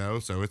afloat,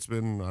 So it's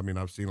been, I mean,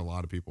 I've seen a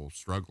lot of people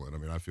struggling. I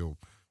mean, I feel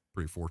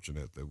pretty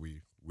fortunate that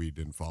we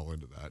didn't fall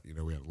into that.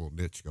 We had a little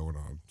niche going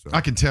on. So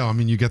I can tell. I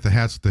mean, you got the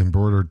hats with the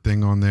embroidered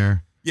thing on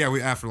there. Yeah,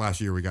 after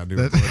last year we got new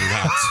embroidered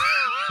hats.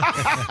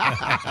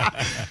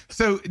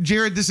 So,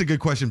 Jared, this is a good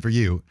question for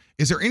you.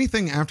 Is there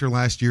anything after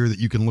last year that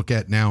you can look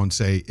at now and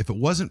say, if it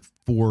wasn't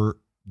for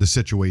the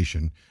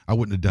situation, I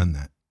wouldn't have done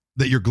that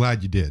you're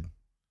glad you did?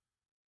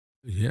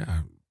 Yeah, I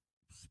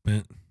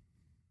spent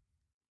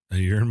a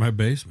year in my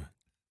basement.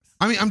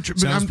 I mean,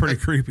 sounds pretty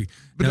creepy.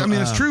 But No, I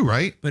mean, it's true,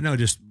 right? But no,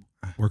 just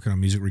working on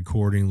music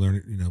recording,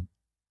 learning.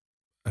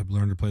 I've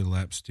learned to play the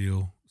lap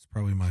steel. It's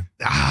probably my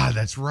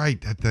that's right.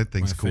 That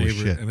thing's cool as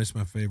favorite. shit. It's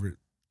my favorite,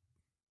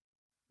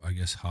 I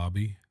guess,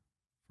 hobby,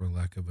 for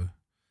lack of a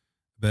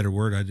better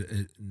word.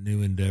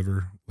 New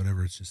endeavor,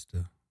 whatever. It's just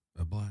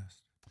a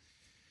blast.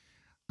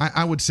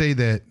 I would say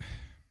that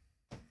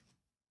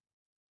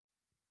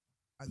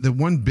the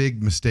one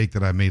big mistake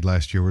that I made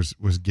last year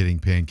was getting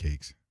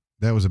pancakes.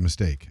 That was a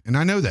mistake, and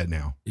I know that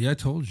now. Yeah, I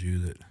told you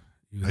that.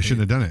 I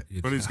shouldn't have done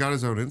it. But he's got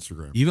his own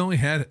Instagram. You've only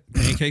had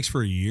pancakes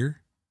for a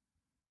year.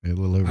 A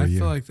little over a I year.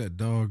 feel like that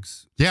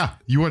dog's. Yeah,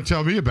 you want to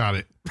tell me about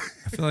it?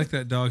 I feel like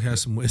that dog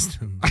has some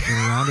wisdom. It's been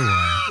around a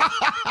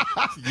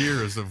while.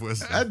 Years of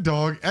wisdom. That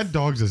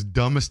dog's the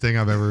dumbest thing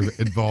I've ever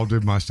involved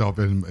in myself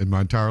in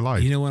my entire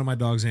life. You know, one of my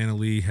dogs, Anna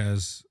Lee,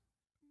 has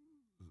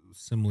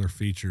similar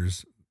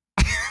features,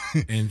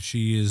 and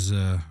she is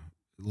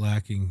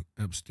lacking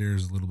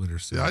upstairs a little bit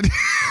herself.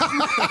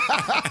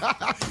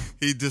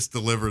 He just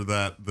delivered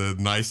that the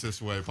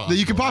nicest way possible.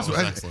 You could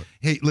possibly. Excellent.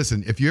 Hey,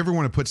 listen, if you ever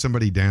want to put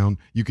somebody down,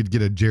 you could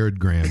get a Jared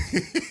Graham.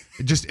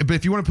 But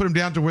if you want to put him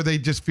down to where they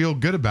just feel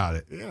good about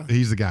it,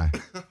 he's the guy.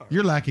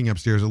 You're lacking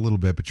upstairs a little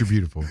bit, but you're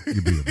beautiful.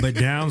 You're beautiful. But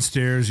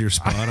downstairs, you're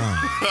spot on.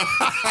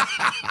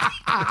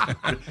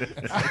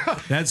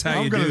 That's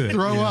how you do it. I'm going to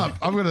throw up.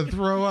 I'm going to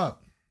throw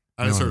up.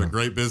 I just heard a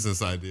great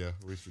business idea.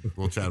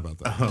 We'll chat about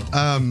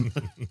that.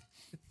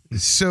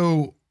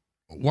 So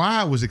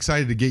why I was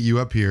excited to get you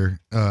up here,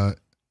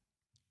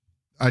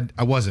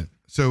 I wasn't.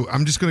 So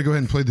I'm just going to go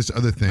ahead and play this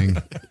other thing.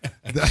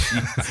 And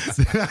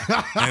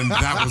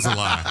that was a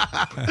lie.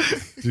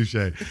 Touche.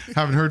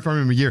 Haven't heard from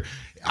him in a year.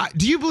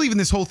 Do you believe in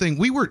this whole thing?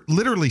 We were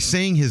literally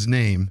saying his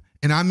name,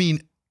 and I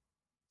mean,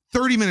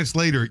 30 minutes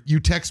later, you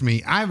text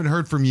me. I haven't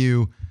heard from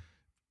you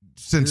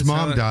since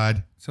Mom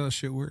died. That's how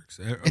shit works.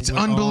 It's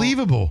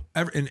unbelievable.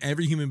 And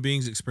every human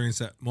being's experienced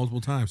that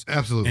multiple times.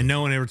 Absolutely. And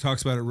no one ever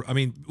talks about it. I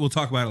mean, we'll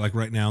talk about it like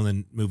right now and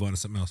then move on to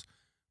something else.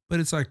 But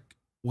it's like,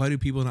 why do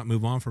people not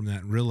move on from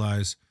that and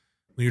realize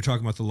when you're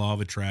talking about the law of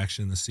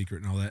attraction, the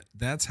secret and all that,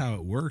 that's how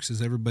it works,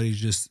 is everybody's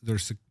just, they're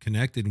so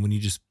connected. And when you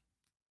just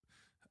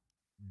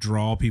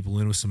draw people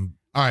in with some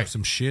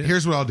shit.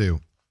 Here's what I'll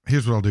do.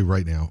 Here's what I'll do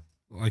right now.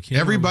 Like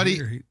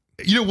everybody,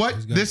 you know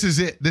what? This is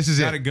it. This is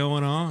it. Got it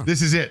going on.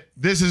 This is it.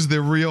 This is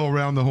the real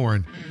around the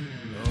horn.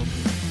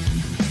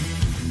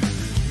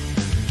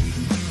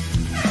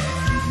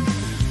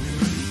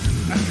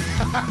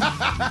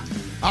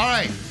 All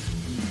right.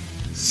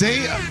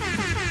 Say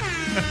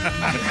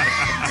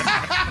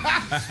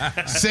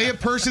a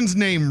person's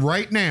name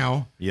right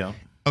now. Yeah.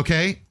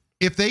 Okay.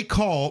 If they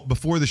call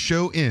before the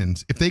show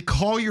ends, if they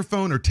call your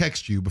phone or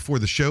text you before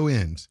the show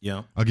ends,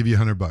 I'll give you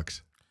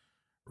 $100.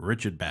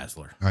 Richard Basler.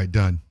 All right,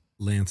 done.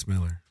 Lance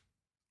Miller.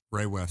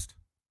 Ray West.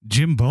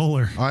 Jim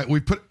Bowler. All right, we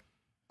put.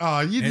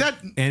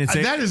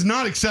 That is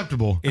not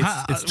acceptable.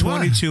 It's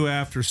 22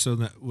 after, so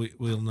that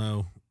we'll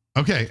know.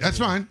 Okay, that's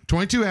fine.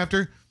 22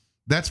 after.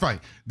 That's fine.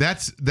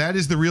 That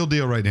is the real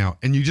deal right now,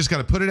 and you just got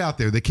to put it out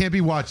there. They can't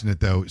be watching it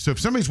though. So if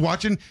somebody's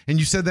watching and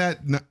you said that,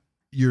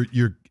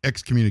 you're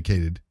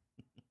excommunicated.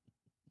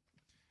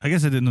 I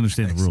guess I didn't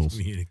understand the rules.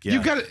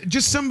 You got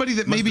just somebody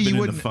that maybe you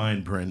wouldn't. In the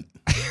fine print.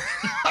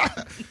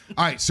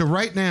 All right, so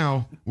right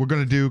now we're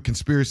going to do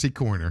Conspiracy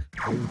Corner.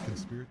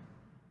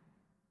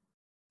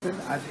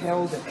 I've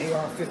held an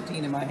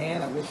AR-15 in my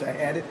hand. I wish I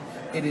had it.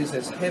 It is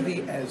as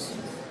heavy as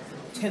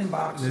 10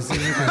 boxes. This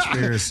is a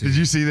conspiracy. Did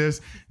you see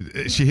this?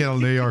 She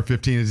held an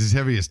AR-15. It's as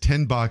heavy as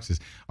 10 boxes.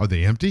 Are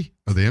they empty?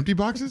 Are they empty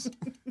boxes?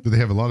 Do they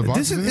have a lot of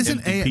boxes?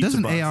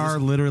 Doesn't AR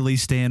literally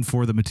stand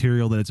for the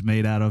material that it's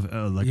made out of?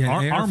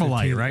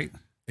 Armalite, right?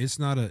 It's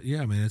not a.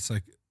 Yeah, I mean, it's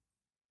like.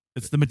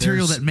 It's the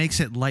material that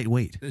makes it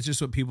lightweight. It's just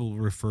what people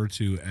refer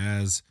to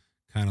as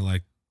kind of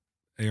like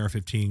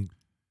AR-15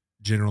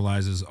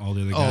 generalizes all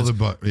the other guys.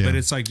 But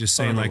it's like just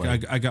saying like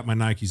I got my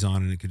Nikes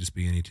on and it could just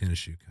be any tennis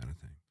shoe kind of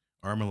thing.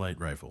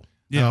 Armalite rifle.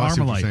 Yeah,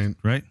 Armalite,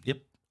 right? Yep,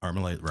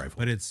 Armalite rifle.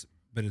 But it's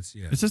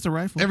yeah. It's just a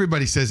rifle.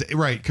 Everybody says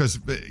right because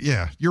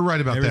you're right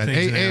about that.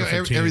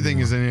 Everything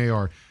is an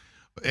AR.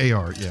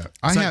 AR, yeah.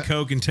 It's like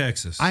Coke in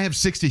Texas. I have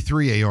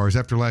 63 ARs.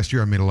 After last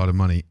year, I made a lot of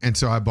money, and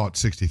so I bought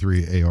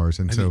 63 ARs.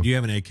 And do you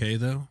have an AK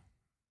though?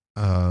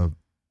 No.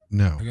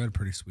 I got a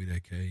pretty sweet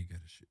AK. You got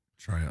to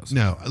try out.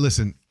 No,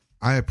 listen.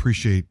 I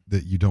appreciate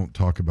that you don't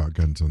talk about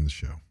guns on the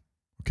show.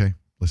 Okay,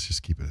 let's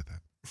just keep it at that.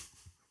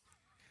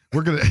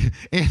 We're gonna,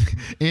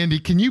 Andy.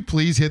 Can you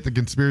please hit the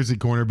Conspiracy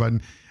Corner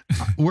button?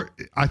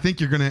 I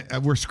think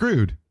we're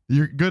screwed.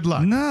 You're good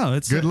luck. No,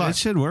 good luck. It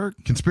should work.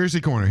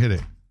 Conspiracy Corner, hit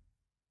it.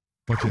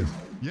 Watch this.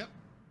 Yep.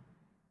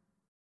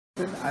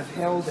 I've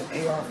held an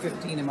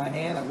AR-15 in my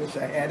hand. I wish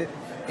I had it.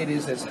 It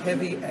is as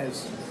heavy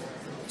as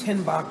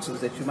 10 boxes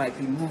that you might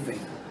be moving.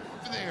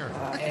 There.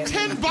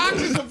 10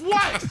 boxes of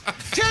what?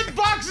 10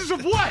 boxes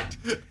of what?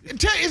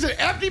 Is it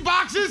empty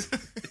boxes?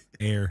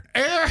 Air.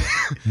 All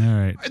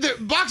right. The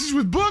boxes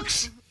with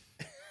books.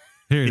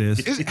 Here it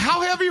is.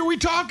 How heavy are we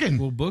talking?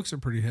 Well, books are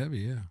pretty heavy,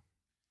 yeah.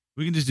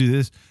 We can just do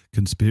this.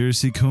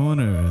 Conspiracy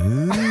Corner.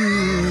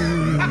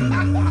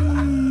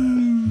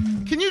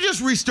 Can you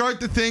just restart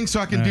the thing so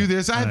I can do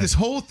this? I have this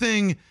whole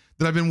thing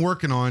that I've been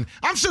working on.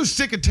 I'm so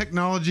sick of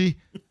technology.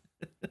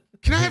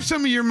 Can I have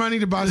some of your money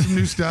to buy some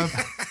new stuff?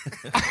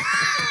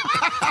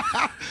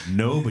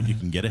 No, but you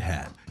can get a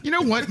hat. You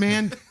know what,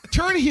 man?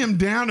 Turn him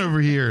down over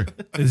here.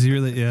 Is he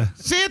really? Yeah.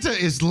 Santa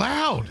is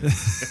loud.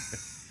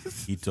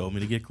 He told me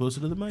to get closer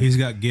to the mic. He's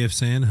got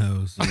gifts and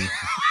hoes.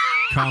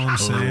 Call him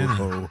Santa.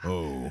 Ho,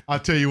 ho. I'll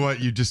tell you what.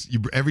 You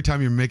every time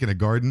you're making a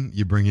garden,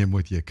 you bring him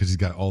with you because he's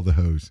got all the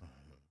hose.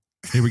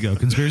 Here we go.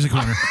 Conspiracy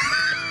Corner.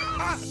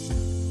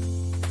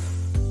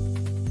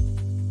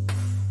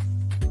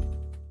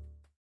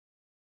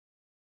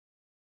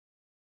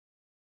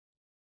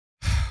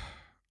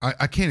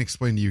 I can't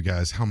explain to you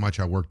guys how much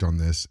I worked on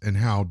this and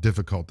how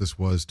difficult this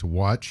was to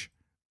watch.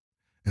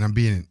 And I'm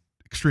being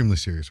extremely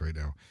serious right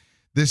now.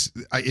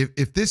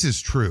 If this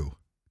is true,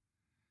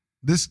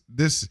 this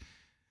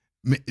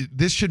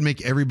should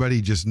make everybody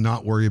just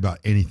not worry about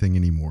anything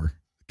anymore.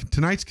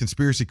 Tonight's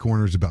Conspiracy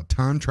Corner is about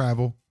time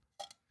travel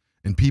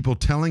and people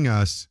telling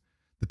us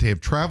that they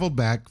have traveled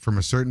back from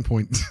a certain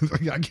point. I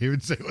can't even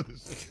say what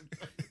this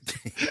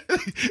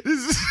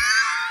is.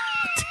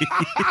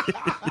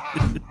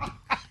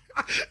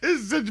 This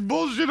is such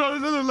bullshit on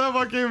another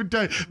level. I can't even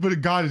tell you. But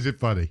God, is it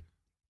funny?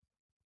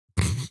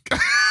 You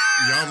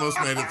almost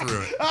made it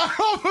through it. I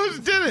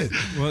almost did it.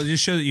 Well,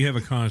 just show that you have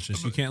a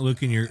conscience. You can't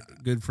look in your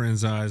good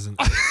friend's eyes and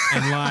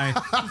lie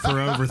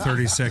for over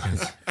 30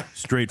 seconds.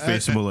 Straight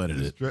face and we'll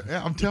edit it.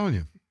 I'm telling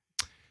you.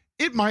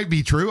 It might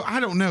be true. I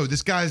don't know.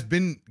 This guy's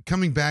been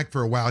coming back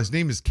for a while. His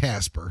name is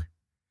Casper.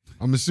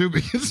 I'm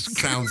assuming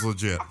it's sounds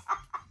legit.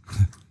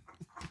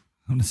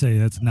 I'm gonna say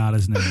that's not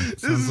his name.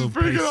 This is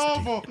freaking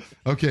awful.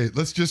 Okay,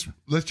 let's just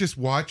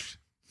watch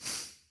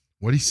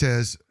what he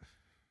says.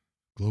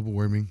 Global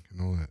warming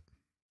and all that.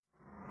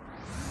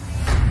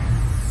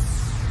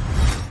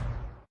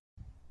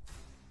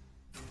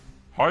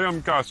 Hi,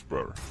 I'm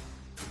Casper.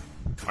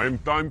 I am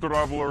time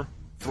traveler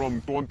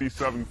from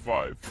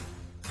 27.5,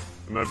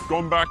 and I've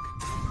gone back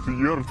to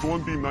year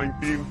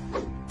 2019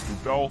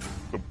 to tell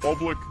the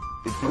public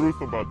the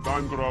truth about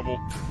time travel,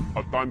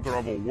 how time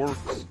travel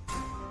works,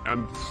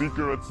 and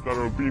secrets that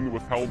are being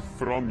withheld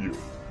from you.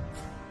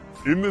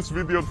 In this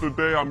video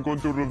today, I'm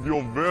going to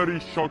reveal very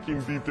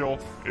shocking detail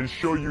and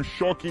show you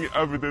shocking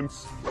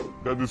evidence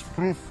that is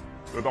proof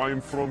that I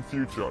am from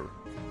future.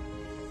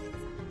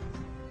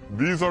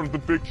 These are the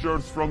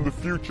pictures from the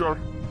future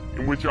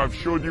in which I've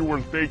showed you were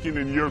taken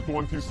in year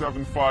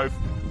 27.5,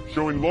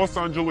 showing Los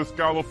Angeles,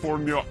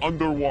 California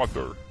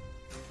underwater.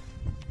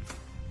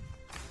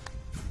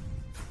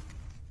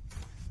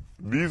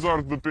 These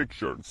are the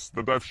pictures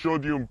that I've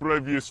showed you in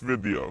previous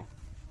video.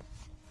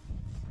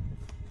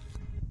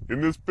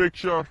 In this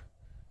picture,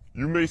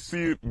 you may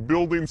see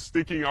buildings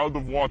sticking out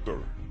of water.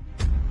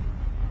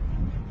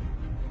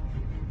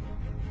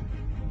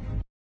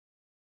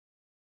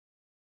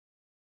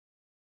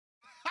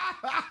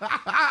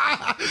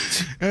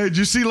 Hey, did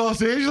you see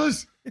Los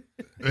Angeles?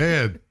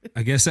 Man.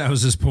 I guess that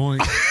was his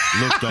point.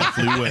 Looked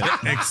awfully wet.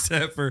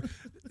 Except for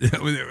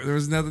there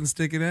was nothing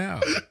sticking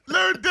out.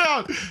 No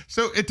doubt.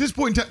 So at this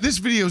point in time, this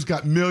video's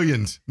got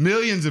millions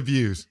of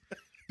views.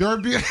 There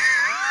are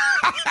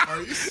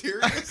Are you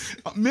serious?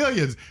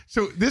 Millions.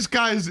 So this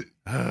guy's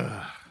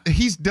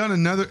he's done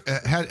another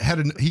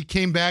he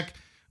came back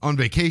on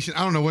vacation.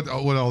 I don't know what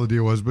all the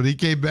deal was, but he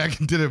came back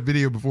and did a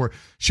video before,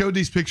 showed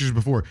these pictures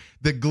before.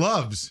 The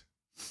gloves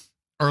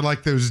are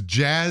like those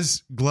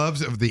jazz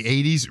gloves of the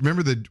 80s.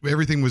 Remember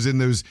everything was in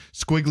those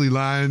squiggly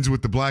lines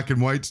with the black and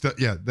white stuff?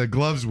 Yeah, the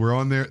gloves were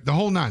on there. The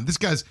whole nine. This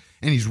guy's,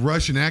 and he's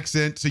Russian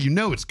accent, so you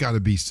know it's got to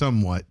be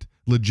somewhat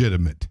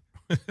legitimate.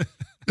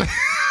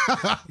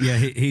 Yeah,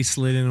 he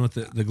slid in with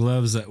the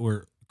gloves that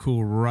were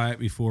cool right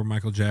before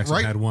Michael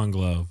Jackson had one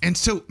glove. And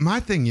so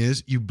my thing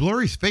is, you blur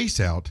his face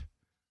out.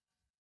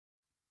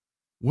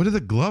 What do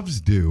the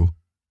gloves do?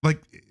 Like,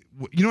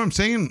 you know what I'm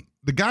saying?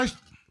 The guys...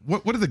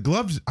 What are the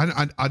gloves?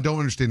 I don't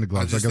understand the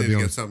gloves. I just need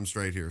to get something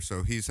straight here.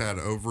 So he's had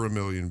over 1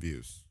 million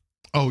views.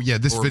 Oh yeah,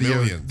 this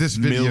video,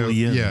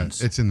 millions. Yeah,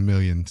 it's in the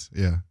millions.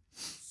 Yeah,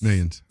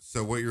 millions.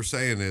 So what you're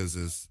saying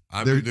is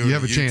I've been doing a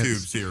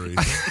YouTube series,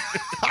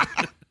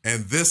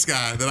 and this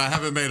guy that I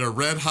haven't made a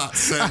red hot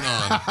cent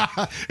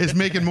on is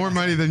making more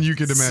money than you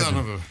could imagine. Son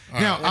of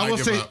a. Now I will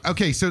say,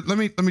 okay, so let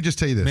me just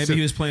tell you this. Maybe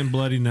he was playing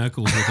bloody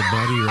knuckles with a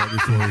buddy right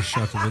before he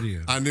shot the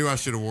video. I knew I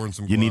should have worn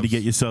some gloves. You need to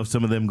get yourself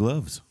some of them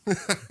gloves.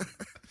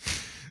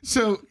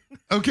 So,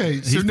 okay.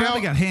 He's So now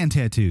probably got hand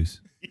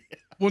tattoos.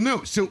 Well,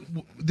 no. So,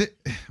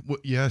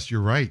 yes, you're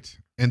right.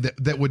 And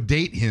that would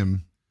date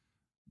him.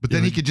 But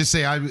then he could just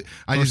say, I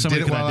just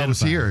did it while I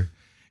was here.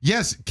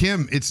 Yes,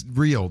 Kim, it's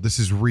real. This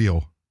is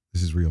real.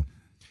 This is real.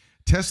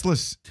 Tesla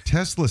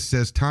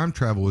says time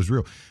travel is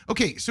real.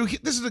 Okay, so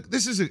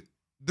the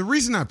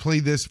reason I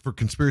play this for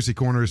Conspiracy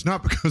Corner is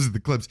not because of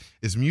the clips,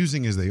 as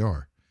amusing as they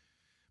are.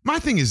 My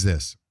thing is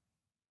this.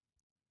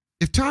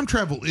 If time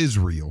travel is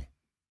real,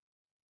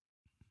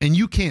 and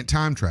you can't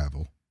time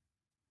travel,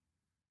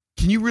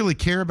 can you really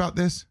care about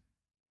this?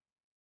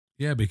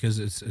 Yeah, because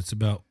it's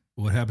about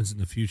what happens in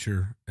the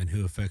future and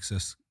who affects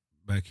us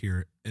back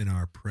here in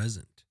our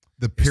present.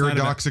 The It's not about-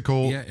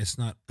 paradoxical. it's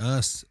not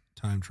us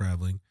time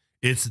traveling.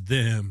 It's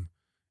them.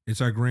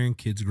 It's our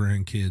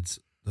grandkids.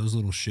 Those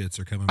little shits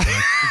are coming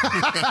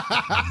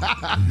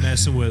back,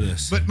 messing with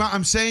us. But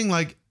I'm saying,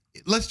 like,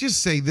 let's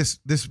just say this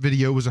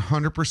video was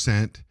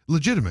 100%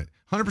 legitimate,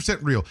 100%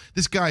 real.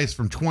 This guy is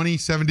from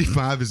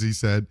 2075, as he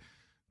said,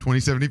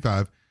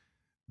 2075.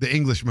 The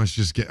English must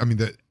just get. I mean,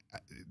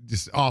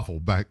 just awful.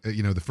 Back,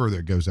 the further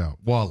it goes out,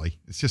 Wally.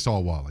 It's just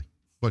all Wally.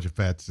 Bunch of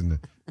fats in the.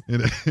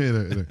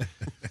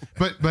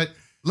 But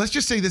let's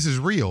just say this is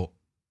real.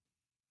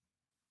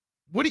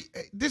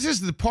 This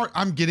is the part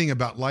I'm getting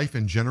about life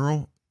in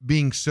general.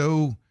 Being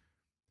so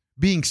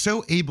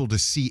able to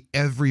see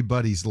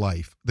everybody's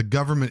life. The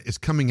government is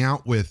coming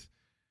out with,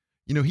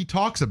 he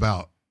talks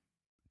about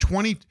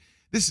 20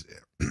 this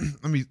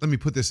let me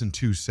put this in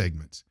two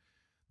segments.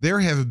 There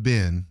have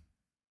been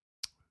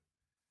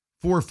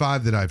 4 or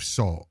 5 that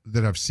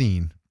I've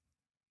seen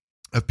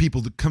of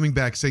people coming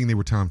back saying they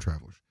were time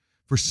travelers.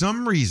 For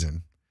some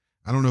reason,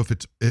 I don't know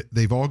if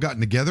they've all gotten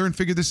together and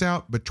figured this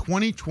out, but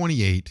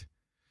 2028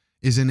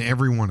 is in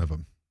every one of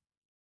them.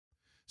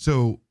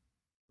 So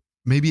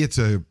maybe it's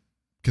a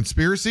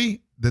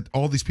conspiracy that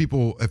all these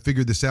people have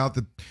figured this out,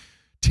 that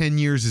 10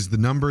 years is the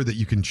number that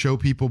you can show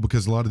people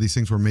because a lot of these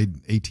things were made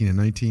 18 and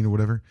 19 or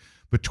whatever.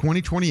 But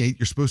 2028,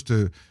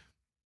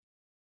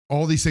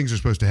 all these things are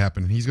supposed to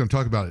happen. And he's going to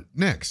talk about it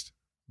next.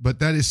 But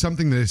that is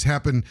something that has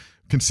happened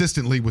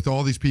consistently with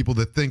all these people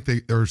that think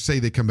or say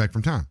they come back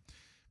from time.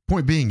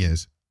 Point being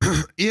is,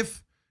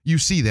 if you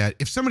see that,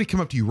 if somebody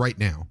come up to you right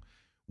now,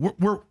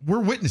 we're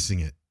witnessing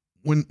it.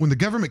 When the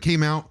government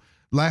came out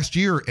last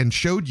year and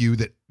showed you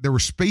that there were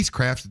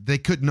spacecrafts that they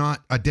could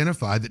not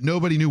identify, that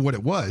nobody knew what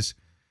it was.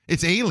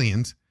 It's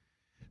aliens.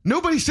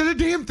 Nobody said a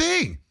damn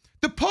thing.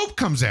 The Pope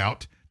comes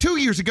out 2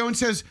 years ago and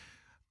says,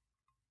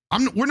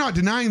 we're not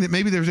denying that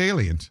maybe there's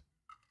aliens.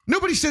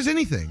 Nobody says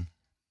anything.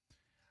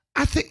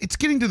 I think it's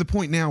getting to the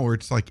point now where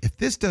it's like, if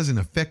this doesn't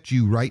affect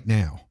you right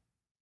now,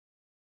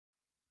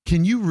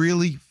 can you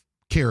really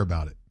care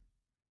about it?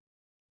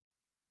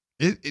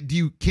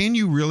 Can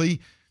you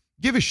really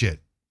give a shit?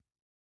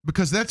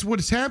 Because that's what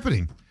is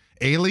happening.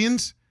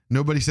 Aliens,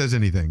 nobody says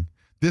anything.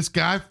 This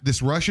guy,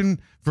 this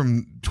Russian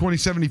from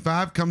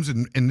 2075 comes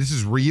and this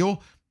is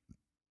real.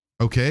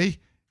 Okay,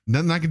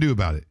 nothing I can do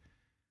about it.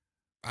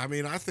 I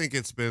mean, I think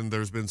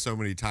there's been so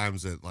many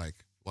times that like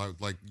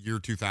year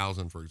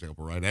 2000, for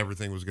example, right?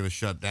 Everything was going to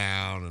shut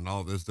down and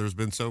all this. There's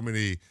been so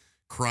many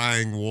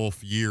crying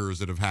wolf years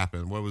that have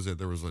happened. What was it?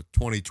 There was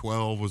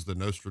 2012 was the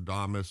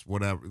Nostradamus,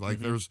 whatever. Like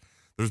there's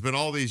been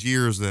all these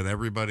years that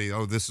everybody,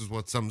 this is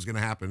what something's going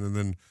to happen. And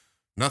then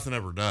nothing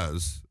ever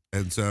does.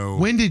 And so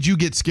when did you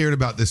get scared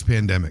about this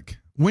pandemic?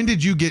 When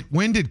did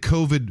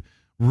COVID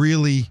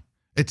really,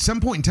 at some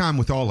point in time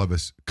with all of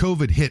us,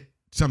 COVID hit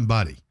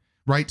somebody,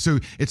 right? So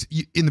it's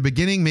in the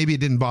beginning, maybe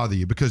it didn't bother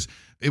you because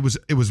it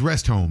was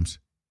rest homes.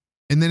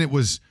 And then it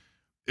was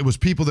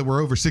people that were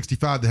over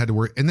 65 that had to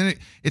work. And then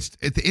it's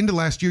at the end of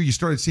last year, you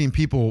started seeing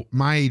people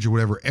my age or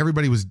whatever,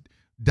 everybody was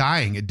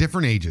dying at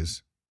different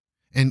ages.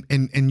 And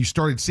you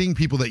started seeing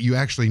people that you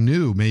actually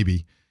knew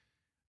maybe.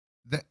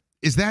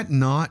 Is that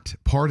not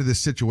part of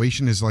this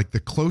situation? Is like the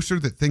closer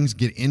that things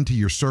get into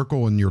your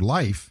circle and your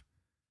life,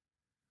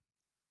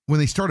 when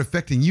they start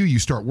affecting you, you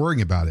start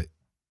worrying about it.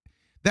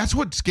 That's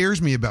what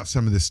scares me about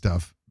some of this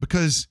stuff,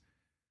 because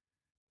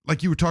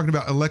like you were talking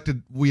about,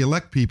 we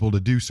elect people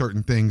to do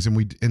certain things,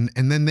 and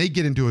then they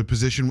get into a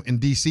position in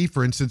DC,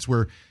 for instance,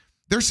 where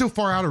they're so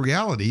far out of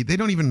reality, they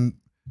don't even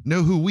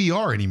know who we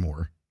are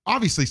anymore.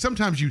 Obviously,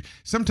 sometimes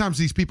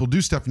these people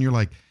do stuff and you're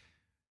like,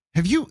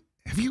 have you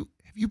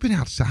been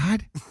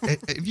outside?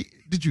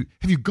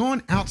 Have you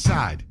gone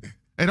outside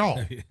at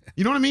all?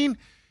 You know what I mean?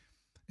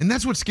 And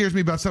that's what scares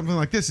me about something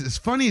like this. As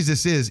funny as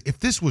this is, if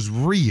this was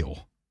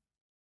real,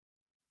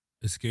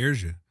 it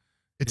scares you.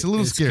 It's a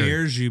little scary. It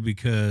scares you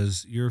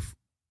because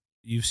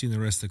you've seen the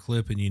rest of the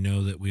clip and you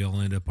know that we all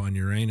end up on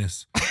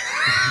Uranus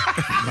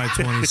by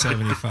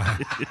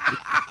 2075.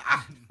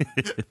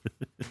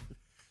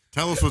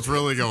 Tell us what's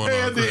really going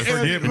on.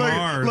 Forget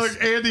Mars.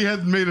 Look, Andy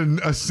has made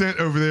a cent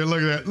over there.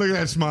 Look at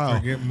that smile.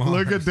 Forget Mars.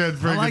 Look at that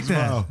freaking I like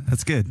smile. that.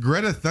 That's good.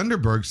 Greta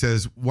Thunberg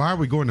says, why are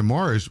we going to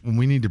Mars when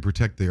we need to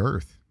protect the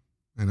Earth?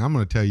 And I'm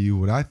going to tell you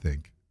what I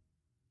think.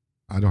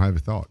 I don't have a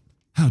thought.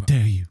 How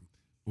dare you?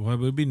 Well, it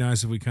would be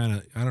nice if we kind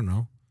of, I don't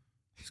know,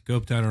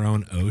 scoped out our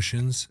own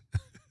oceans.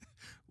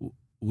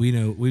 We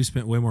know we've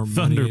spent way more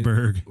money.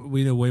 Thunderberg.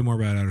 We know way more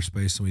about outer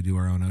space than we do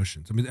our own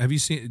oceans. I mean, have you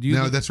seen?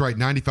 No, that's right.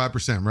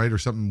 95%, right? Or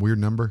something weird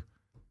number.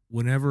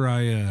 Whenever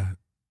I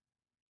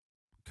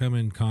come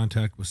in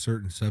contact with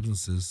certain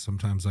substances,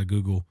 sometimes I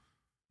Google.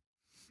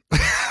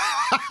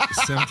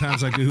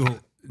 Sometimes I Google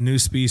new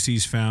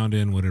species found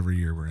in whatever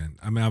year we're in.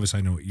 I mean, obviously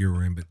I know what year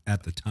we're in, but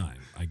at the time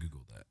I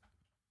Googled that.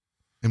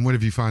 And what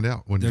have you find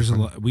out? There's a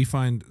lot. We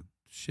find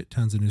shit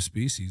tons of new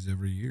species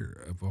every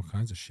year of all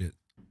kinds of shit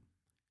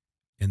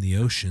in the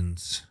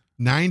oceans.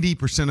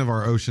 90% of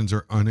our oceans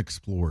are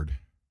unexplored.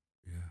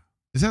 Yeah.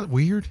 Is that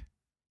weird?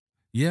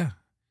 Yeah.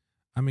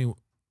 I mean,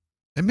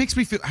 it makes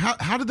me feel,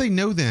 how do they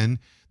know then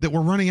that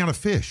we're running out of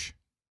fish?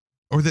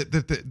 Or that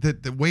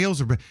the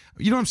whales are,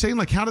 you know what I'm saying?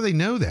 Like, how do they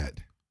know that?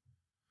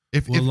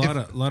 A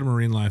lot of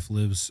marine life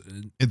lives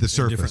at the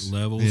surface, different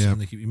levels. Yeah. And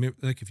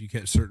like if you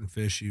catch certain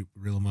fish, you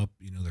reel them up.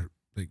 You know,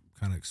 they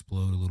kind of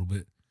explode a little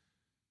bit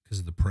because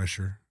of the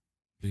pressure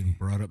being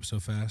brought up so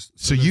fast.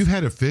 So you've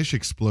had a fish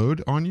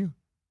explode on you?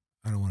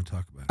 I don't want to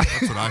talk about it.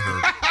 That's what I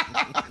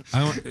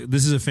heard.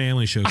 This is a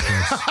family show,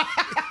 Chris.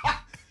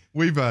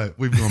 We've gone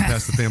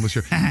past the family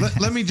show.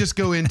 Let me just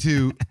go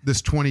into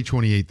this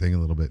 2028 thing a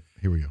little bit.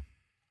 Here we go.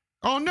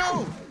 Oh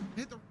no!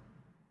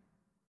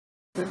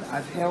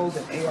 I've held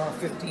an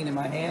AR-15 in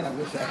my hand. I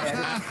wish I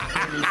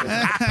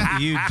had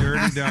it. You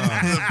dirty dog.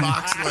 The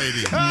box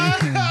lady.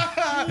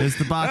 It's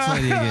the box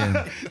lady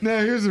again. No,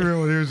 here's the real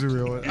one. Here's the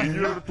real one. In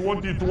year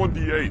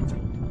 2028,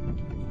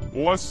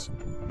 less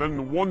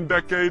than 1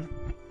 decade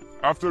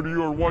after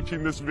you are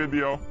watching this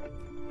video,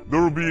 there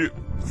will be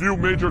few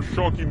major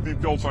shocking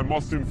details I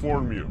must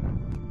inform you.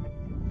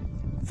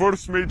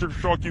 First major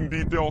shocking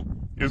detail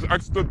is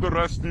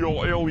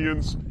extraterrestrial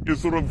aliens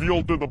is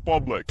revealed to the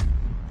public.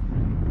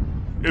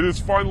 It is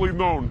finally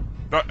known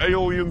that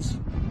aliens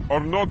are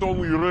not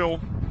only real,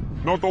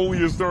 not only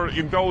is there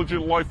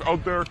intelligent life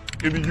out there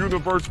in the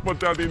universe, but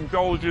that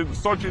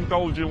such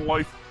intelligent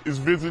life is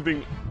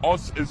visiting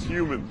us as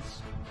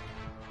humans.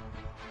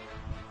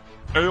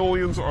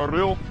 Aliens are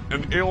real,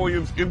 and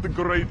aliens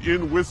integrate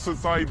in with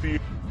society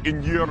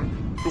in year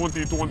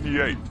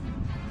 2028.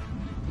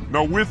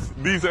 Now with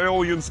these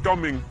aliens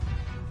coming,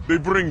 they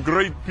bring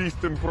great peace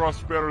and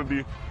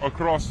prosperity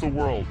across the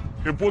world.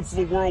 It puts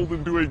the world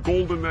into a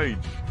golden age.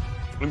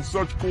 And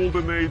such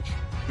golden age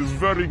is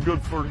very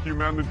good for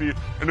humanity,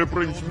 and it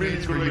brings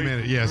many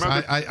great... Yes,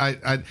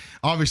 I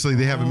obviously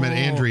they haven't met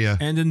Andrea.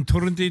 And in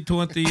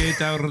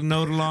 2028, I will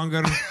no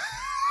longer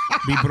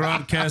be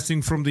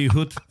broadcasting from the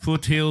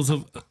foothills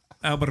of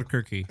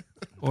Albuquerque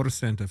or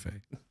Santa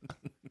Fe.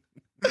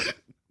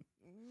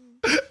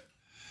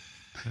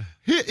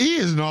 He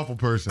is an awful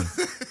person.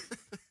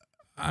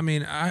 I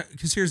mean,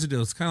 because here's the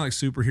deal. It's kind of like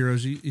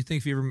superheroes. You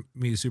think if you ever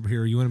meet a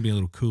superhero, you want to be a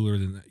little cooler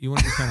than that. You want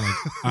to be kind of like,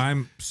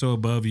 I'm so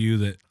above you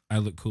that I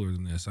look cooler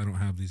than this. I don't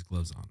have these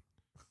gloves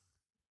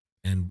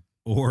on.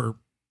 Or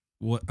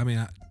what? I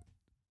mean,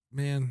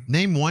 man.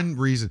 Name one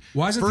reason.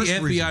 Why isn't the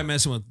FBI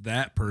messing with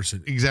that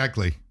person?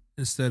 Exactly.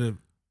 Instead of,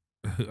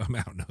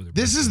 I don't know.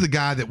 This is the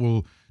guy that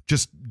will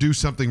just do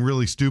something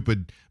really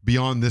stupid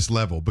beyond this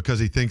level because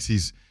he thinks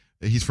he's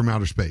from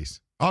outer space.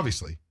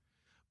 Obviously.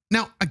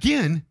 Now,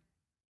 again,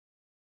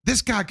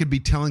 this guy could be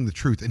telling the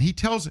truth. And he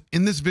tells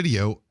in this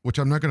video, which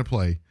I'm not going to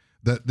play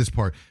this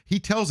part, he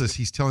tells us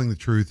he's telling the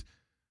truth.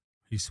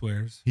 He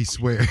swears. He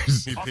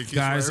swears.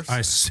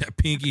 Guys,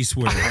 pinky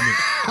swear.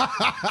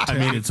 I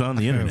mean, it's on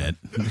the internet.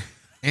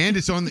 And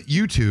it's on the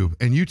YouTube.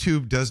 And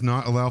YouTube does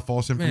not allow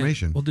false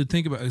information. Man, well, dude,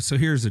 think about it. So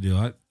here's the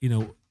deal.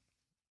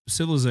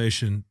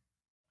 Civilization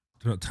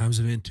throughout times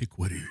of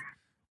antiquity,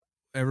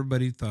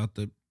 everybody thought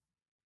that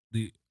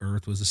the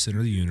earth was the center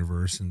of the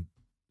universe. And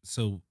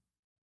so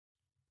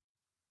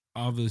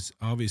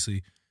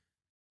obviously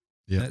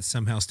that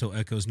somehow still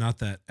echoes not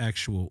that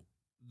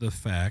the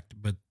fact,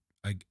 but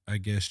I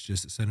guess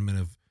just a sentiment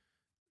of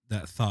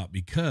that thought,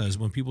 because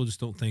when people just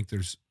don't think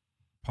there's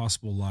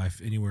possible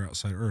life anywhere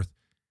outside Earth,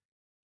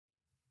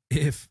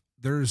 if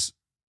there's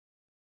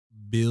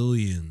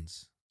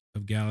billions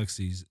of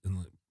galaxies and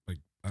like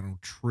I don't know,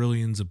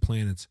 trillions of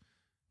planets,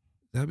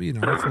 that'd be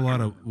an awful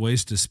lot of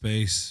waste of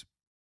space.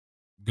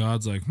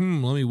 God's like,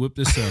 let me whip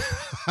this up.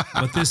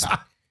 But this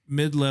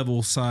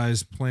mid-level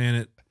size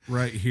planet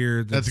right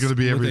here, that's going to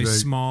be everything. With a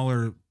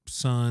smaller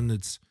sun,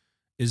 that's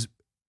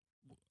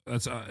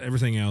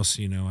everything else.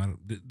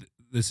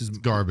 This is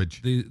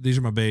garbage. These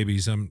are my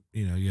babies.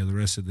 The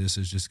rest of this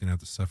is just going to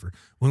have to suffer.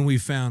 When we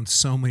found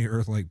so many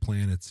Earth-like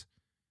planets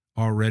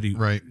already,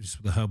 right? Just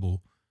with the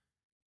Hubble.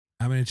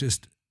 I mean,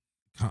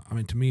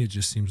 to me, it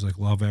just seems like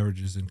law of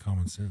averages and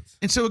common sense.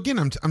 And so again,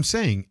 I'm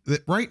saying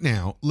that right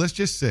now, let's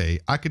just say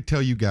I could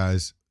tell you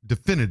guys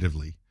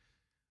definitively,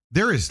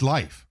 there is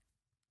life.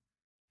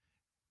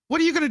 What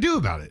are you going to do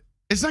about it?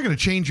 It's not going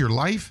to change your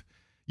life.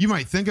 You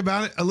might think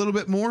about it a little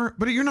bit more,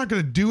 but you're not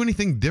going to do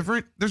anything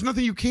different. There's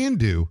nothing you can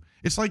do.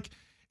 It's like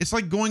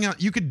going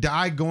out. You could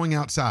die going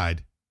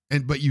outside,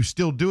 but you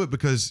still do it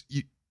because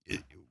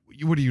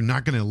what are you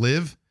not going to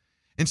live?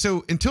 And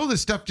so until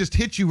this stuff just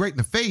hits you right in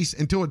the face,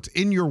 until it's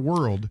in your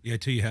world. Yeah,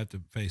 until you have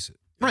to face it.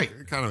 Right.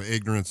 Kind of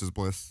ignorance is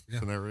bliss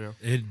scenario.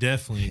 It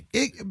definitely.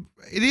 It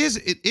is.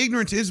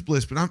 Ignorance is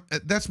bliss, but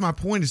that's my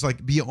point, is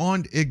like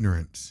beyond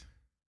ignorance.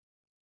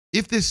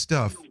 If this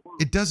stuff,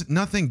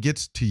 nothing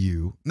gets to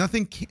you.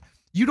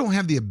 You don't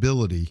have the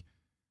ability.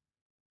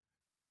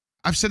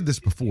 I've said this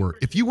before.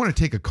 If you want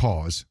to take a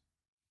cause,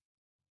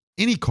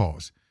 any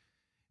cause,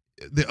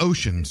 the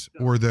oceans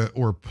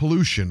or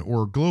pollution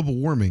or global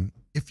warming,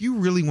 if you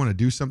really want to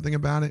do something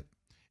about it,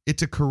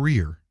 it's a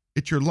career.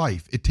 It's your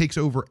life. It takes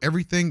over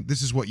everything.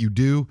 This is what you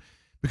do.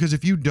 Because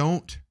if you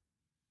don't,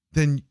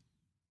 then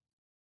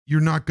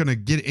you're not going to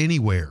get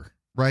anywhere.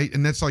 right?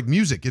 And that's like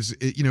music.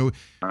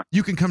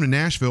 You can come to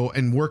Nashville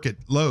and work at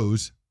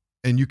Lowe's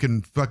and you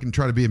can fucking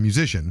try to be a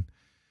musician.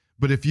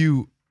 But if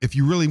you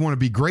really want to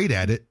be great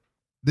at it,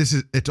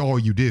 it's all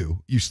you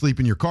do. You sleep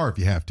in your car if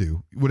you have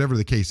to. Whatever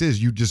the case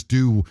is, you just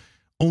do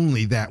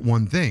only that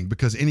one thing,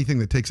 because anything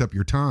that takes up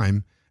your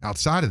time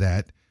outside of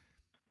that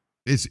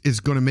is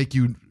going to make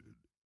you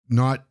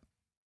not,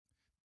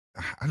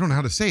 I don't know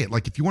how to say it.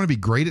 Like, if you want to be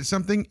great at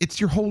something, it's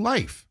your whole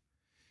life.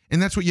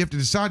 And that's what you have to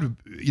decide.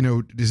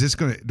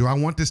 Do I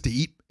want this to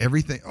eat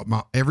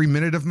every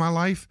minute of my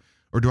life,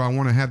 or do I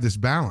want to have this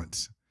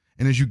balance?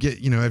 And as you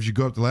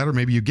go up the ladder,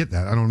 maybe you get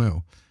that. I don't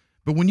know.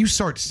 But when you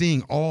start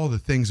seeing all the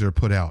things that are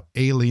put out,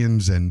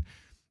 aliens and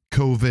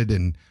COVID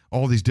and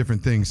all these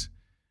different things,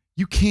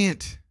 you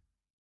can't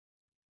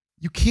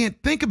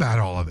think about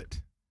all of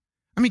it.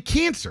 I mean,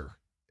 cancer,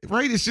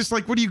 right? It's just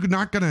like, what are you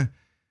not going to,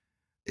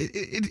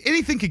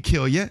 anything could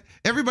kill you.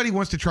 Everybody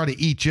wants to try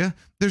to eat you.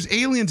 There's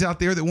aliens out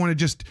there that want to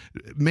just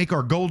make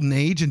our golden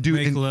age and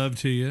make love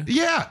to you.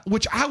 Yeah,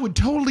 which I would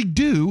totally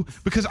do,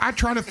 because I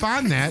try to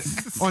find that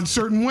on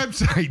certain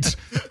websites.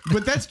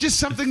 But that's just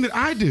something that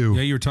I do.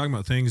 Yeah, you were talking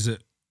about things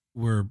that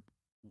were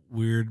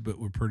weird but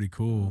were pretty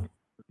cool.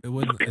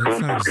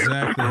 It's not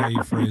exactly how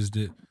you phrased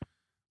it,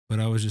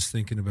 but I was just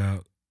thinking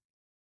about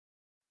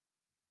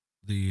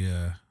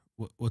the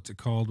what's it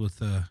called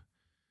with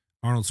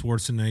Arnold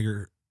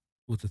Schwarzenegger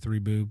with the 3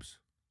 boobs.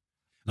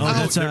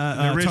 That's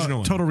the original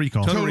one. Total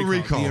Recall. Total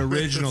Recall. The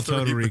original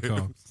Total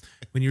Recall.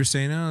 When you were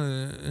saying,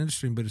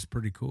 interesting, but it's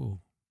pretty cool.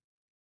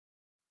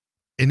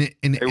 Hey,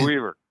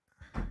 Weaver.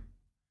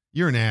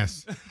 You're an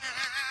ass.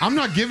 I'm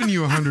not giving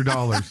you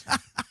 $100.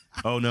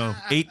 Oh no,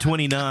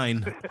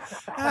 $8.29.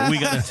 We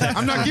got a text.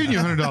 I'm not giving you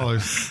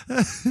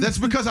 $100. That's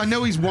because I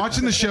know he's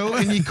watching the show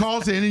and he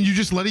calls in and you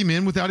just let him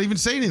in without even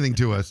saying anything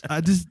to us.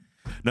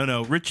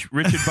 No. Richard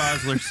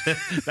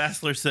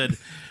Bassler said,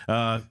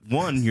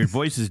 one, your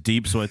voice is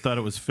deep, so I thought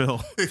it was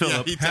Philip.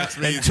 Yeah, he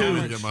texted me And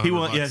two,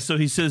 so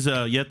he says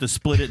you have to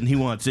split it, and he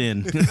wants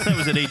in. That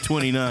was at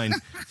 $8.29.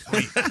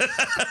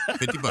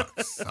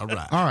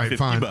 $50. All right,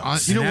 fine.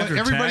 You know what?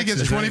 Everybody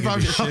gets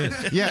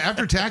 $25. Yeah,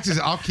 after taxes,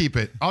 I'll keep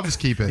it. I'll just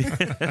keep it.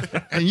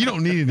 And you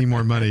don't need any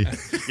more money.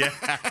 Yeah.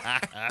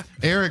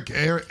 Eric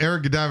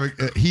Godiva,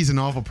 he's an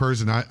awful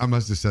person. I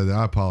must have said that.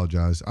 I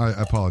apologize. I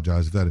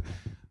apologize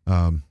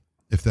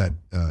if that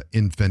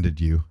offended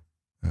you.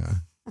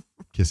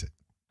 Kiss it.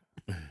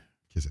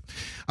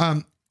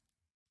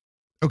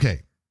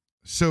 Okay,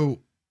 so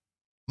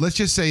let's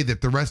just say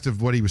that the rest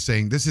of what he was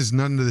saying,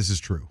 none of this is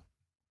true.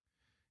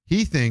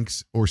 He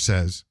thinks or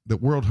says that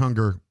world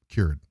hunger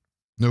cured,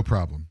 no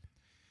problem,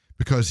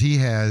 because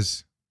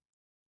he's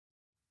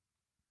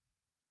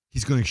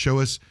going to show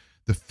us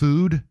the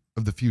food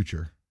of the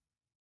future.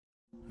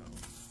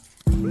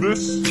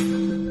 This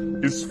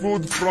is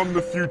food from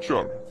the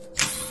future.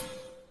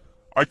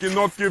 I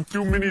cannot give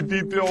too many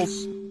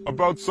details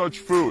about such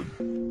food,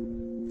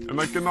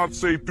 and I cannot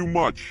say too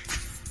much.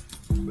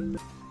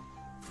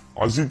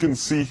 As you can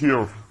see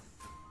here,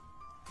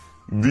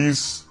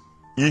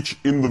 each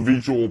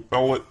individual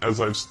pellet,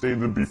 as I've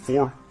stated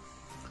before,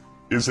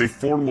 is a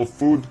form of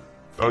food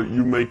that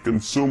you may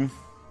consume,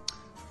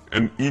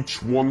 and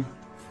each one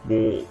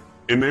will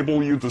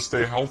enable you to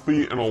stay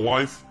healthy and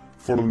alive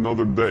for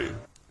another day.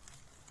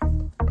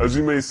 As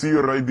you may see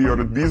right here,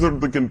 these are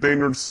the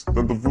containers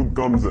that the food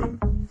comes in.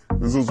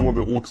 This is what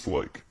it looks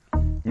like.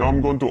 Now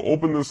I'm going to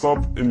open this up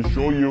and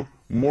show you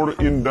more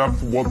in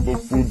depth what the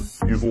food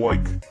is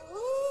like.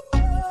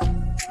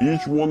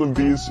 Each one of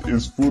these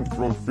is food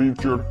from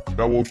future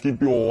that will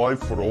keep you alive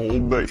for a whole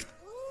day.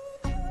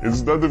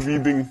 Instead of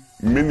eating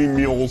many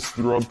meals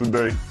throughout the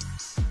day,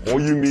 all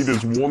you need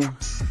is one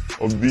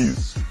of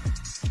these,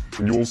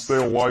 and you will stay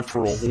alive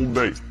for a whole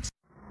day.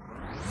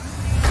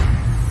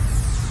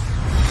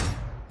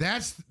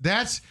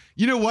 That's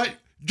you know what?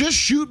 Just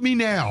shoot me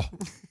now.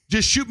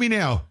 Just shoot me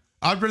now.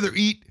 I'd rather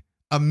eat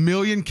 1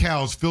 million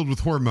cows filled with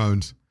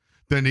hormones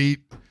than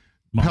eat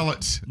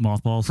pellets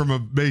mothballs from a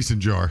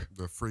mason jar.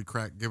 The free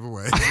crack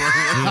giveaway.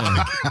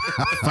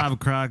 5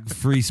 o'clock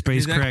free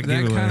space crack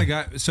that giveaway. kind of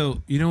guy.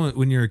 So you know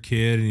when you're a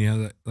kid and you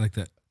have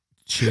that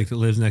chick that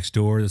lives next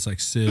door that's like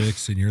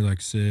 6 and you're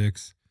like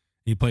 6.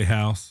 And you play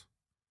house.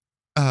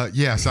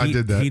 Yes, I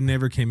did that. He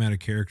never came out of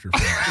character for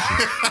that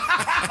shit.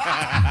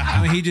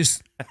 I mean, he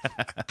just.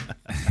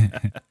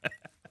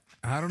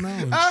 I don't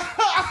know.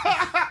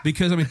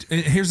 Because, I mean,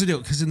 here's the deal.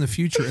 Because in the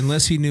future,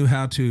 unless he knew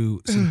how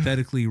to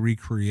synthetically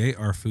recreate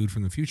our food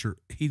from the future,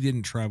 he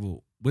didn't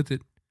travel with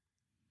it.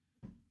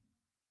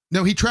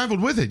 No, he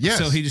traveled with it, yes.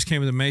 So he just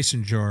came with a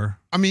mason jar.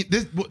 I mean,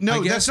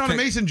 that's not a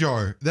mason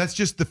jar. That's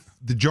just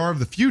the jar of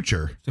the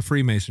future. It's a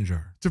Freemason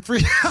jar. It's a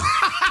free...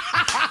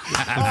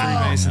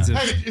 Freemasons.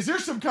 Hey, is there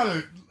some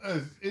kind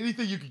of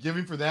anything you could give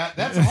him for that?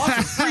 That's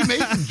awesome.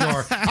 Freemason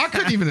jar. I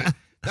couldn't even...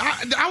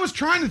 I was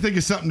trying to think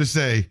of something to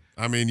say.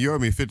 I mean, you owe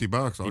me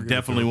 $50. You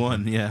definitely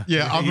won, yeah.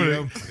 Yeah, I'm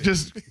going to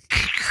just...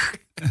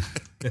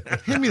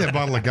 Hand me that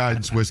bottle of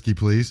Guidance whiskey,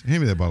 please.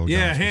 Hand me that bottle of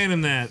Guidance hand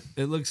him that.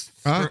 It looks...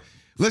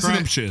 Listen,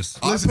 Scrumptious.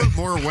 I put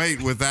more weight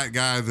with that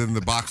guy than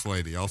the box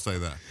lady. I'll say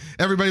that.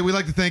 everybody, we'd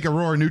like to thank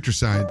Aurora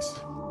Nutrascience.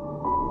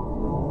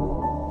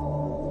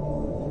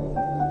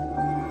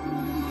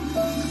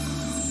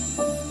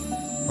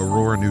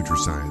 Aurora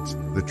Nutrascience,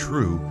 the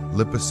true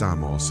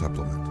liposomal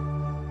supplement.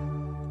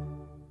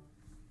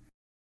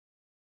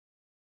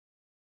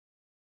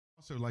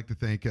 Also like to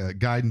thank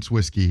Guidance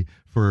Whiskey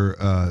for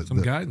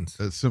Some guidance.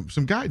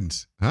 Some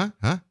guidance. Huh?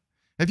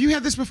 Have you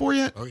had this before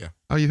yet? Oh, yeah.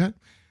 Oh, you've had?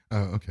 Oh,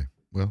 okay.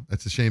 Well,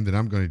 that's a shame that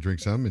I'm going to drink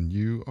some and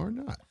you are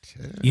not.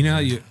 You know,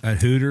 how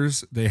at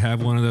Hooters they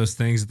have one of those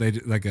things that they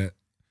do,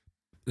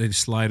 they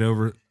just slide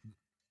over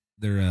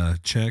their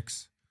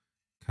checks,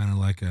 kind of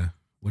like a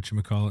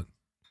whatchamacallit.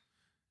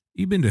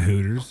 You've been to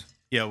Hooters.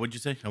 Yeah, what'd you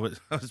say? I was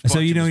So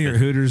you know watching you're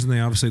this at Hooters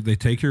and they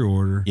take your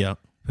order. Yep.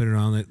 Put it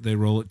on. They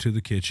roll it to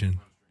the kitchen.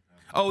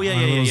 Oh yeah, On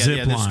a little yeah.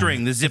 zip The line.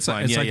 string, the zip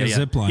line. It's Yeah, like yeah, a yeah.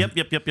 zip line. Yep.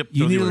 You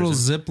Those need a are little yours.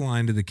 zip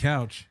line to the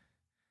couch,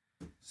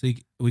 so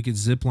we could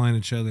zip line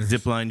each other.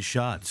 Zip line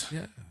shots.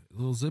 Yeah, a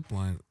little zip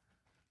line.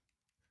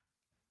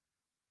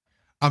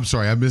 I'm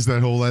sorry, I missed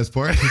that whole last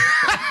part.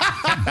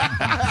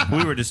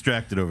 We were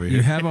distracted over here.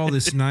 You have all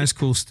this nice,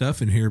 cool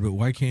stuff in here, but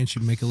why can't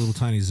you make a little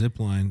tiny zip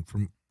line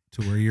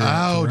to where you're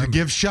at? Oh, where to I'm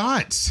give at?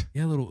 shots.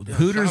 Yeah, little Yeah,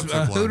 Hooters, zip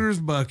line. Hooters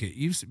bucket.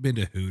 You've been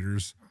to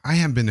Hooters. I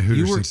haven't been to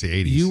Hooters since the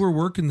 80s. You were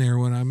working there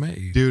when I met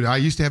you. Dude, I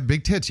used to have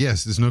big tits.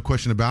 Yes, there's no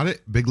question about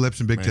it. Big lips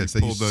and big Man, tits.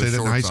 you They used to pulled say those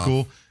that in high shorts school.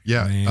 off.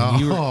 Yeah. Man,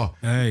 you were- Oh,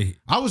 hey,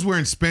 I was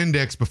wearing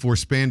spandex before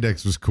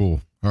spandex was cool.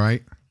 All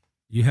right.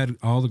 you had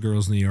all the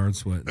girls in the yard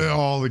sweating.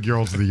 All the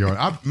girls to the yard.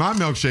 My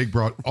milkshake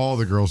brought all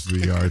the girls to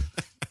the yard.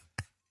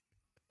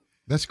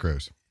 That's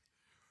gross.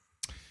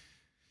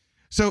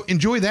 So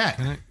enjoy that.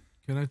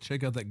 Can I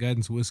check out that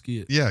Guidance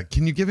whiskey? Yeah.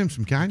 Can you give him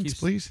some guidance, Keeps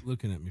please?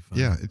 looking at me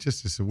funny. Yeah.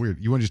 It's so weird.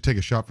 You want to just take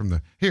a shot from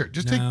the here?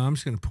 Just No, take. I'm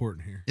just gonna pour it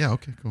in here. Yeah.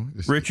 Okay. Cool.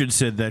 Just- Richard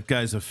said that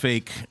guy's a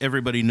fake.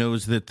 Everybody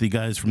knows that the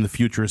guys from the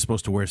future are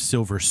supposed to wear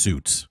silver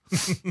suits.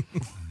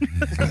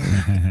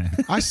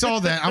 I saw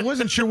that. I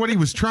wasn't sure what he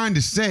was trying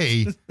to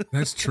say.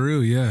 That's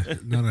true. Yeah.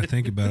 Now that I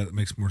think about it, it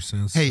makes more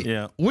sense. Hey,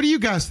 Yeah. what do you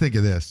guys think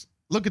of this?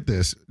 Look at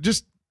this.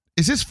 Just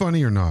is this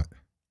funny or not?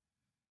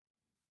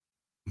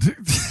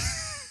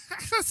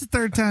 That's the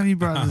third time you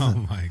brought this Oh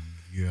up. my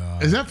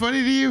god. Is that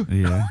funny to you?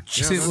 Yeah.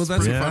 See, well,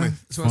 that's pretty funny.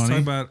 That's what I was Funny.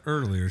 talking about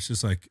earlier. It's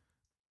just like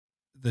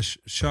the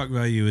shock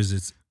value is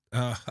it's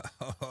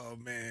oh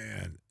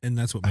man, and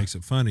that's what makes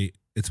it funny.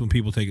 It's when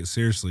people take it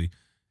seriously,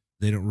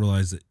 they don't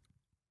realize that.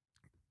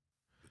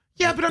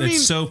 Yeah, but I it's mean,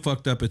 so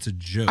fucked up. It's a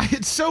joke.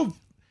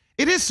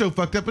 It is so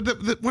fucked up.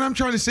 But what I'm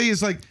trying to say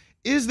is like,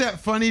 is that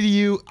funny to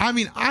you? I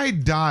mean, I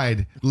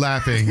died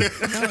laughing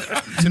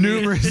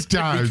numerous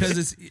times. Because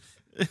it's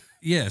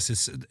yes,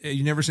 it's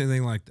you never see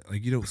anything like that.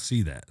 Like you don't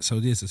see that. So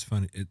yes, it's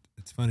funny.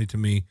 It's funny to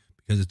me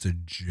because it's a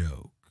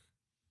joke.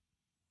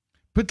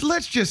 But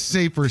let's just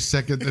say for a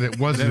second that it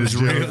wasn't That was a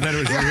joke. real. That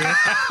was real.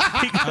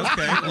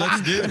 Okay,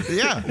 let's do it.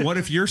 Yeah. What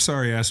if your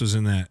sorry ass was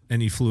in that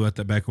and you flew out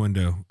that back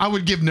window? I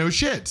would give no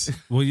shits.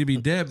 Well, you'd be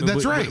dead. But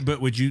That's right. But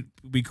would you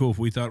be cool if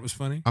we thought it was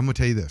funny? I'm gonna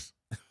tell you this.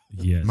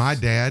 Yes. My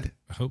dad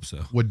I hope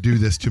so. would do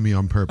this to me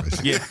on purpose.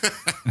 Yeah.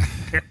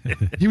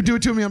 He would do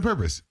it to me on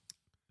purpose.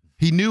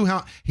 He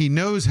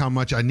knows how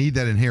much I need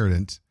that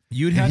inheritance.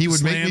 You'd And have he to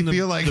would make slam me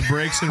feel like the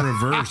brakes in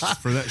reverse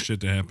for that shit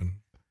to happen.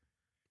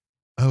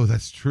 Oh,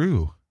 that's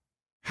true.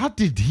 How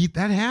did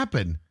that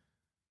happen?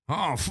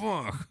 Oh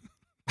fuck!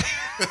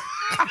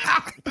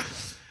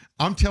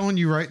 I'm telling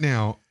you right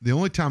now, the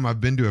only time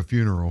I've been to a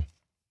funeral.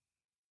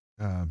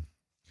 All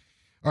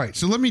right,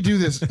 so let me do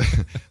this.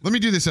 Let me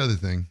do this other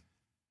thing.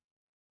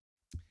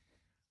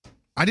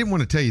 I didn't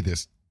want to tell you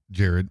this,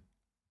 Jared.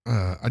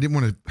 I didn't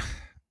want to.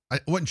 I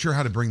wasn't sure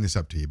how to bring this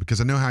up to you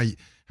because I know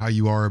how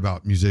you are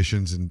about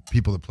musicians and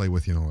people that play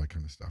with you and all that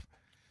kind of stuff.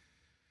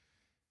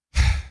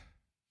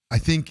 I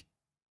think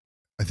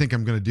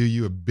I'm going to do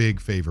you a big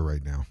favor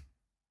right now.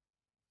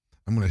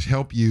 I'm going to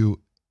help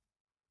you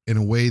in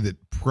a way that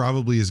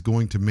probably is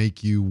going to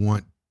make you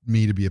want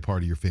me to be a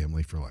part of your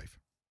family for life.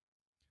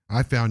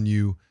 I found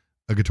you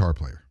a guitar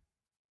player.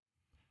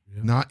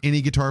 Yeah. Not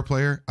any guitar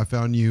player. I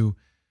found you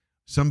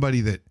somebody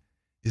that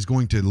is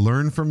going to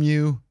learn from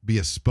you, be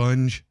a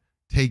sponge,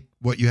 take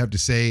what you have to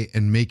say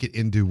and make it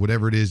into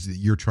whatever it is that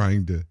you're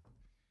trying to.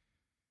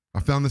 I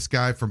found this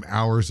guy from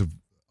hours of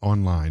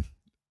online.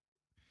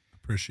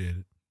 Appreciate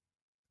it.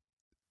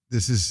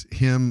 This is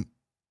him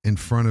in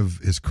front of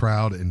his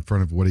crowd, in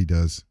front of what he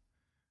does.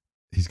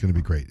 He's going to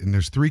be great. And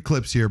there's 3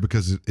 clips here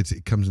because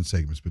it comes in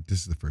segments, but this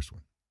is the first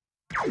one.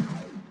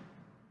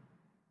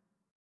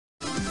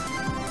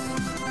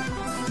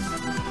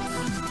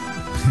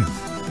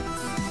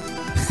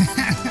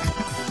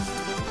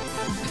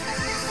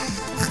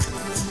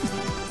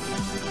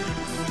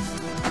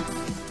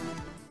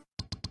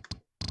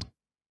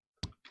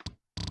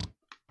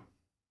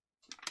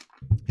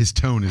 His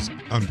tone is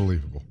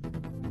unbelievable.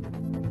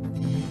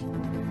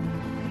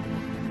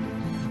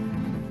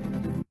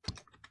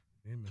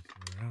 Ain't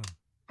messing around.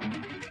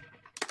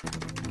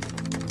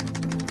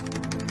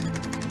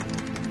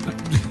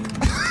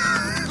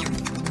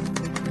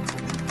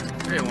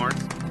 Hey,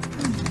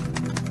 Lawrence.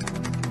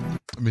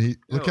 I mean,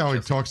 look how he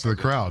talks to the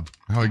crowd.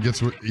 How he gets,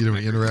 he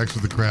interacts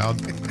with the crowd.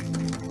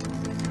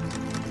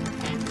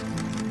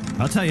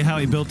 I'll tell you how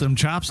he built them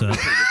chops up.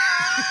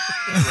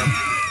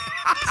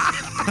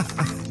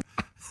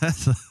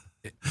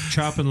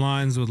 Chopping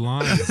lines with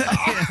lines.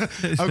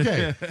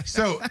 Okay,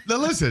 so now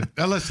listen.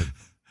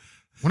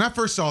 When I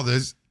first saw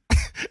this,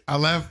 I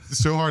laughed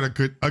so hard I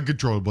could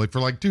uncontrollably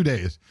for like 2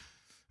 days.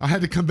 I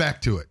had to come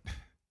back to it.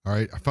 All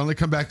right, I finally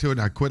come back to it,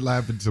 and I quit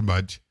laughing so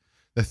much.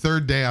 The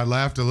third day, I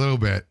laughed a little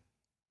bit.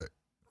 It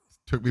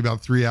took me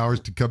about 3 hours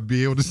to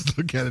be able to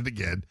look at it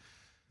again.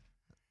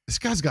 This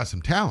guy's got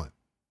some talent.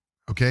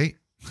 Okay,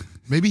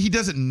 maybe he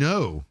doesn't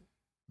know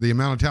the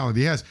amount of talent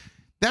he has.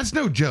 That's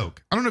no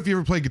joke. I don't know if you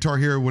ever played Guitar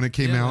Hero when it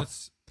came out.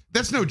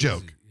 That's no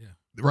joke,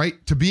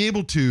 right? To be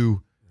able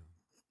to,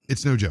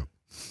 it's no joke.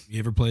 You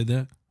ever played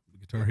that?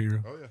 Guitar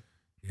Hero? Oh, yeah.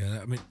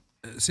 Yeah, I mean,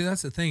 see,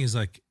 that's the thing is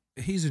like,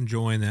 he's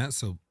enjoying that,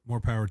 so more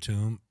power to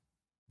him.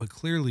 But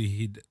clearly,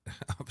 he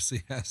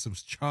obviously has some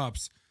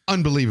chops.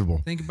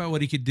 Unbelievable. Think about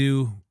what he could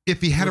do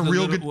if he had a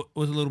real good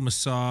with a little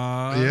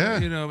massage. Yeah,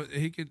 you know,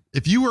 he could.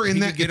 If you were in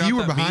that, if you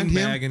were behind him,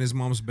 bag in his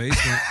mom's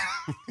basement,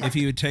 if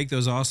he would take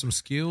those awesome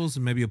skills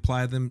and maybe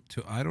apply them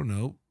to, I don't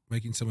know,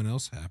 making someone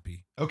else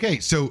happy. Okay,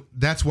 so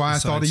that's why I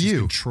thought of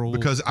you,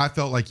 because I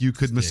felt like you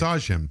could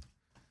massage him.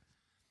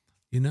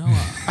 You know,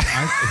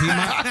 he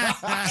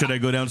might. Should I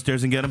go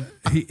downstairs and get him?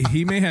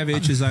 He may have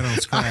itches I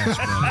don't scratch.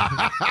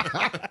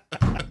 But.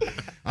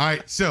 All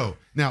right, so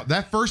now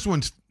that first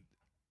one's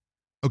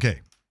okay.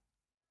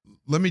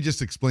 Let me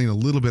just explain a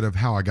little bit of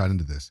how I got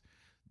into this.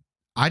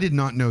 I did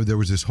not know there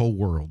was this whole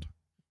world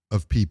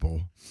of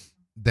people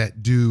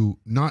that do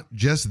not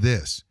just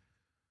this,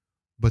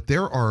 but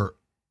there are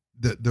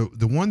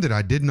the one that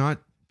I did not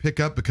pick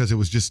up because it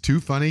was just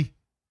too funny.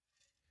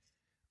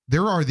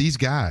 There are these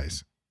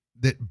guys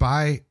that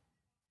buy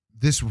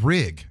this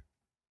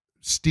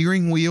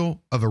steering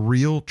wheel of a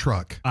real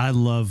truck. I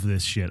love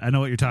this shit. I know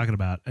what you're talking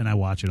about, and I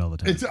watch it all the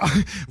time.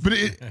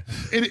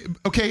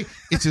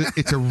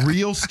 It's a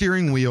real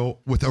steering wheel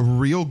with a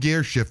real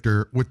gear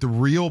shifter, with the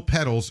real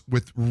pedals,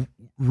 with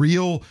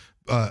real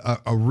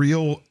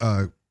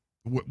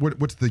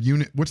what's the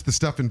unit? What's the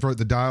stuff in front of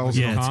the dials?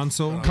 Yeah,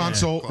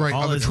 console, right?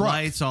 All of a his truck.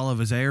 lights, all of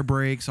his air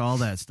brakes, all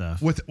that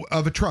stuff.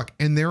 Of a truck,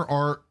 and there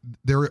are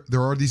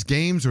these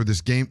games or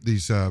these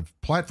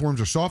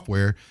platforms or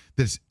software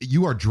that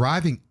you are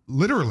driving,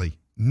 literally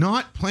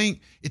not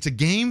playing. It's a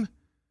game.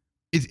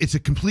 It's a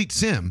complete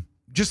sim,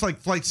 just like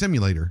Flight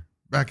Simulator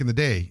back in the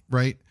day,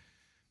 right?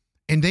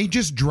 And they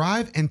just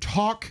drive and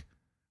talk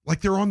like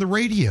they're on the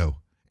radio,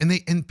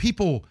 and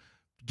people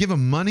give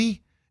them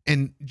money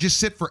and just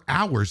sit for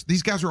hours.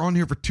 These guys are on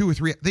here for 2 or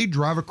 3. They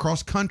drive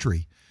across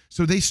country.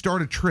 So they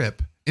start a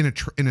trip in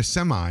a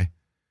semi,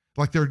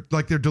 like they're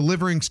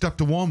delivering stuff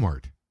to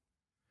Walmart,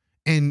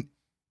 and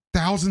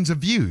thousands of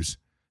views,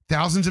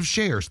 thousands of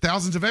shares,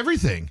 thousands of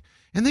everything,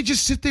 and they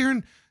just sit there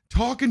and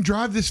talk and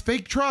drive this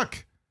fake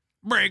truck.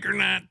 Breaker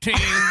 19.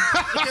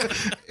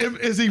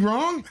 Is he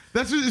wrong?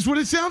 That's what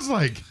it sounds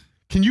like.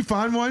 Can you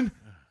find one?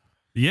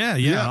 Yeah,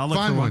 I'll look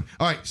find for one.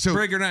 All right, so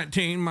Breaker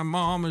 19. My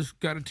mom has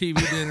got a TV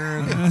dinner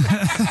in the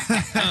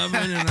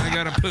oven, and I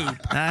got to poop.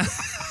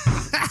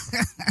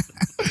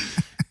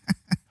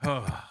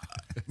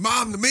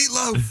 Mom, the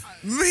meatloaf,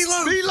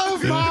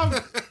 Mom.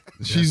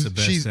 She's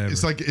ever.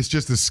 It's like it's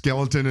just a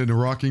skeleton in a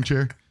rocking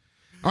chair.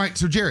 All right,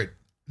 so Jared,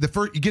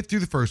 you get through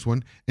the first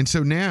one, and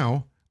so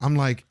now I'm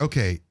like,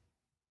 okay,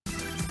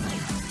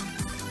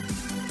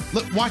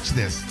 look, watch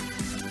this.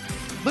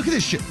 Look at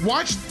this shit.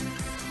 Watch.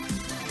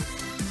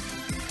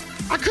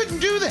 I couldn't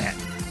do that.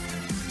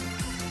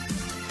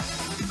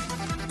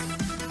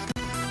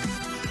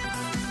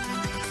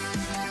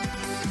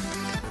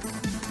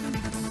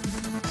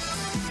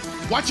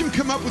 Watch him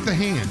come up with the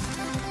hand.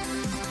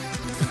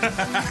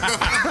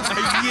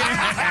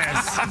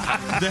 Yes,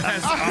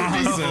 that's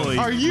awesome.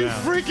 Are you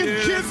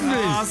freaking kidding me?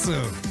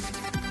 Awesome.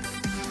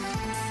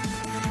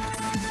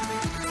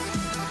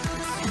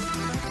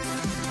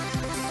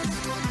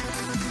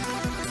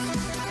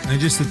 And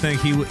just to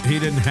think he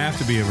didn't have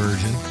to be a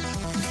virgin.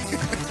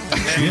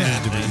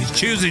 He's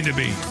choosing to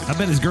be. I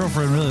bet his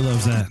girlfriend really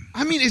loves that.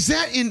 I mean, is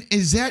that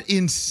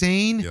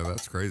insane? Yeah,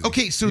 that's crazy.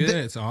 Okay, so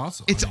it's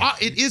awesome.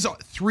 It is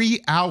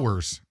 3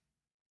 hours.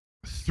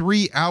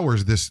 3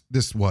 hours. This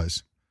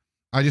was.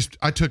 I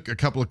took a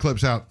couple of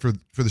clips out for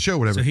the show,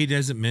 whatever. So he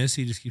doesn't miss.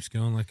 He just keeps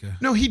going like a.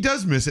 No, he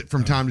does miss it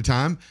from time to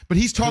time, but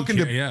he's talking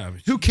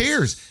who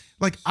cares?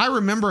 Like, I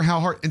remember how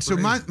hard. And so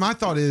my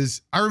thought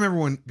is, I remember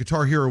when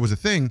Guitar Hero was a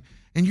thing,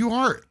 and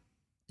you're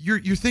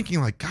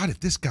thinking like, God, if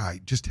this guy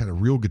just had a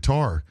real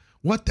guitar,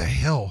 what the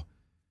hell?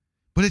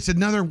 But it's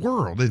another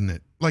world, isn't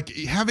it? Like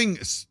having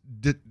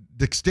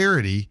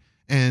dexterity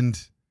and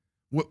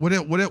what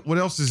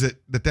else is it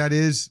that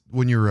is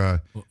when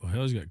you're well,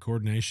 hell's got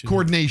coordination.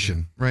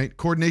 Coordination, right?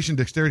 Coordination,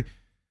 dexterity.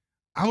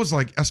 I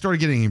started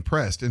getting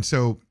impressed, and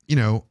so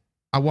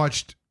I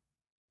watched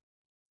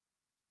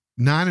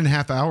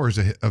 9.5 hours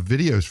of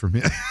videos from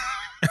him.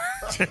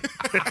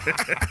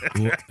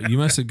 Well, you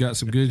must have got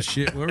some good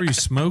shit. What were you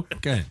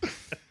smoking?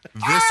 This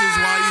is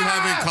why you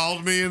haven't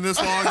called me in this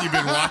long. You've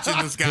been watching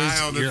this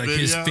guy on this video.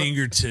 His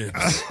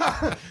fingertips.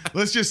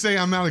 Let's just say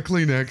I'm out of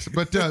Kleenex.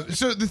 But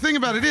so the thing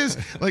about it is,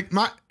 like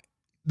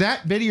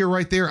that video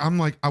right there, I'm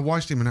like, I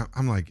watched him and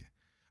I'm like,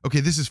 okay,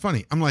 this is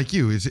funny. I'm like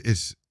you.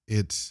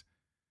 It's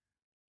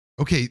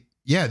okay.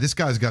 Yeah, this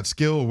guy's got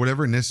skill or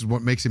whatever, and this is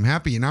what makes him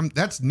happy, and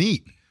that's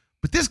neat.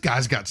 But this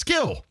guy's got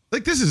skill.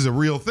 Like, this is a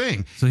real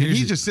thing. So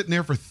he's just sitting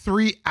there for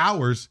 3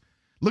 hours.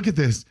 Look at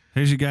this.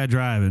 Here's your guy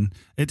driving.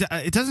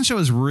 It doesn't show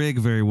his rig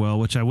very well,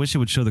 which I wish it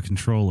would show the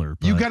controller.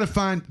 But. You got to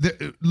find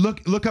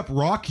look up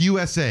Rock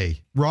USA.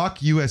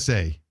 Rock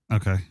USA.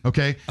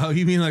 Okay. Oh,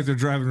 you mean like they're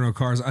driving real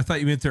cars? I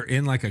thought you meant they're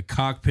in like a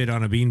cockpit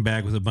on a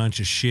beanbag with a bunch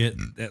of shit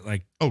that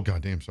like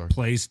goddamn sorry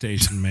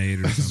PlayStation made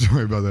or something.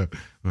 Sorry about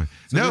that.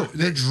 So no,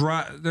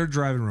 they're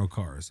driving real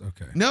cars.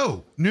 Okay.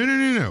 No.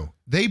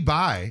 They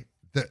buy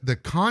the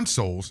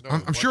consoles. No,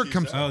 I'm sure it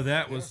comes. Oh,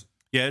 that was.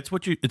 Yeah, it's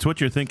what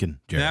you're thinking,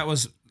 Jared. That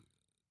was.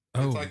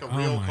 It's like a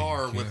real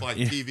car with like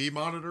TV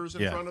monitors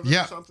in front of it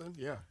or something.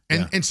 Yeah.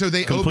 And so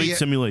they complete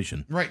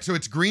simulation. Right. So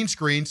it's green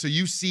screen. So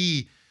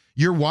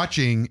you're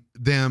watching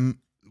them,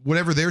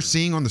 whatever they're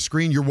seeing on the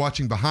screen, you're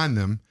watching behind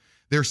them.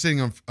 They're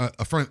sitting on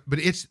a front, but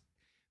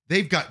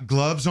they've got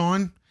gloves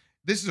on.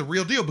 This is a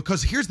real deal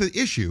because here's the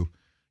issue.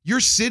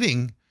 You're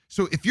sitting.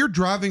 So if you're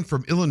driving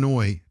from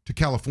Illinois to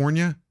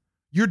California,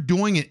 you're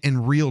doing it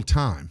in real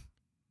time.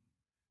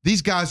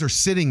 These guys are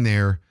sitting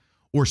there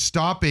or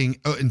stopping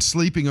and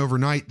sleeping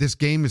overnight. This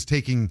game is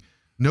taking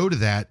note of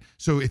that.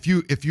 So if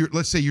you're,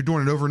 let's say you're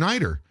doing an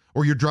overnighter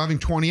or you're driving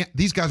 20,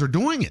 these guys are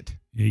doing it.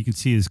 Yeah, you can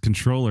see his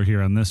controller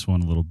here on this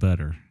one a little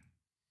better.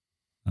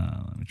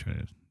 Let me try to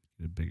get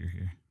it bigger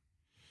here.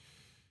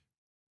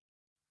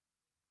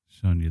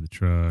 Showing you the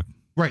truck.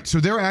 Right. So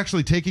they're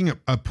actually taking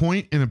a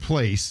point in a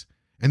place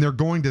and they're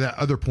going to that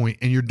other point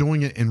and you're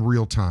doing it in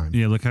real time.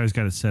 Yeah, look how he's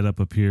got it set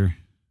up here.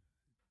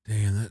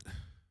 Damn it.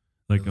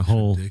 Like a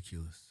whole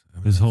ridiculous. I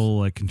mean, his whole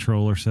like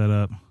controller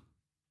setup,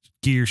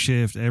 gear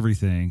shift,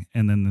 everything.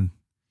 And then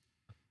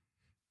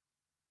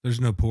there's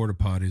no porta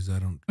potties. I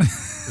don't.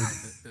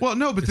 Well,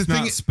 no, but it's the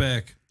thing is,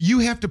 spec. You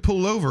have to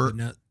pull over.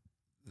 No,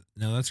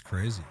 that's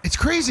crazy. It's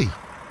crazy.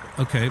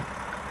 Okay.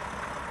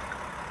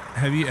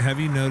 Have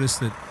you noticed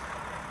that?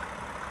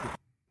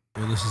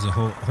 Well, this is a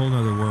whole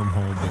nother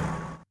wormhole. But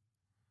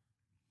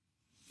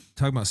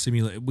talking about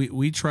simulate,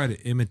 we try to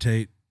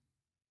imitate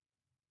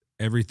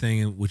everything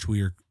in which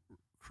we are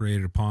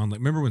created upon. Like,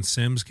 remember when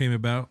Sims came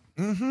about?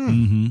 Mm-hmm.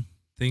 Mm-hmm.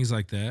 Things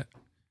like that.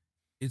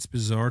 It's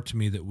bizarre to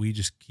me that we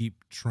just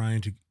keep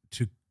trying to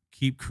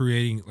keep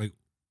creating, like,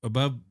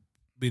 above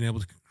being able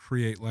to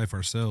create life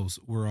ourselves.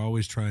 We're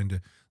always trying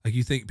to, like,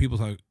 you think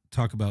people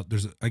talk about,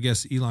 I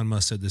guess Elon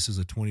Musk said this is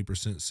a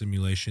 20%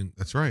 simulation.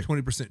 That's right.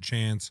 20%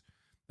 chance.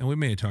 And we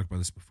may have talked about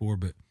this before,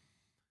 but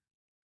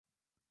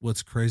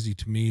what's crazy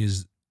to me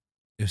is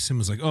if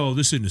someone's like, oh,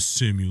 this isn't a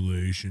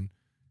simulation.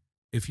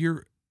 If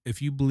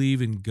you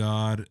believe in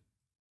God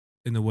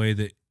in the way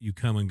that you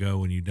come and go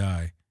when you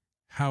die,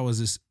 how is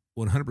this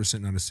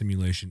 100% not a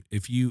simulation?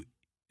 If you,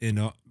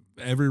 in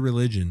every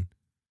religion,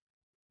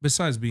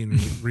 besides being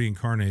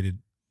reincarnated,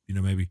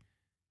 maybe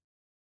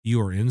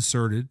you are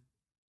inserted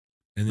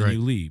and then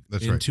you leave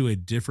into a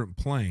different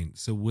plane.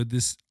 So would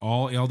this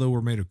although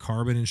we're made of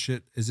carbon and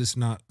shit, is this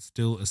not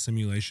still a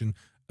simulation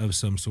of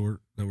some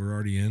sort that we're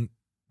already in,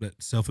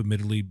 but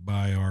self-admittedly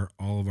by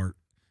all of our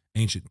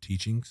ancient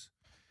teachings?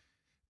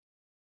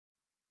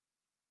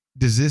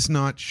 Does this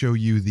not show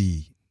you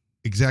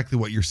exactly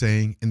what you're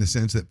saying in the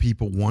sense that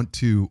people want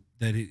to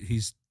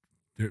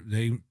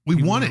we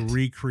want it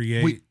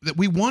recreate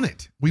we want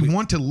it we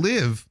want to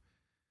live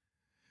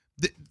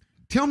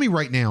tell me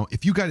right now,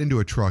 if you got into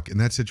a truck in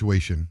that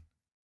situation,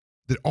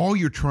 that all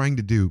you're trying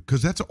to do,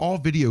 because that's all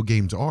video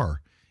games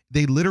are,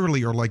 they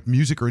literally are like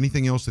music or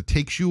anything else that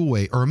takes you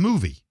away, or a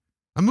movie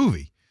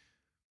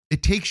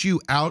it takes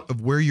you out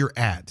of where you're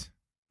at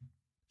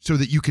so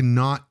that you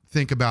cannot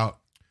think about.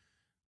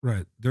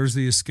 Right. There's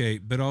the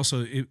escape, but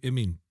also, you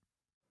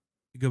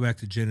go back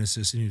to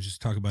Genesis and you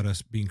just talk about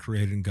us being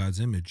created in God's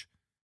image.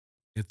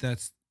 If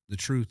that's the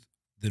truth,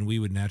 then we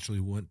would naturally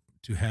want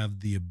to have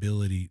the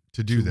ability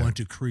to do that. Want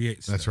to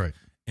create stuff. That's right.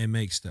 And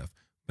make stuff.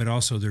 But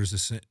also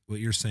there's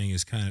what you're saying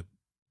is kind of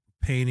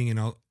painting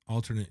an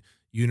alternate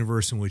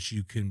universe in which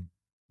you can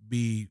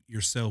be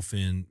yourself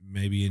in,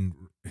 maybe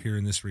here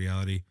in this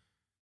reality.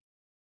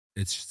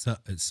 It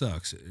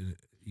sucks.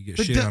 You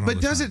get shit on all the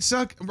does time. It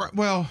suck?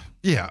 Well,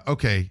 yeah,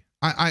 okay.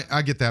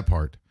 I get that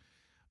part.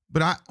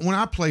 But when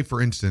I play,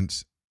 for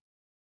instance,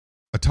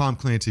 a Tom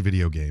Clancy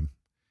video game,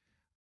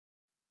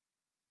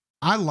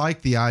 I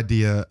like the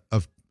idea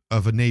of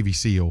a Navy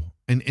SEAL.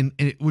 And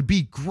it would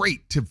be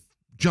great to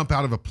jump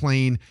out of a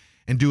plane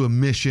and do a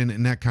mission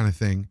and that kind of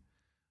thing.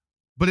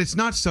 But it's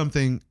not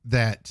something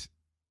that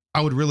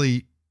I would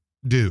really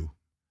do.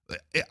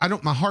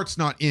 My heart's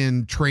not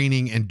in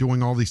training and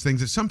doing all these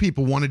things that some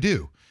people want to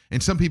do.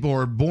 And some people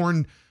are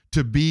born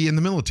to be in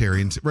the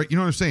military, and right, you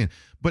know what I'm saying?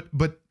 But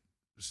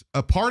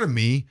a part of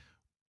me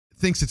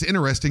thinks it's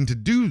interesting to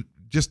do,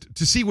 just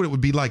to see what it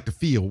would be like to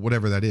feel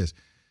whatever that is.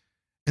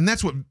 And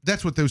that's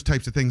what those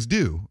types of things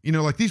do. You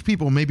know, like these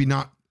people maybe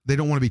not, they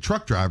don't want to be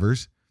truck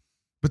drivers,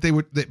 but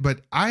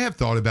but I have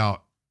thought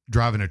about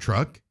driving a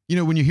truck. You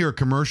know, when you hear a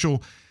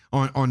commercial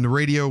on the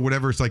radio,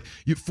 whatever, it's like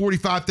you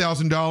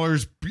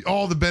 $45,000,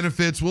 all the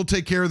benefits, we'll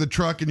take care of the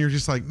truck. And you're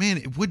just like, man,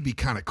 it would be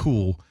kind of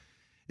cool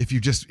if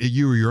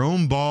you were your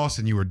own boss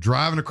and you were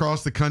driving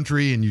across the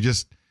country and you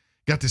just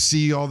got to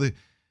see all the,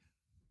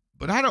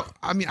 but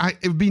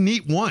it would be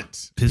neat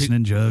once. Pissing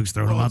in jugs,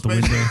 throwing them out the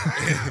window.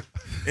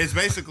 It's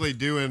basically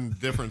doing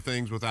different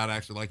things without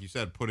actually, like you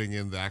said, putting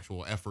in the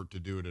actual effort to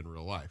do it in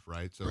real life,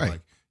 right? So Right.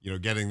 like, you know,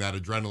 getting that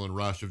adrenaline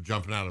rush of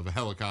jumping out of a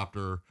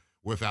helicopter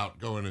without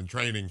going and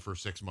training for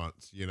 6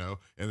 months, you know,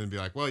 and then be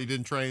like, well, you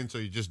didn't train, so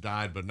you just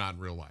died, but not in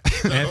real life.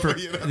 So,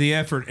 you know? The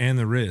effort and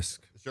the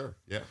risk. Sure,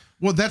 yeah.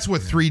 Well, that's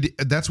what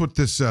that's what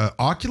this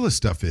Oculus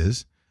stuff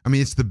is. I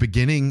mean, it's the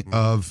beginning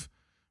of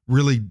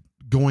really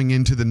going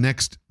into the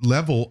next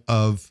level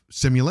of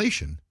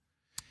simulation.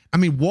 I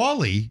mean,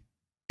 WALL-E,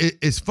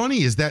 as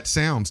funny as that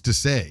sounds to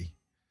say,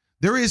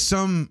 there is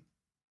some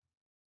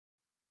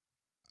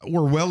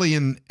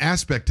Orwellian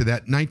aspect to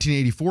that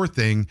 1984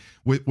 thing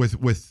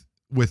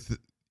with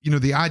you know,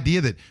 the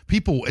idea that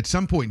people at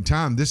some point in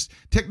time, this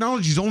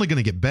technology is only going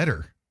to get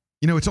better.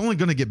 You know, it's only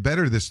going to get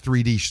better, this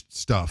 3D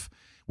stuff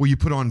where you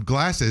put on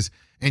glasses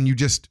and you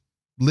just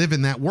live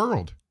in that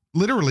world.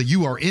 Literally,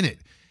 you are in it.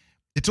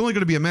 It's only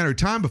going to be a matter of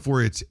time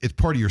before it's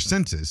part of your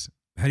senses.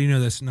 How do you know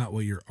that's not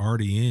what you're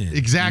already in?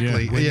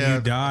 Exactly. When Yeah.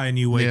 you die and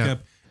you wake Yeah.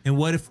 up, and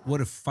what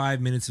if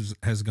 5 minutes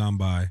has gone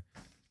by,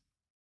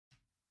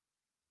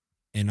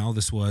 and all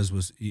this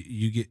was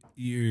you get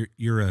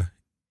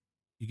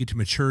to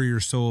mature your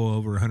soul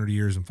over 100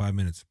 years in 5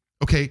 minutes.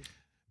 Okay.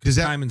 Does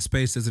time and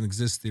space doesn't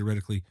exist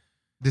theoretically?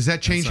 Does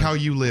that change how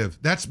you live?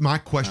 That's my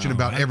question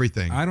about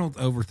everything. I don't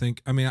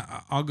overthink. I mean,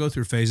 I'll go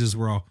through phases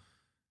where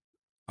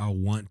I'll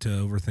want to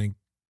overthink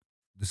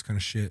this kind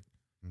of shit,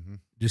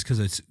 just because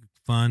it's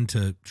fun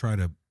to try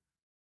to.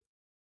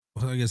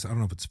 Well, I guess I don't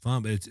know if it's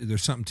fun, but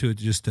there's something to it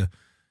just to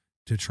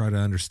try to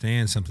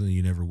understand something that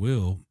you never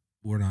will.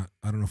 We're not.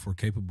 I don't know if we're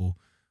capable,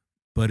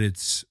 but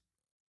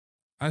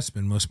I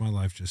spend most of my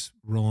life just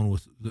rolling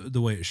with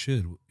the way it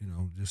should, you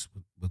know, just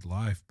with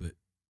life.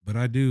 But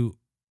I do,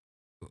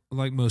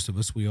 like most of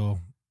us, we all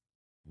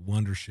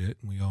wonder shit,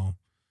 and we all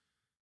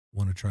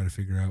want to try to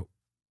figure out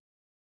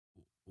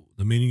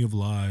the meaning of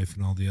life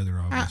and all the other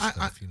obvious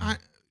stuff. You know?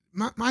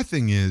 My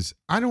thing is,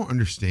 I don't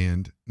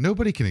understand.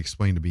 Nobody can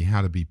explain to me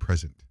how to be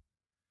present.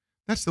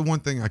 That's the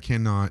one thing I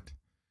cannot.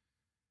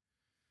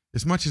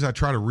 As much as I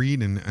try to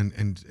read and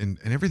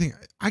everything,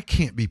 I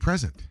can't be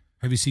present.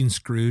 Have you seen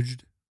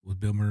Scrooged with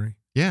Bill Murray?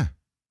 Yeah.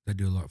 That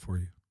do a lot for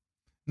you.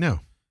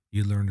 No.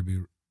 You learn to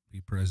be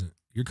present.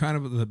 You're kind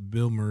of the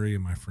Bill Murray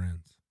and my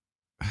friends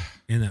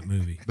in that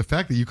movie. The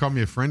fact that you call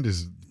me a friend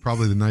is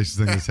probably the nicest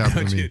thing that's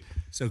happened to me.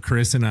 So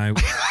Chris and I,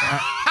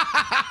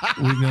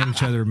 we've known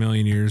each other a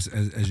million years,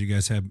 as you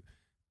guys have,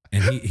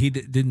 and he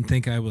didn't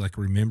think I would like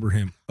remember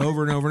him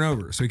over and over and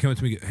over. So he came up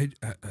to me, hey,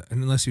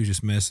 and unless he was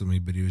just messing with me,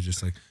 but he was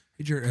just like,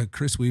 hey, you're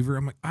Chris Weaver.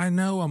 I'm like, I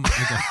know. I'm like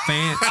a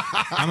fan.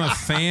 I'm a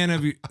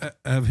fan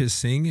of his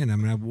singing. I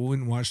mean, I've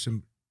went and watched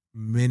him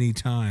many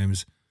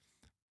times,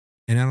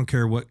 and I don't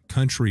care what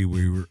country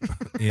we were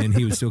in,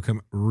 he would still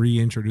come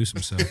reintroduce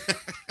himself.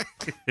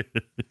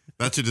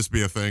 That should just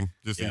be a thing,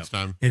 each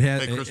time. It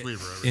had, hey, Chris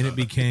Weaver. And it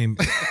became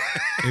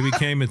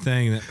a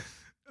thing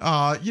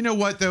that. You know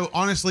what though?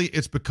 Honestly,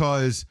 it's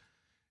because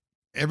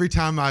every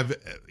time I've,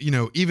 you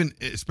know, even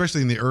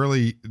especially in the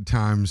early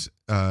times,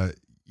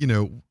 you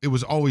know, it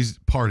was always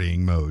partying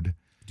mode.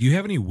 Do you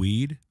have any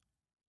weed?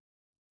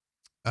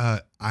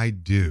 I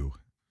do.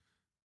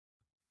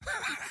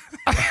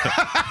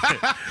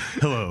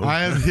 Hello.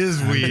 I have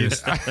his weed.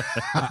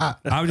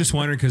 I was just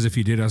wondering because if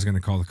you did, I was going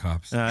to call the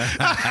cops.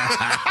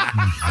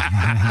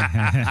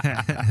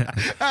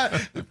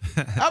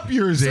 Up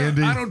yours,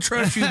 Andy. I don't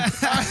trust you.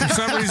 For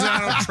some reason, I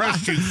don't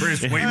trust you,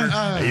 Chris Weaver.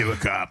 Are you a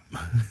cop?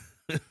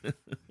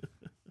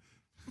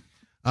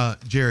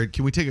 Jared,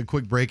 can we take a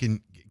quick break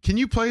and can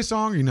you play a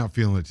song or you're not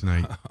feeling it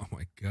tonight? Oh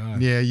my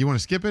God. Yeah, you want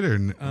to skip it or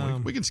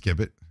we can skip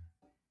it.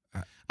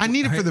 I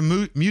need it for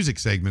the music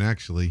segment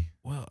actually.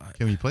 Well,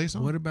 can we play a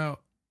song? What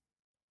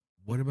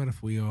about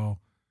if we all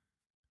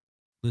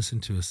listen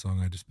to a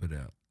song I just put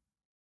out?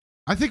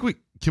 I think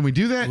can we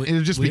do that?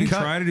 It'll just we be can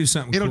cut. try to do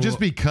something. It'll cool. just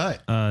be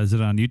cut. Is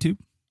it on YouTube?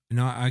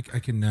 No, I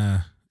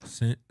can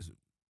send.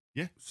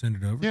 Yeah, send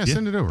it over. Yeah,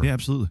 send it over. Yeah,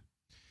 absolutely.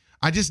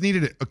 I just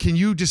needed it. Can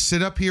you just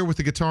sit up here with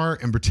the guitar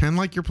and pretend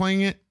like you're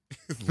playing it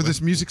for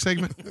this music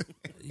segment?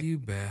 You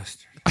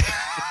bastard.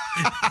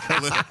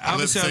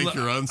 Let's take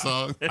your own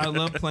song. I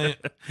love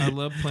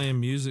playing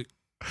music.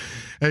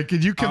 Hey,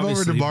 could you come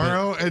over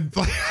tomorrow and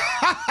play?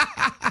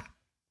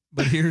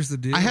 But here's the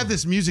deal. I have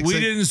this music. We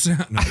didn't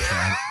sound. No,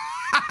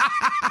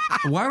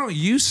 why don't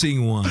you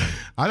sing one?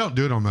 I don't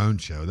do it on my own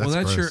show. That's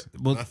that's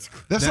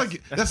gross.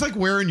 That's like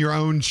wearing your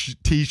own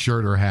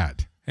T-shirt or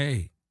hat.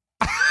 Hey,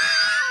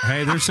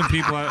 there's some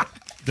people.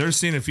 There's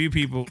seen a few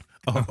people.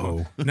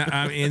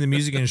 I'm in the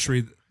music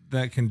industry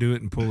that can do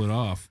it and pull it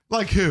off.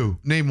 Like who?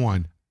 Name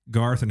one.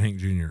 Garth and Hank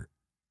Jr.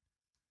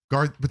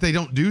 Garth, but they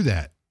don't do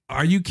that.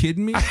 Are you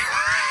kidding me?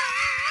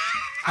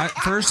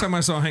 First time I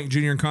saw Hank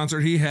Jr. in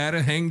concert, he had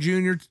a Hank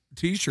Jr.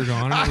 T-shirt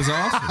on. And it was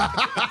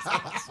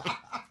awesome.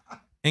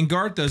 And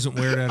Garth doesn't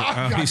wear that.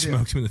 Oh, he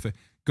smoked him in the face.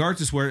 Garth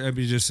just wears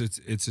it.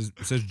 It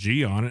says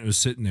G on it. It was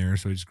sitting there,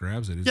 so he just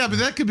grabs it. Yeah, but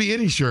that could be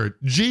any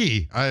shirt.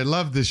 G. I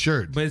love this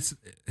shirt. But it's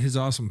his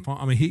awesome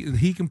font. I mean,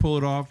 he can pull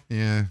it off.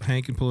 Yeah,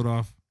 Hank can pull it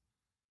off.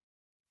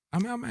 I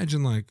mean, I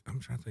imagine I'm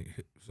trying to think.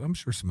 I'm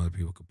sure some other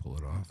people could pull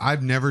it off.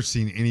 I've never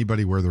seen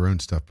anybody wear their own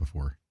stuff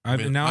before.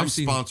 I'm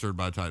sponsored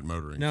by Titan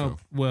Motoring. No, so.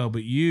 well,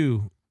 but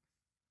you're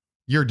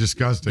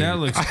disgusting. That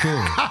looks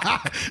cool.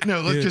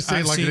 No, let's just say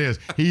it like it is.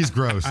 He's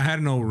gross. I had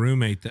an old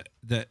roommate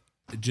that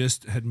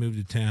just had moved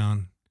to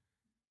town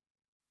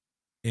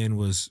and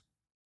was,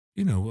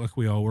 like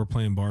we all were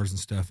playing bars and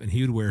stuff, and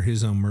he would wear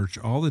his own merch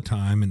all the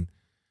time, and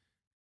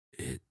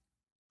it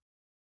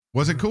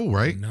wasn't cool,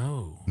 right?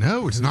 No,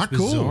 it's not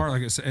bizarre. cool.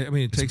 Like I said, I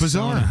mean, it takes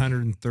bizarre.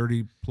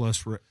 130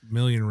 plus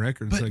million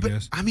records, But, I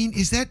guess. I mean,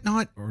 is that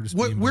not Or just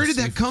what? being Where more did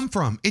that safe. come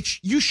from?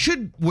 You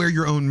should wear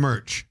your own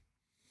merch.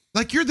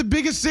 Like you're the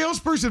biggest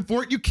salesperson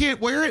for it. You can't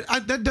wear it.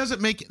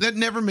 That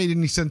never made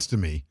any sense to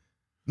me.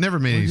 Never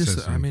made any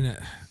sense. To me. I mean,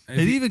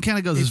 it even kind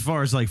of goes as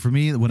far as like for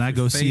me when I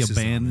go see a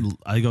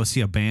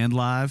band,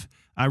 live.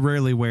 I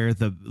rarely wear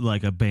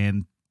a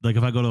band. Like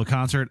if I go to a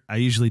concert, I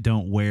usually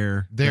don't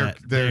wear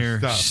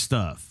their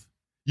stuff.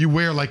 You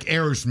wear like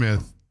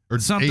Aerosmith or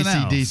something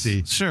AC/DC,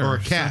 else. Sure, or a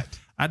Cat.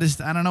 I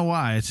don't know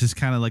why. It's just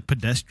kind of like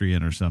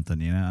pedestrian or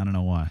something, I don't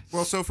know why.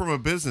 Well, so from a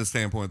business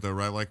standpoint, though,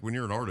 right? Like when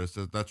you're an artist,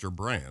 that's your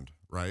brand,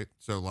 right?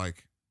 So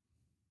like,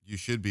 you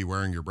should be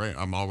wearing your brand.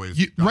 I'm always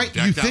right.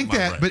 You think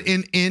that, but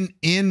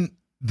in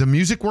the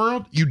music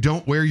world, you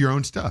don't wear your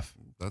own stuff.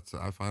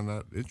 I find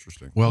that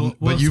interesting. Well,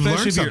 but you've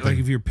learned something. Like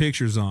if your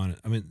picture's on it,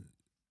 I mean,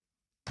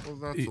 well,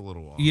 that's a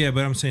little off. Yeah,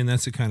 but I'm saying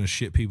that's the kind of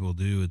shit people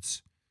do.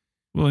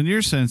 Well, in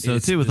your sense, though,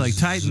 too, with like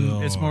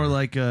Titan, it's more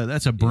like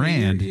that's a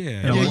brand.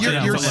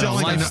 You're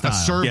selling a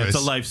service. Yeah, it's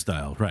a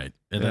lifestyle, right?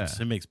 And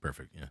it makes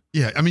perfect. Yeah.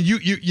 Yeah, I mean,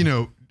 you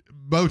know,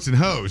 boats and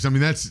hose. I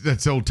mean,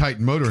 that's old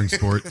Titan Motoring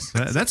Sports.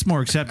 That's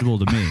more acceptable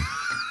to me.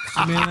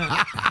 I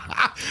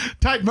mean,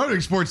 Titan Motoring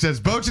Sports says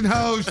boats and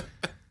hose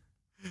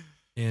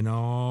in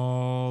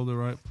all the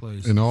right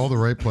places. In all the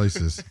right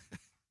places.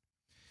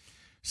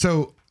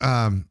 So,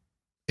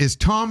 is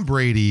Tom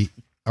Brady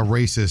a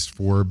racist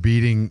for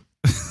beating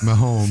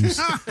Mahomes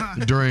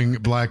during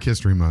Black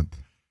History Month?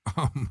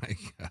 Oh my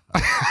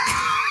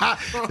God.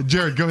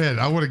 Jared, go ahead.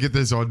 I want to get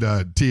this on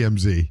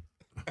TMZ.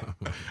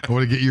 I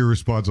want to get your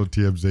response on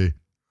TMZ.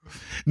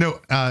 No,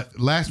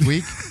 last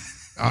week,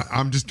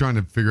 I'm just trying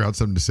to figure out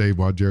something to say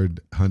while Jared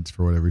hunts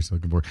for whatever he's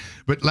looking for.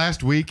 But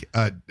last week,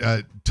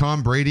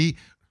 Tom Brady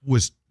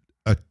was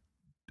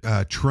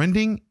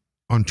trending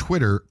on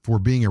Twitter for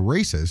being a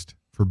racist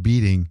for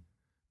beating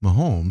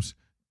Mahomes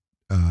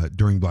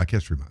during Black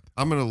History Month.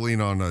 I'm going to lean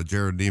on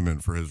Jared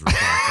Neiman for his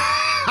response.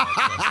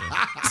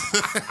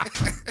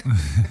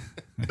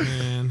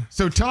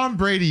 So Tom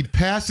Brady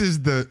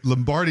passes the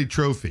Lombardi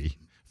Trophy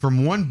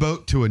from one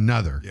boat to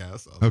another. Yeah, I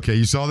saw that. Okay,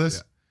 you saw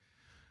this?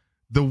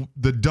 Yeah.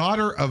 The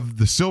daughter of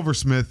the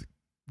Silversmith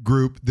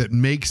group that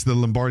makes the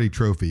Lombardi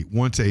Trophy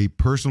wants a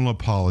personal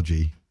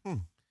apology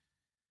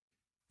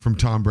from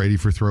Tom Brady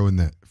for throwing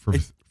that.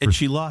 And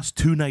she lost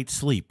 2 nights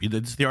sleep.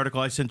 That's the article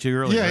I sent you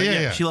earlier.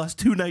 Yeah. She lost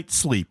 2 nights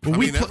sleep.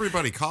 Well,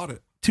 everybody caught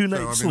it. 2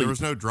 nights sleep. There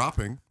was no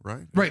dropping,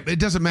 right? Right, it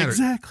doesn't matter.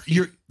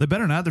 Exactly. They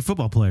better not. They're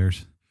football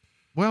players.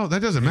 Well, that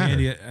doesn't matter.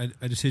 Andy,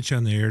 I just hit you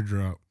on the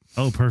airdrop.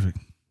 Oh, perfect.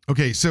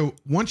 Okay, so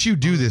once you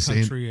do this,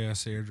 country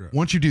ass airdrop.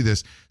 Once you do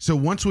this, so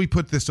once we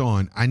put this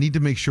on, I need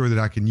to make sure that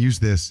I can use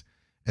this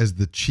as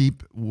the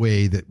cheap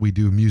way that we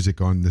do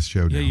music on this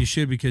show now. Yeah, you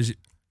should, because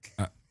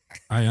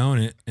I own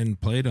it and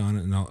played on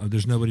it, and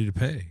there's nobody to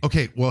pay.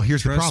 Okay, well,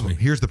 here's the problem.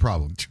 Here's the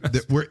problem.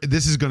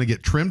 This is going to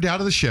get trimmed out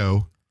of the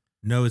show.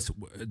 No,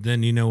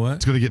 then you know what?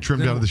 It's going to get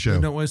trimmed out of the show.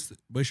 Don't waste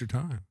your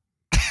time.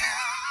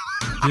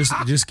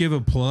 just give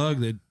a plug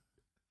that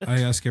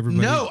I ask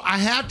everybody. No, I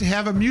have to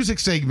have a music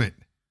segment.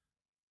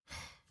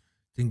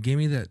 Then give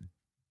me that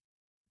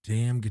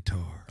damn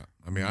guitar.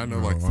 I mean, I know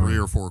like 3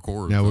 or 4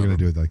 chords. No, we're going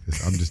to do it like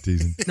this. I'm just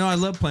teasing. No, I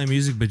love playing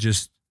music, but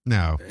just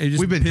no. It just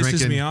We've been pisses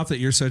drinking. me off that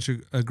you're such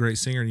a great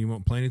singer and you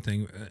won't play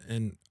anything,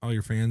 and all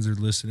your fans are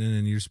listening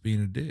and you're just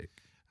being a dick.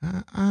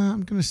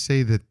 I'm going to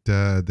say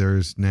that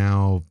there's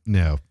now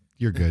no.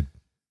 You're good.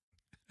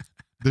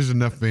 There's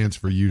enough fans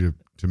for you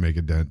to make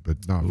a dent,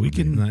 but not We for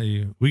me. Not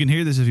you. We can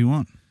hear this if you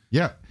want.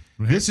 Yeah.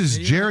 This is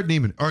Jared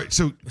Neiman. All right,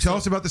 so tell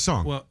us about the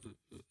song. Well,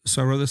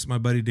 so I wrote this to my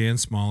buddy Dan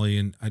Smalley,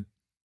 and I,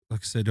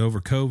 like I said,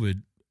 over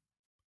COVID,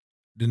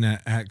 didn't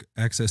have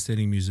access to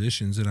any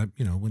musicians, and I,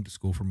 went to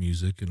school for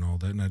music and all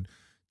that, and I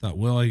thought,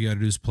 well, all you got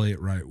to do is play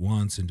it right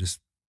once, and just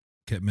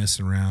kept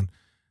messing around,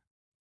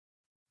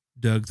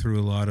 dug through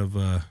a lot of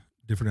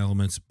different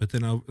elements, but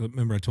then I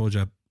remember I told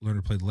you I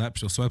learned to play the lap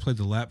steel, so I played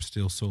the lap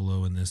steel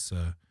solo in this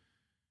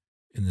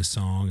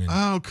song. And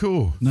oh,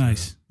 cool,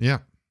 nice, yeah.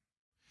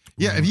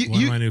 Yeah,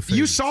 if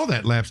you saw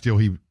that lap steel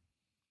he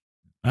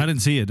I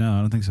didn't see it. No,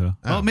 I don't think so.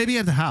 Oh, maybe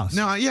at the house.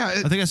 No, yeah,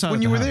 I think I saw it when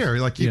at you the were house. there.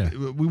 Like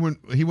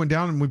he went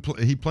down and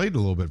he played a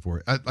little bit for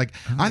it. I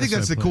think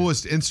that's the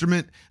coolest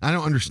instrument. I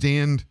don't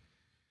understand.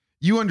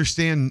 You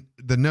understand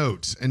the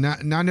notes, and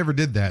I never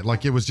did that.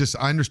 Like it was just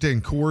I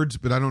understand chords,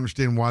 but I don't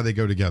understand why they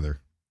go together.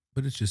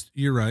 But it's just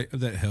you're right.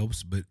 That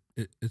helps, but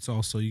it's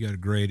also you got a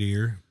great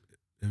ear.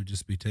 It would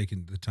just be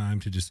taking the time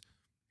to just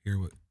hear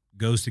what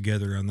goes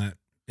together on that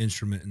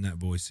instrument and that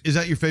voice. Is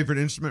that your favorite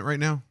instrument right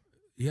now?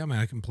 Yeah, man,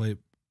 I can play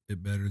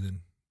it better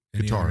than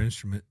any Guitar. other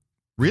instrument.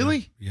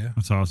 Really? Yeah.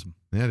 That's awesome.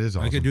 That is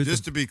awesome. I could do it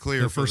Just to be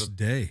clear, the for first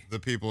day. the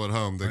people at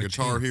home, the By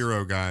Guitar chance.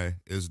 Hero guy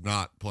is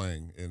not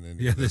playing in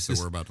any Yeah, of this this that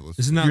is- we're about to listen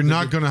this is to. not You're the-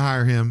 not going to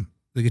hire him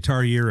The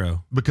Guitar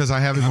Hero. because I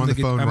have him on the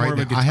phone I'm right more of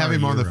a now. I have Guitar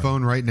him on the Hero.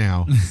 phone right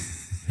now.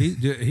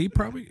 He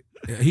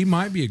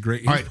might be a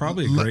great. He's All right,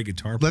 probably a great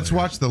guitar player. Let's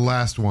watch the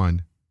last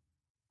one.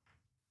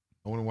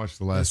 I want to watch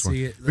the last Let's one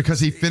see it. because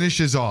he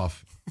finishes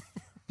off. Oh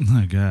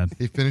my God.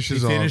 He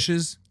finishes He off.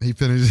 finishes? He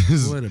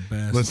finishes. What a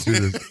bastard. Let's do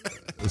this.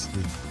 Let's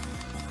do this.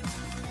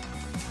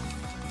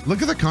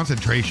 Look at the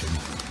concentration.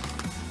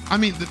 I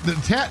mean,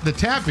 the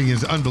tapping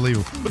is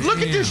unbelievable. But look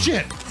at this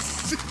shit.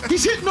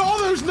 He's hitting all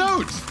those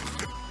notes.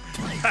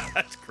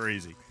 That's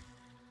crazy.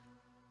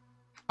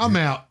 I'm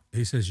out.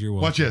 He says you're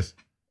welcome. Watch this.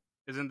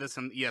 Isn't this?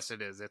 Yes,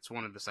 it is. It's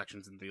one of the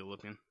sections in the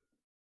Olympian.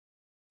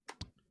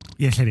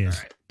 Yes, it is.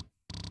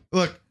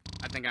 Look,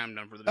 I think I'm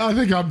done for the day. I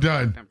think I'm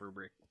done. Time for a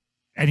break.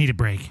 I need a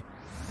break.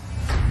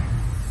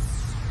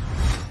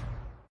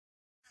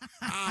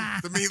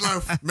 The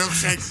meatloaf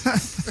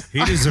milkshake.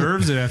 He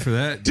deserves it after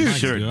that. Dude, My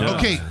sure God.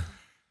 Okay.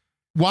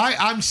 Why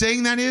I'm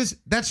saying that is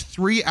that's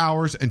 3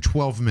 hours and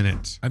 12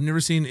 minutes. I've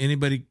never seen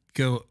anybody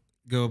go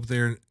up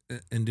there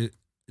and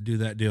do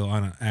that deal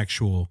on an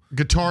actual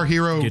Guitar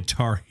Hero.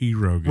 Guitar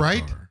Hero guitar.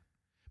 Right?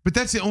 But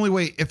that's the only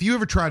way. If you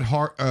ever tried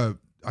hard, I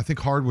think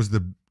hard was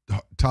the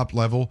top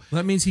level.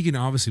 Well, that means he can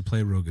obviously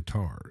play real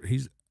guitar.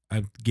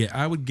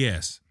 I would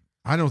guess.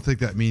 I don't think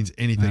that means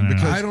anything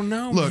because I don't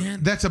know. Look, man.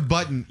 that's a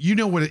button. You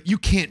know what? You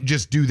can't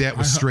just do that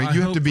with I string.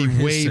 You have hope to be for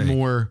his way sake.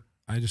 more.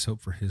 I just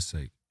hope for his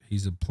sake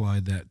he's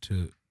applied that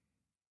to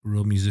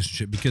real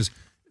musicianship because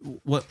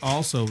what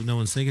also no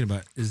one's thinking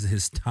about is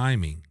his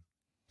timing.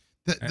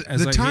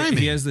 The timing.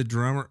 He has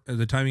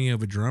the timing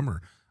of a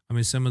drummer. I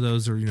mean, some of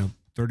those are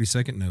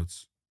 30-second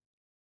notes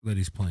that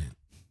he's playing.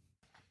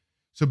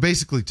 So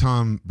basically,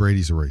 Tom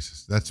Brady's a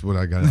racist. That's what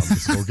I got out of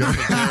this whole game.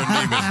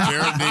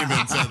 Jared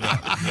Neiman said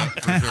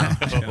that.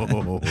 For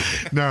sure.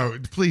 No,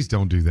 please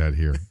don't do that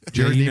here.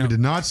 Jared Neiman did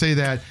not say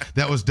that.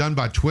 That was done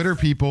by Twitter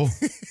people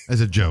as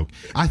a joke.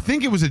 I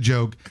think it was a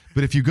joke,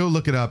 but if you go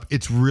look it up,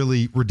 it's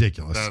really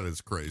ridiculous. That is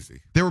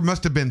crazy. There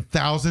must have been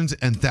thousands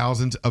and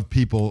thousands of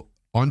people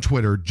on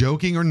Twitter,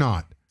 joking or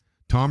not.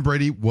 Tom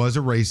Brady was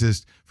a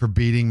racist for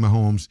beating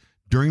Mahomes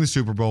during the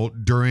Super Bowl,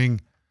 during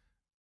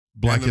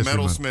Black And the History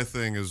Month. Metalsmith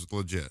thing is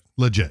legit.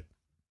 Legit.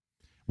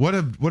 What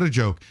a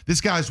joke. This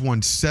guy's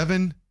won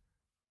 7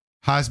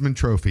 Heisman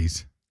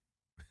trophies.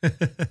 You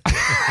can't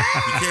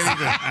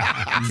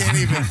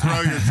even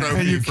throw your trophy.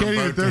 And you from can't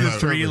even both throw of this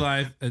those. trophy. 3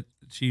 Life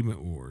Achievement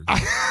Awards.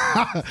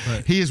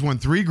 He has won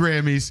 3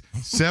 Grammys,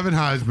 7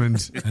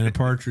 Heismans, and a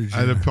partridge.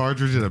 and a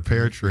partridge in a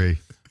pear tree.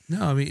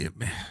 No, I mean,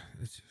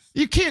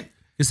 you can't.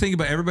 Just think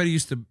about everybody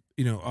used to,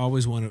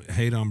 always want to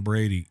hate on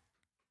Brady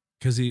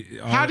because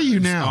How do you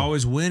he's now?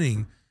 always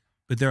winning,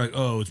 but they're like,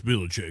 oh, it's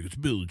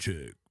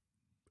Belichick,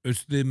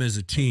 it's them as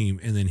a team,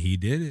 and then he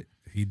did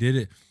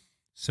it.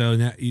 So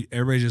now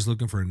everybody's just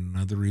looking for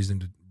another reason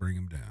to bring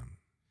him down.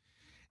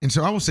 And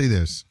so I will say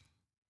this: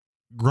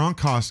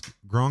 Gronkowski.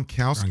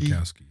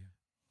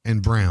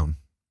 And Brown,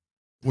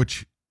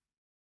 which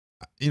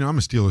I'm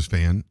a Steelers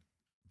fan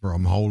for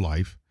my whole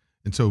life.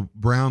 And so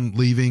Brown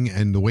leaving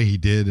and the way he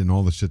did and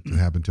all the shit that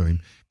happened to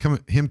him,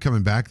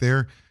 coming back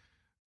there,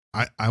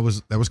 that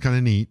was kind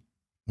of neat,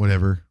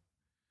 whatever.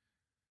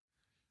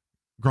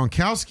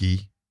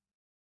 Gronkowski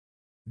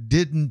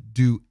didn't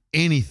do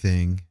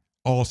anything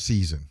all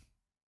season.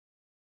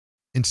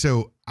 And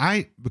so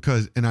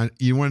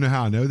you want to know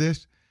how I know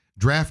this?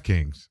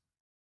 DraftKings.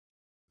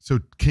 So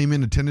came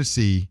into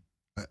Tennessee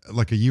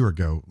like a year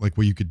ago, like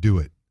where you could do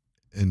it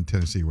in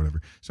Tennessee or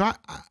whatever. So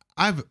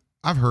I've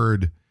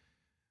heard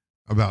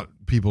about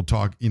people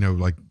talk,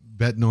 like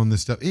betting on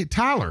this stuff.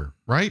 Tyler,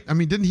 right? I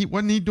mean,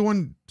 wasn't he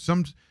doing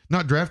some,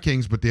 not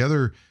DraftKings, but the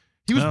other,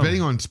 he was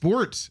betting on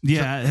sports.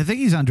 Yeah, I think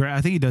he's on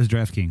I think he does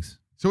DraftKings.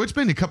 So it's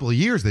been a couple of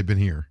years they've been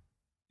here.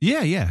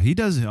 Yeah, he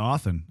does it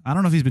often. I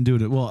don't know if he's been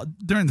doing it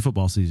during the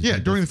football season. Yeah,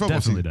 during the football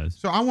definitely season. Does.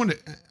 So I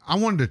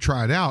wanted to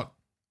try it out.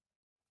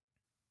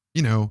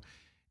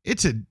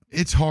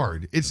 It's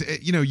hard. It's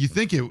you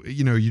think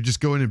you just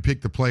go in and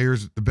pick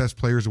the best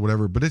players or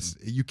whatever, but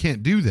you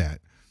can't do that.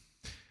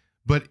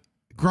 But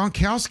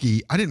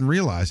Gronkowski, I didn't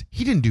realize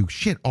he didn't do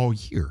shit all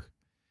year.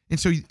 And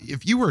so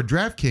if you were a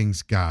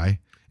DraftKings guy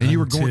and you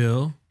were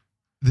going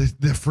the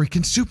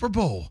freaking Super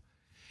Bowl.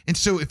 And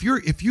so if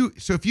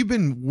you've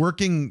been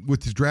working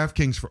with the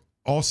DraftKings for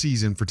all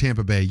season for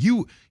Tampa Bay,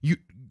 you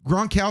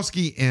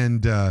Gronkowski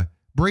and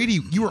Brady,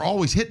 you were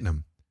always hitting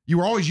them. You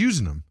were always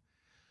using them.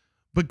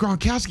 but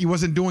Gronkowski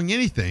wasn't doing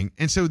anything.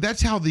 And so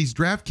that's how these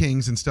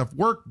DraftKings and stuff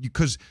work,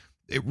 because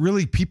it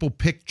really, people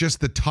pick just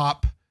the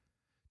top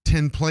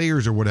 10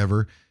 players or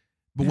whatever.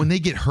 But when they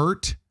get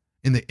hurt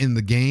in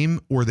the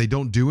game, or they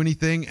don't do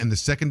anything, and the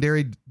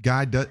secondary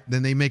guy does,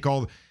 then they make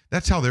all.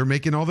 That's how they're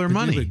making all their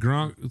money. But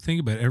Gronk, think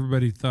about it.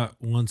 Everybody thought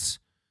once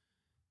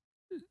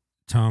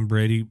Tom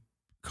Brady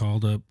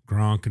called up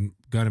Gronk and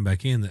got him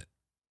back in that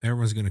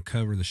everyone's going to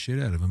cover the shit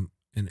out of him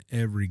in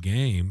every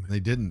game. They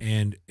didn't.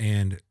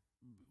 And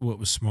what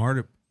was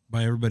smart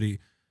by everybody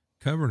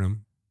covering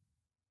him,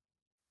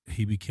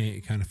 he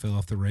kind of fell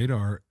off the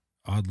radar,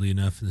 oddly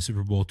enough, in the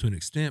Super Bowl to an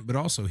extent, but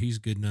also he's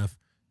good enough,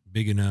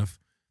 big enough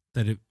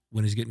that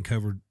when he's getting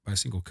covered by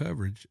single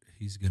coverage,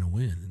 he's going to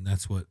win. And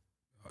that's what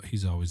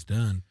he's always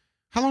done.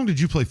 How long did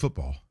you play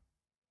football?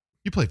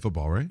 You played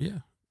football, right? Yeah.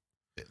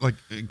 Like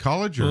in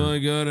college? Or? Well, I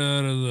got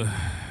out of the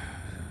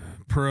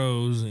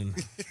pros and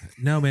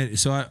no, man.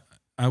 So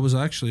I was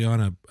actually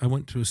I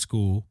went to a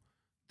school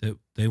that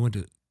they went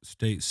to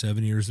state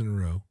 7 years in a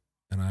row.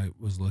 And I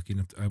was lucky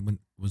enough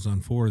was on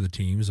 4 of the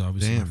teams.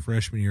 Obviously, my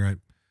freshman year, I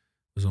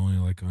was only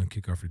like on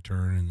kickoff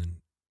return. And then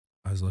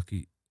I was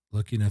lucky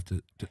enough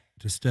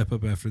to step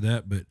up after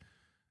that. But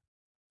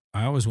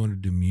I always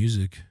wanted to do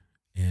music,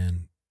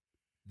 and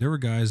there were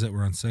guys that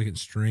were on second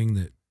string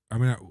that, I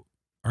mean,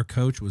 our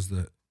coach was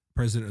the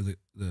president of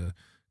the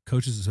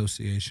Coaches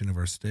Association of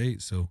our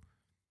state. So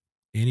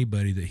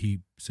anybody that he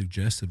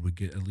suggested would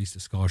get at least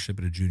a scholarship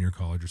at a junior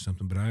college or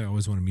something. But I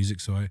always wanted music.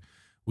 So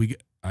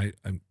I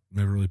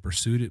never really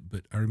pursued it.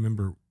 But I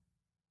remember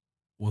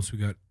once we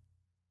got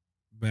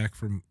back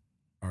from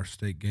our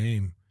state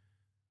game,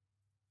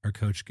 our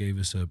coach gave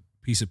us a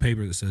piece of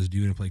paper that says, "Do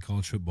you want to play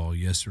college football?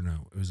 Yes or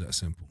no?" It was that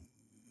simple.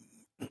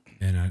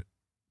 And I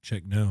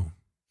checked no.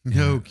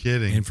 No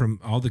kidding. And from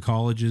all the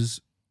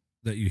colleges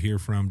that you hear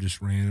from,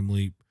 just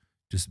randomly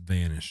just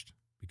vanished,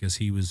 because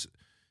he was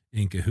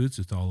in cahoots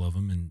with all of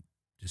them and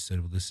just said,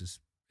 well, this is,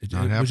 it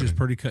was just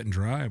pretty cut and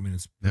dry. I mean,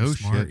 it's no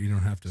smart. Shit. You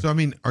don't have to. So, I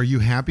mean, are you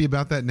happy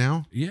about that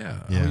now?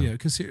 Yeah. Yeah. Oh, yeah.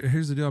 Because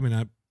here's the deal. I mean,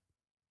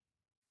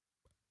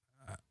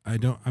 I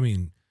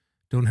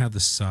don't have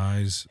the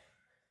size.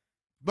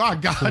 Oh,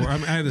 God. I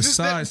have the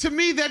size. To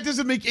me, that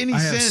doesn't make any I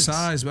sense. have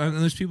size, but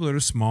there's people that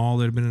are small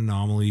that have been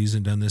anomalies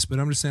and done this. But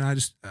I'm just saying,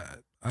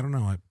 I don't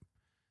know.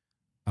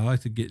 I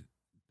like to get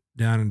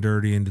down and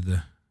dirty into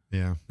the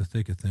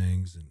thick of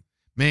things. And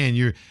man,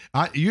 you're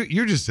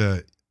just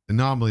a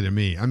anomaly to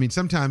me. I mean,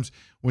 sometimes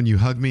when you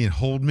hug me and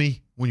hold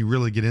me, when you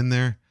really get in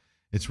there,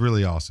 it's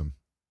really awesome.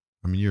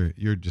 I mean,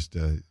 you're just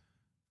I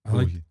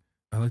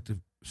like to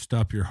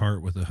stop your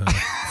heart with a hug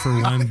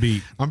for one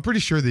beat. I'm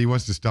pretty sure that he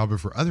wants to stop it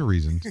for other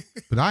reasons,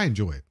 but I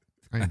enjoy it.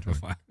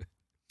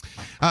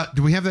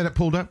 Do we have that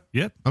pulled up?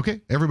 Yep.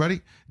 Okay,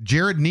 everybody.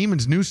 Jared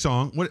Neiman's new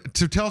song.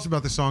 So tell us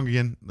about the song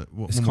again.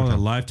 It's called A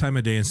Lifetime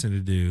of Dancing to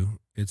Do.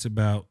 It's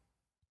about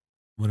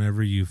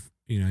whenever you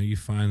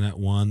find that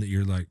one that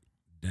you're like,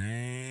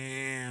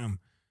 damn.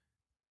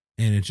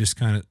 And it's just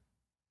kind of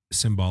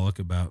symbolic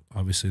about,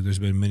 obviously, there's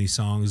been many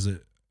songs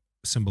that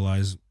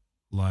symbolize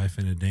life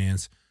in a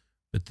dance,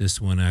 but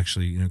this one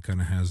actually, kind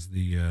of has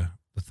the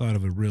thought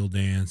of a real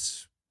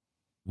dance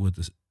with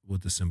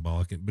the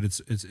symbolic. But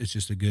it's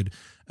just a good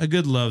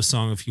love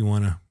song if you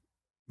want to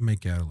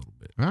make out a little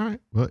bit. All right.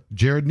 Well,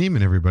 Jared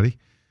Neiman, everybody,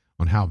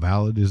 on How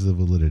Valid Is the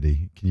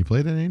Validity. Can you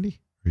play that, Andy?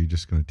 Or are you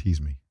just going to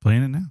tease me?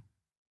 Playing it now.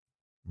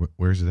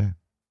 Where's it at?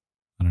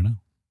 I don't know.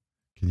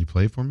 Can you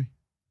play it for me?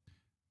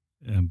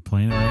 I'm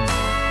playing it right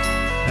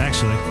now.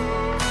 Actually,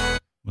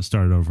 we'll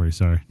start it over for you.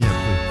 Sorry. Yeah,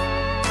 please.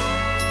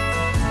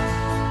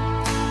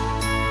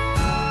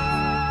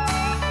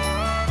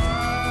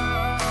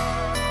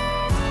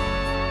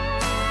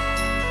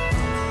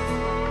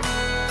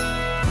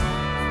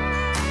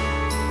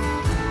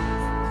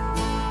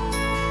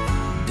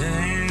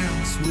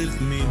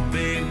 With me,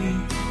 baby,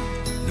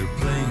 they're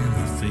playing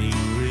our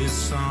favorite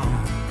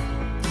song.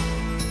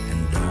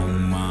 And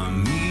don't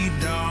mind me,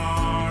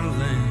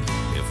 darling,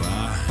 if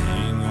I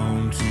hang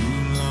on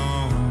too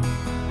long.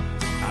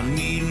 I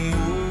need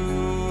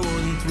more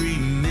than 3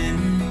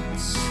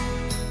 minutes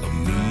of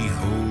me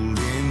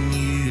holding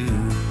you.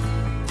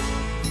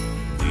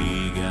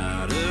 We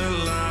got a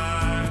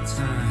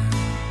lifetime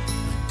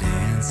of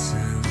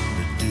dancing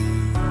to do.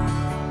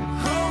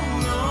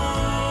 Hold on,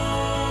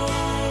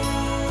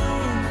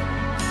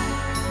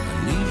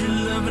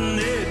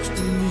 next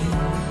to me.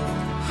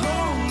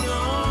 Hold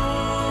on,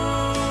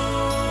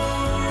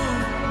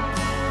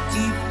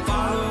 keep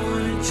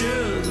following each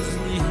other's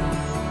lead.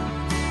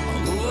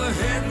 I'll go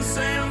ahead and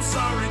say I'm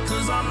sorry,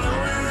 cause I know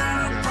that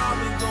I'm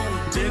probably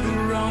gonna take a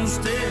wrong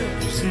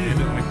step. You see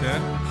anything like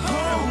that?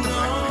 Hold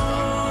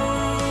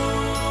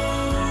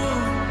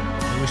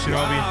on, we should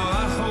all be. I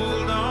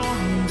hold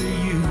on to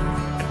you.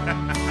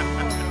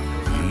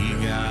 We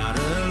got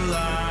a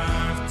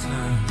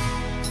lifetime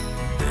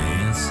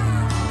dancing.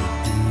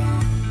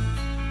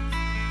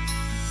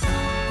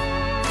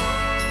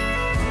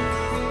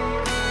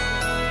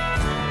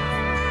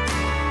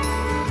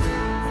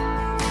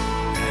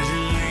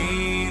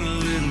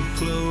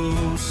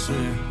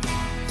 Closer,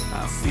 I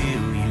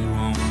feel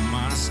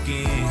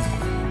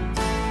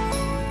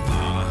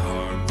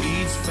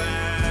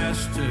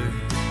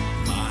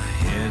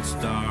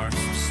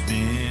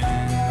been.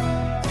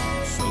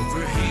 So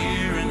for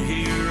here and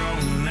here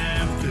on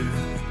after,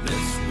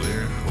 let's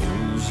wear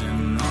holes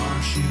in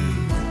our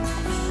shoes.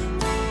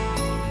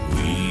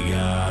 We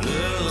got a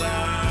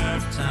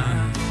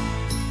lifetime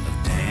of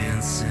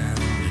dancing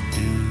to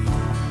do.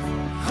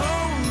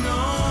 Hold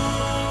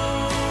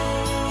on,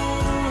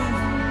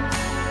 I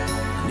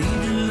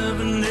need you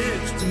loving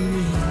next to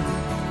me.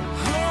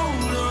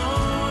 Hold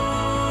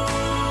on,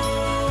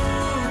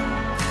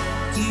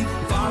 keep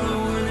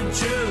following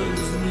each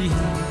other's lead.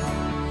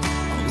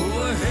 I'll go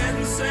ahead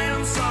and say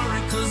I'm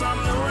sorry, 'cause I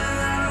know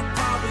that I'm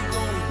probably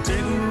gonna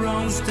take a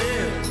wrong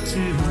step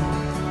too.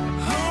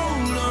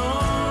 Hold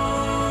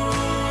on,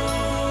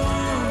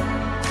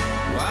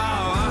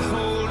 while I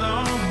hold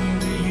on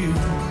to you.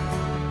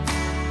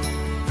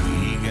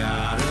 We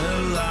got a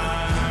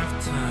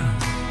lifetime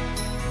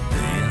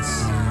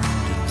dancing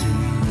to do.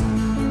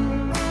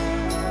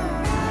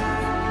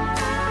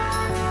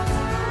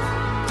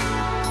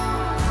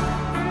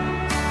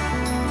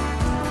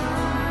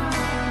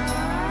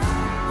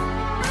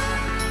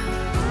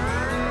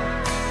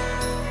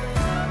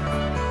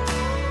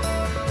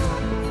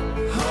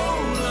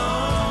 Hold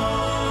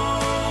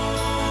on,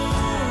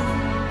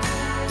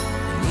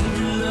 I need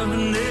you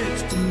loving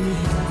next to me.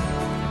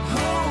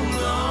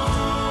 Hold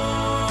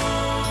on,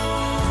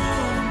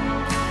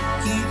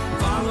 keep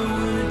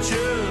following each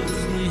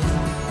other's lead.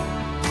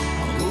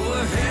 I'll go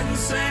ahead and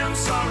say I'm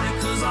sorry,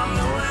 'cause I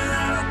know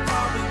that I'm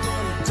probably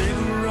gonna take a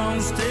wrong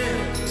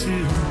step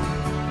too.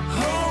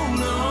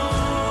 Hold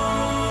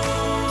on,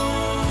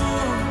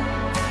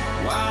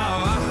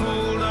 while I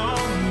hold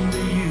on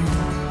to you.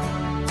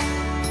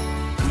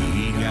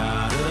 We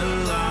got a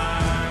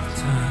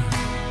lifetime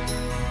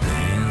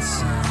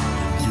dancing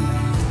to do.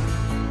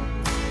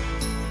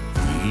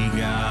 We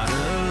got a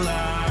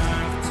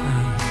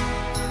lifetime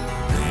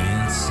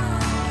dancing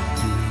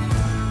to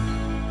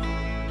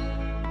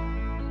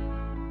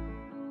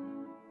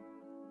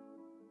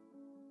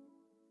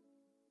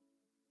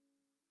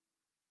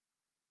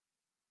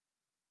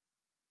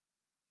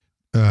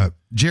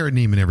Jared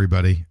Neiman,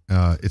 everybody.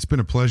 It's been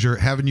a pleasure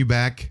having you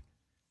back.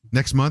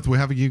 Next month, we're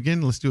having you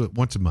again. Let's do it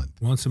once a month.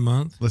 Once a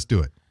month? Let's do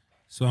it.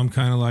 So I'm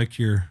kind of like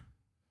your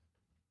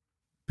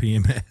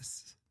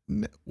PMS.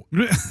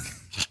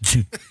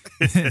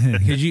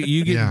 Because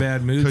you get in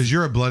bad moods. Because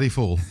you're a bloody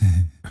fool.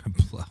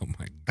 Oh,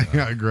 my God.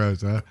 Yeah,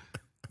 gross, huh?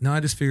 No, I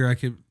just figure I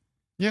could.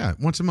 Yeah,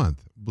 once a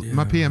month.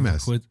 My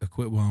PMS. I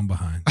quit while I'm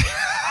behind.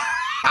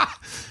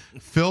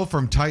 Phil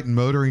from Titan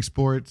Motoring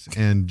Sports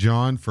and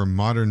John from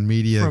Modern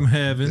Media. From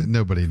heaven.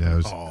 Nobody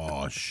knows.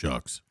 Oh,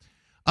 shucks.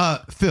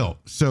 Phil,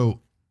 so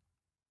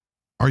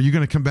are you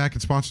going to come back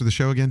and sponsor the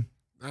show again?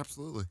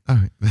 Absolutely. All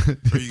right.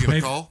 Are you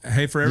going to call?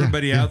 Hey, for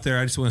everybody out there,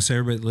 I just want to say,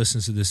 everybody that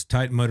listens to this,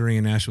 Titan Motoring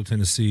in Nashville,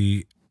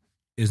 Tennessee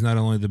is not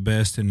only the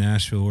best in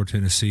Nashville or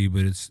Tennessee,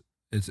 but it's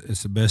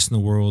the best in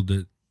the world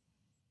that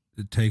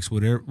takes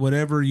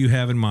whatever you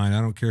have in mind.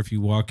 I don't care if you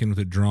walk in with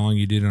a drawing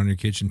you did on your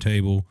kitchen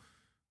table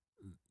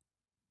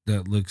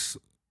that looks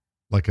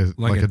like a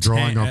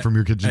drawing off from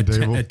your kitchen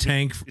table. A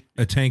tank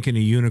and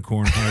a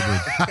unicorn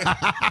hybrid.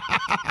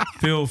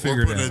 Phil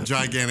figured it out. Put a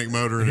gigantic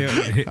motor in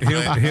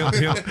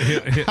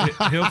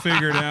He'll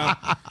figure it out,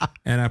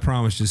 and I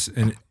promise.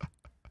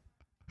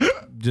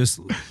 Just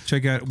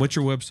check out, what's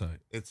your website?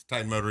 It's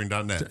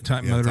TitanMotoring.net.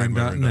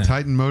 TitanMotoring.net.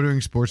 Titan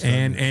Motoring Sports.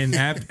 And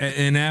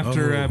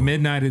after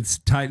midnight, it's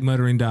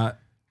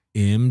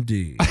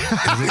TitanMotoring.md.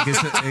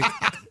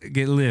 It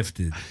get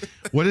lifted.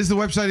 What is the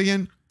website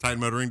again?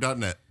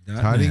 TitanMotoring.net.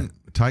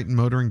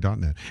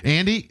 TitanMotoring.net.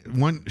 Andy,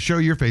 show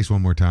your face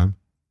one more time.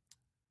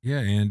 Yeah,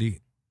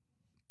 Andy.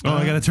 Oh,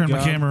 I got to turn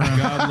my camera around.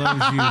 God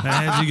loves you. I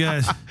had you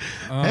guys.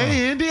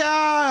 Hey, Andy.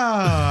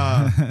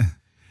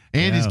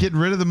 Andy's getting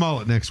rid of the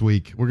mullet next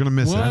week. We're going to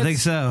miss it. I think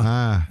so.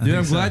 Dude,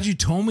 I'm glad you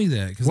told me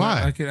that.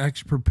 Why? I could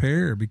actually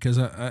prepare, because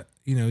when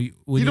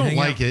you don't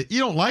like it.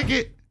 You don't like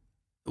it?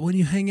 When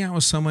you hang out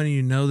with somebody,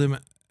 you know them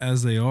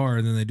as they are,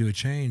 and then they do a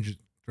change, it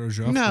throws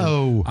you off.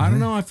 No. I don't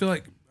know. I feel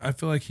like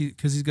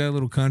because he's got a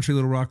little country,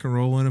 little rock and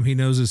roll in him. He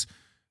knows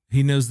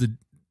the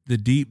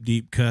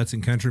deep cuts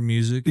in country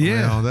music.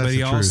 Yeah, that's but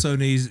he the truth.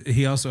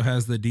 he also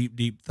has the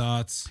deep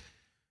thoughts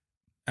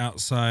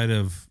outside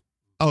of.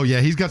 Oh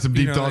yeah, he's got some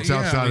deep thoughts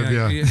outside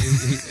of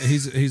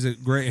He's a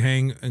great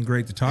hang and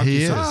great to talk to.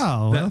 He is.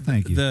 Oh, well,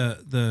 thank you.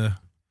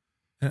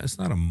 It's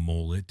not a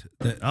mullet.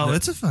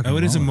 It's a fucking. Oh,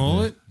 it is a mullet.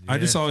 mullet. Yeah. I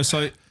just always saw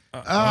it.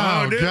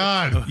 Dude.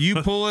 God!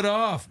 You pull it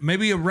off.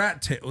 Maybe a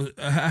rat tail.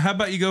 How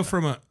about you go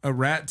from a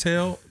rat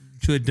tail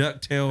to a duck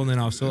tail, and then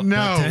also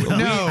no, there's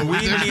no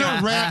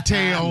rat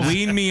tails.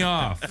 Wean me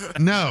off.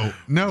 No,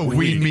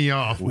 wean me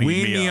off.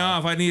 Wean me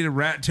off. I need a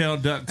rat tail,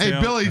 duck tail.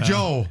 Hey, Billy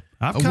Joel.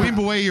 Wean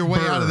away your way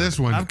out of this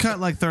one. I've cut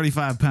like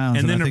 35 pounds.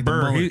 And then I a think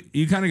burr.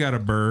 You kind of got a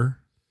burr.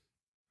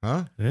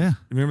 Huh? Yeah.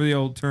 Remember the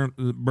old term,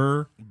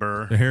 burr?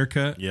 Burr. The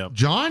haircut? Yep.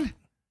 John?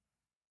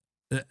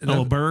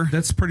 Old burr?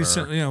 That's pretty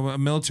simple. A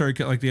military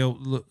cut, like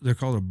they're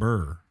called a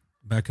burr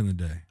back in the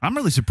day. I'm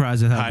really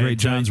surprised at how great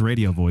John's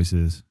radio voice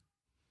is.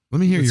 Let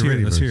me hear your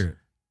radio voice. Let's hear it.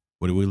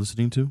 What are we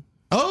listening to?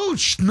 Oh,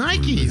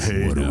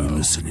 Nikes. What are you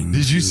listening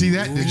Did you to? see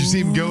that? Did you see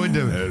him go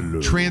into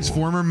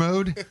Transformer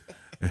mode?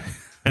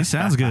 He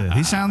sounds good.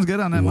 He sounds good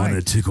on that Want to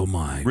mic. tickle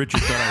my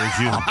Richard thought I was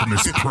you.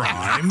 Optimus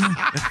Prime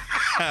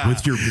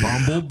with your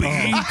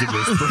bumblebee?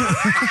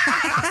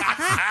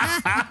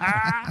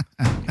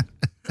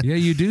 Yeah,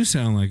 you do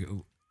sound like a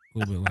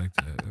little bit like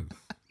that.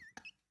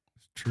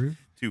 It's true.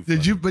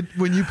 Did you? But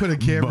when you put a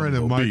camera and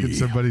a mic in Bumblebee.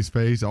 somebody's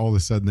face, all of a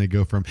sudden they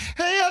go from,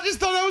 "Hey, I just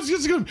thought I was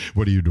just going.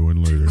 What are you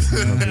doing later?"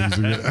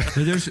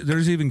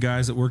 There's even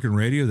guys that work in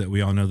radio that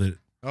we all know that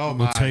Oh,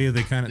 will my. tell you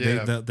they kind of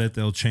Yeah. that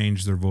they'll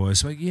change their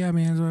voice. Like, yeah,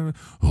 man.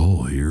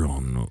 Oh, you're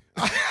on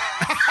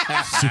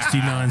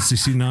 69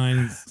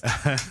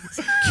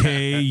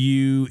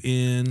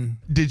 KUN.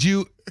 Did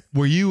you?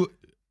 Were you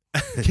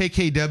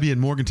KKW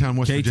in Morgantown,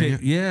 West Virginia?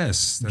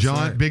 Yes, that's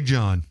John, right. Big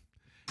John.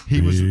 He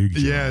was Big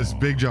yes,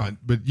 Big John.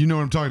 But you know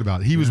what I'm talking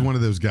about. He was one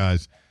of those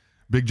guys.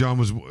 Big John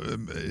was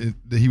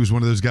he was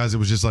one of those guys that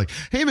was just like,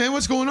 "Hey man,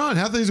 what's going on?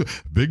 How things?"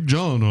 Big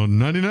John on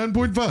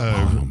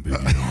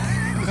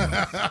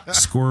 99.5.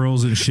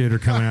 Squirrels and shit are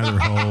coming out of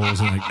their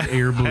holes, and like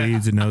air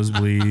bleeds and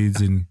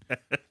nosebleeds and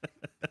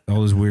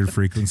all those weird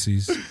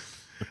frequencies.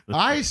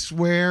 I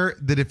swear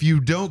that if you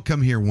don't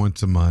come here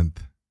once a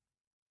month,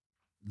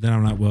 then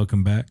I'm not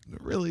welcome back.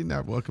 Really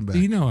not welcome back.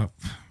 You know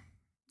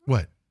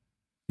what?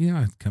 You know,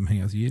 I'd come hang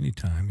out with you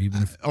anytime,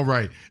 even if all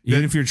right.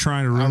 Even if you're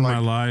trying to ruin my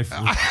life,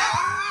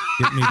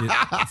 get me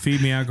to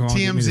feed me alcohol,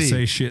 get me to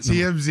say shit.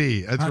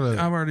 TMZ. That's what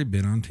I've already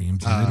been on TMZ.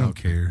 They don't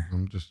care.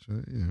 I'm just,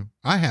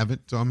 I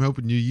haven't, so I'm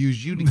hoping you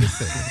use you to get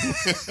there.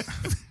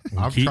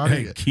 I'm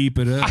trying to keep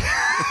it up.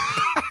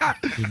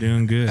 You're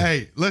doing good.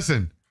 Hey,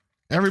 listen,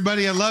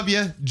 everybody, I love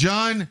you.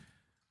 John,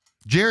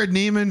 Jared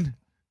Neiman,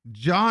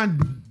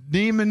 John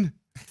Neiman,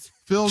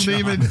 Phil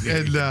Neiman,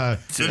 and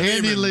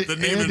Andy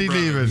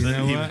Neiman. You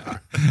know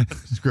what?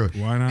 Screw it.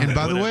 Why not? And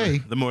by the Whatever. way,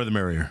 the more the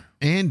merrier.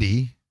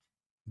 Andy,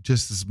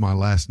 just as my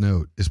last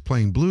note, is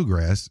playing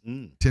bluegrass,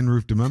 Tin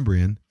Roof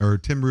Demumbrian, or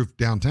Tin Roof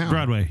Downtown.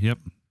 Broadway, yep.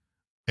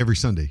 Every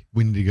Sunday.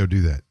 We need to go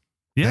do that.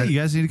 Yeah, you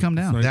guys need to come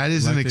down. That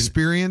is an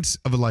experience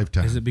of a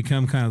lifetime. Has it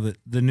become kind of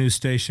the new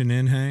station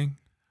in hang?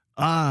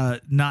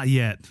 Not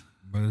yet.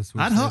 But it's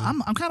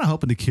I'm kind of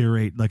hoping to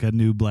curate like a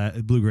new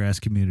bluegrass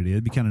community.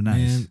 It'd be kind of nice.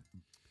 Man,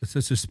 it's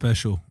such a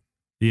special.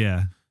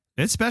 Yeah,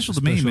 it's special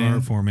to me, special man.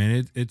 art form,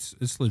 man.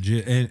 It's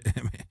legit. And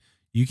I mean,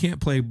 you can't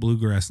play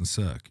bluegrass and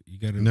suck. You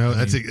got to. No,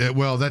 that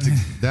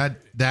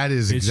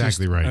is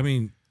exactly right. I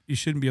mean, you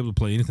shouldn't be able to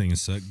play anything and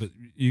suck, but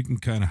you can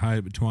kind of hide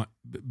it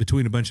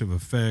between a bunch of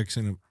effects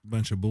and a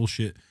bunch of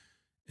bullshit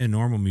and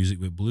normal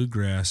music. But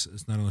bluegrass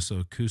is not only so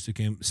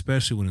acoustic,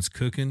 especially when it's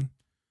cooking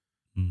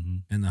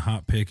and the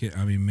hot picket.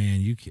 I mean,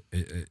 man, you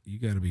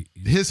got to be.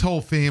 His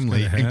whole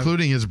family,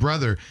 including his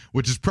brother,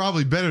 which is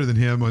probably better than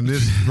him on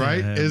this,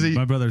 right? Is he?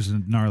 My brother's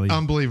gnarly,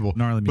 unbelievable,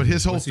 gnarly. But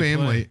his whole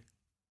family.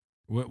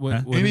 What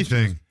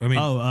anything? I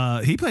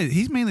mean,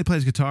 he mainly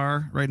plays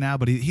guitar right now,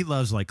 but he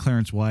loves like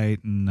Clarence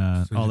White and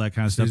all that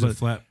kind of stuff. He's a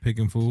flat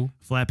picking fool.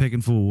 Flat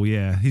picking fool,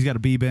 yeah. He's got a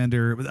B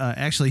bender.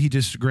 Actually, he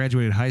just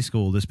graduated high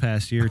school this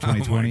past year,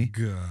 2020.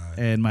 Oh my God!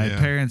 And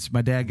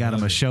my dad got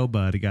him a show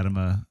bud. He got him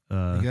a.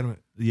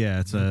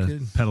 It's a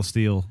pedal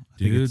steel.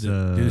 Dude,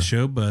 the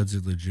show buds are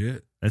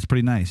legit. That's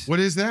pretty nice. What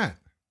is that?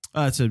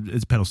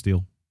 It's pedal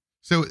steel.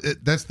 So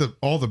that's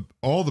all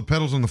the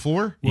pedals on the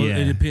floor. Well, yeah.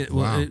 it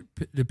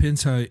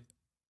depends how.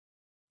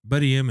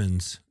 Buddy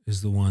Emmons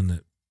is the one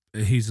that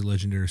he's a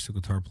legendary steel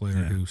guitar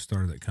player who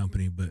started that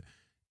company, but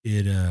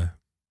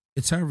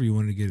it's however you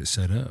want to get it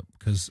set up.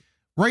 Because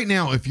right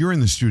now, if you're in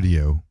the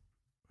studio,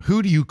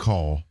 who do you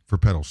call for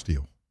pedal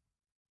steel?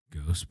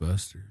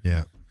 Ghostbusters.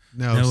 Yeah.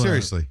 No,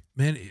 seriously,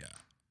 man.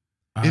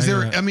 Is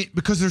there? I mean,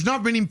 because there's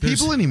not many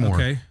people anymore.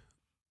 Okay.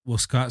 Well,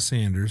 Scott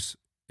Sanders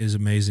is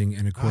amazing,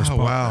 and of course,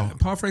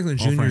 Paul Franklin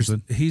Jr.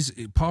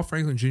 Paul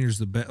Franklin Jr. is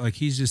the best. Like,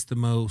 he's just the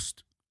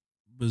most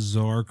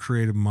bizarre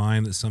creative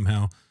mind that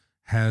somehow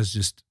has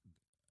just.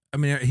 I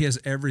mean, he has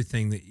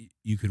everything that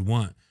you could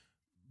want,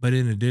 but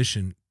in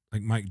addition,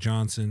 like Mike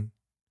Johnson,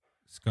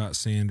 Scott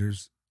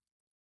Sanders,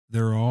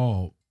 they're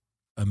all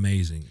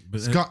amazing. But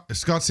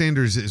Scott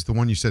Sanders is the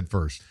one you said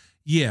first.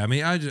 Yeah, I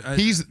mean,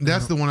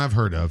 that's the one I've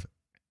heard of,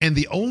 and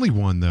the only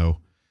one though.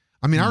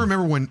 I mean, I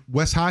remember when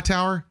Wes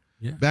Hightower,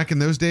 back in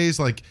those days,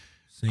 like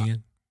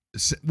singing.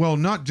 Well,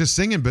 not just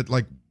singing, but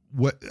like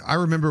what I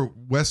remember,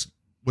 Wes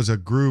was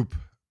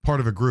part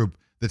of a group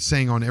that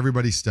sang on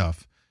everybody's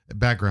stuff,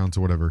 backgrounds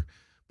or whatever.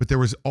 But there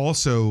was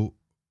also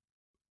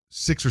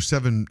six or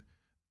seven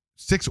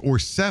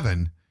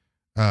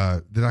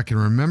that I can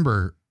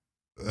remember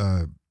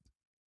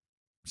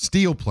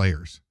steel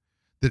players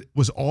that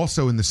was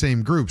also in the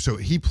same group. So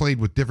he played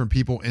with different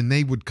people, and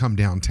they would come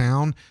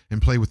downtown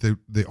and play with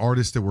the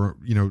artists that were,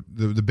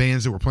 the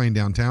bands that were playing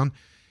downtown.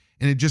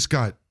 And it just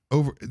got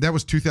over. That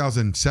was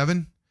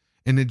 2007,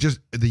 and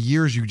the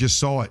years you just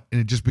saw it, and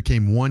it just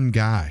became one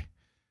guy.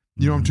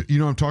 You know what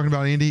I'm talking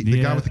about, Andy?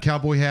 The guy with the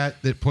cowboy hat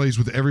that plays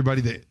with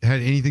everybody that had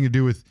anything to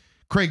do with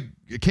Craig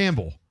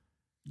Campbell.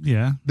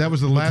 Yeah. That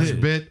was the last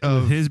bit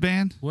of his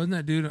band. Wasn't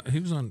that dude? He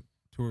was on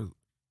tour.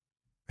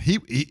 He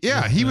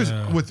was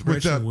with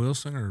Rachel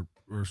Wilson or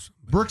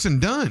Brooks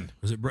and Dunn.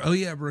 Was it? Oh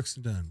yeah, Brooks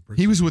and Dunn.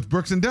 He was with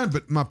Brooks and Dunn.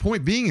 But my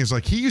point being is,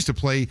 like, he used to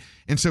play,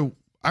 and so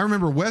I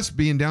remember Wes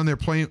being down there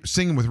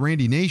singing with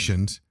Randy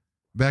Nations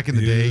back in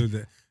the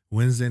day.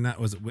 Wednesday night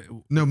was it?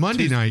 No,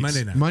 Monday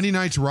nights. Monday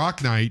nights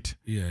rock night.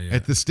 Yeah.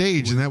 At the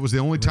stage, and that was the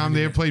only time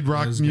they ever played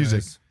rock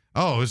music. Guys.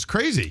 Oh, it was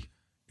crazy.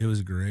 It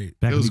was great.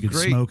 Back it when was you could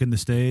great. smoke in the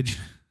stage.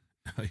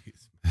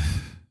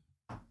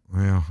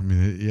 Well, I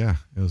mean, it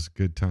was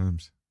good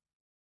times.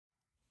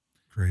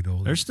 Great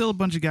old. There's still a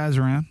bunch of guys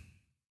around.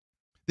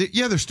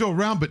 They're still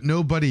around, but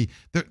no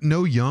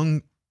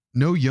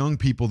young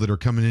people that are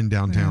coming in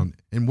downtown.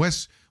 Yeah. And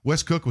Wes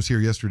Cook was here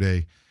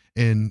yesterday,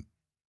 and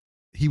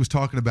he was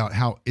talking about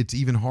how it's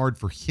even hard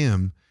for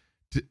him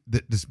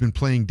that's been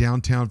playing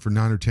downtown for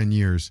 9 or 10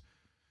 years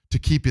to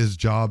keep his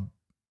job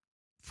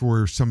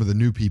for some of the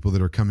new people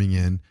that are coming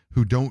in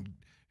who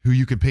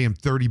you can pay him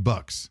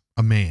 $30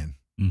 a man.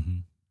 Mm-hmm.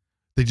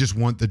 They just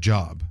want the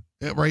job,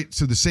 right?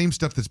 So the same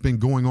stuff that's been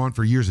going on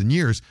for years and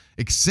years,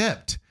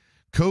 except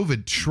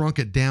COVID shrunk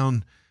it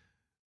down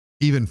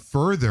even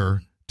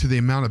further to the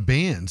amount of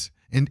bands,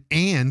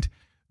 and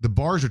the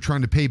bars are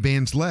trying to pay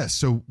bands less.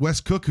 So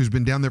Wes Cook, who's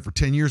been down there for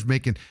 10 years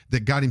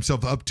that got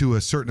himself up to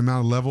a certain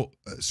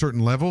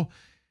level,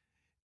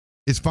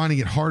 is finding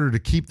it harder to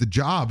keep the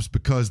jobs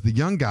because the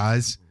young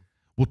guys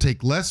will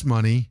take less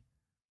money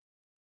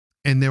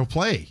and they'll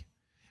play.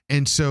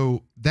 And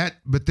so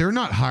but they're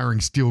not hiring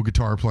steel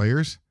guitar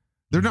players.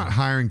 They're not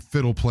hiring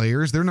fiddle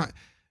players. They're not,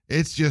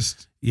 it's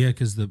just. Yeah,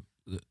 because the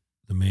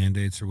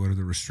mandates or whatever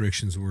the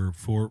restrictions were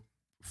for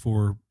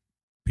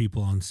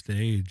people on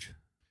stage.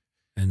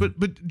 And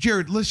But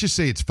Jared, let's just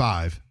say it's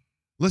 5.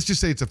 Let's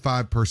just say it's a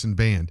 5-person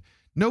band.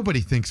 Nobody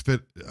thinks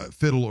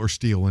fiddle or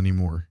steel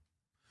anymore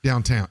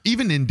downtown.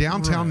 Even in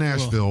downtown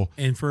Nashville. Well,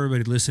 and for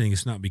everybody listening,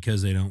 it's not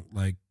because they don't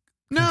like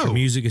country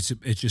music.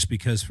 It's just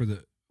because for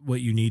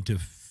what you need to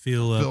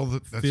fill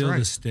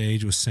the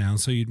stage with sound.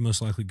 So you'd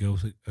most likely go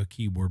with a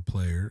keyboard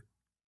player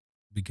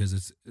because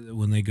it's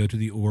when they go to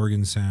the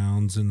organ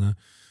sounds and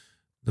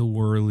the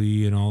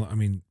whirly and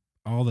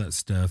all that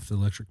stuff, the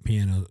electric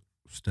piano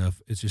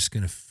stuff, it's just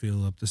going to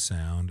fill up the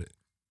sound,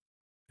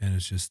 and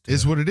it's just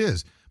is what it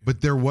is. But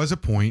there was a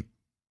point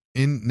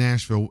in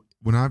Nashville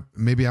when I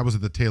was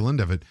at the tail end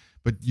of it,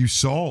 but you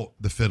saw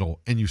the fiddle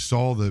and you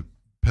saw the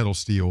pedal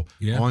steel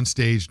on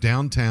stage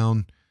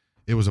downtown.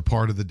 It was a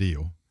part of the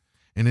deal,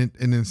 and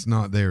it's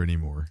not there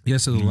anymore. Yeah,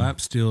 so the lap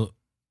steel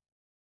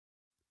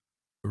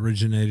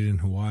originated in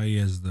Hawaii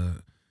as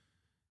a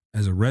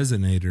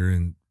resonator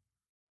and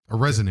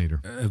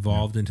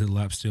evolved into the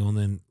lap steel, and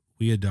then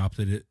we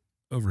adopted it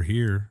over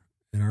here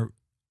in our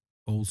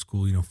old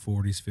school,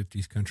 40s,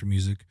 50s country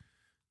music.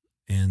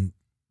 And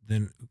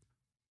then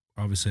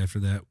obviously after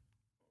that,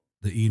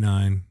 the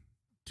E9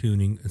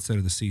 tuning instead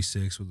of the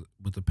C6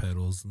 with the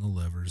pedals and the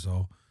levers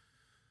all.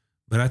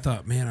 But I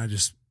thought, man,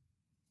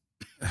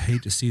 I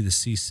hate to see the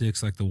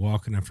C6, like the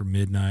Walking After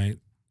Midnight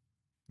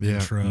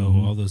intro,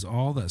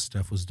 all that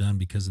stuff was done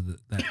because of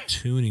that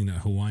tuning,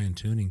 that Hawaiian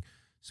tuning.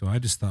 So I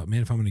just thought,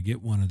 man, if I'm going to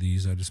get one of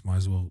these, I just might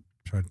as well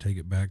try to take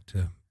it back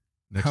to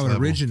next how level.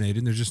 It originated.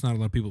 And there's just not a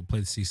lot of people that play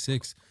the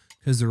C6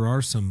 because there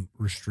are some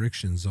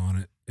restrictions on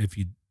it. If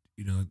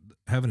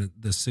having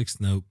the 6th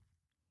note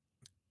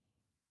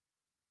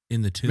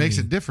in the tuning makes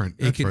it different.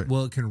 It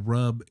can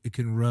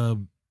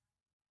rub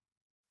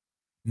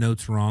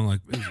notes wrong.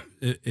 Like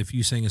if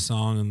you sing a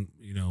song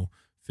and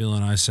Phil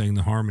and I sang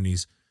the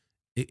harmonies,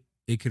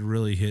 it could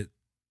really hit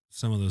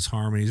some of those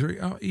harmonies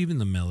or even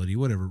the melody,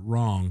 whatever,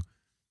 wrong.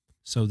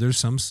 So there's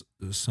some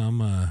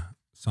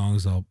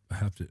songs I'll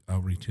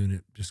retune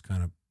it, just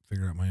kind of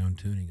figure out my own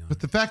tuning on. But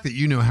the fact that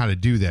you know how to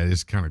do that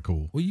is kind of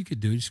cool. Well, you could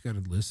do it. You just got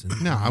to listen.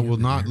 No, I will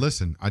not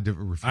listen. I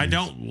refuse. I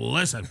don't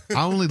listen.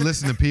 I only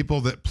listen to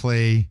people that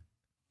play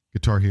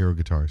Guitar Hero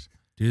guitars.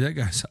 Dude, that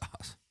guy's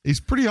awesome. He's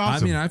pretty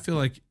awesome. I mean, I feel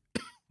like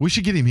we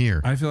should get him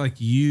here. I feel like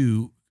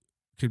you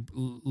could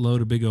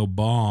load a big old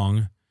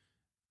bong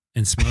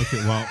and smoke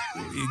it while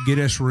get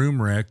us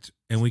room wrecked,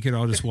 and we could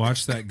all just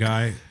watch that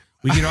guy.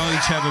 We could all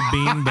each have a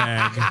bean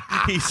bag.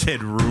 He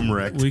said room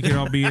wrecked. We could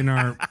all be in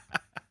our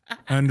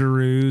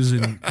underoos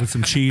and with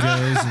some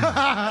Cheetos.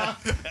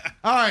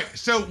 All right,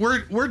 so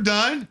we're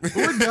done.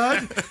 We're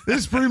done. This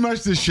is pretty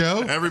much the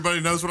show. Everybody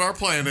knows what our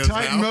plan is.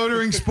 Titan now.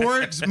 Motoring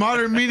Sports,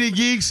 Modern Media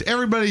Geeks,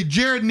 everybody.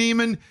 Jared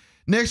Neiman.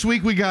 Next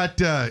week we got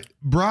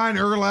Brian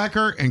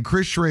Urlacher and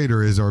Chris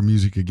Schrader as our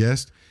music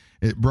guest.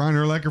 Brian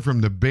Urlacher from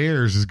the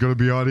Bears is going to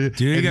be on it.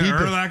 Dude, you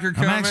got Urlacher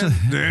coming?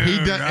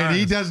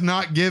 He does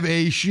not give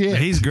a shit.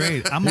 He's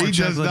great. He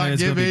does not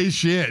give a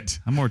shit.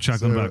 I'm more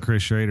chuckling about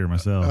Chris Schrader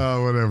myself.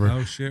 Oh, whatever.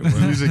 Oh, shit.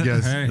 Music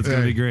guest. Hey. It's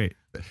going to be great.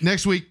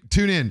 Next week,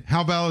 tune in.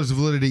 How Valid is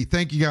Validity.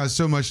 Thank you guys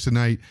so much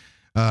tonight.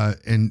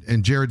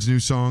 And Jared's new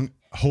song,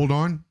 Hold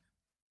On.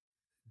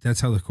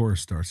 That's how the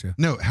chorus starts, yeah.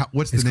 No,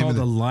 what's the it's name called of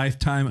The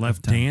Lifetime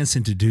of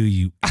Dancing to Do,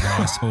 you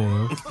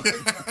asshole.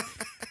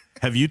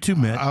 Have you two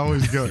met? I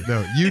always go,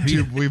 no,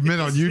 YouTube. We've met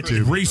on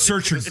YouTube.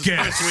 Researcher guest.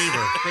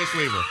 Chris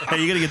Weaver.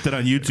 Hey, you got to get that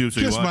on YouTube so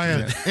you Kiss watch my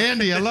it. hand.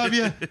 Andy, I love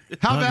you.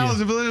 How Love valid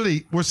you. is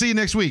validity? We'll see you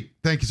next week.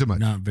 Thank you so much.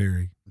 Not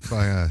very.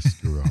 Bye,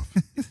 screw off.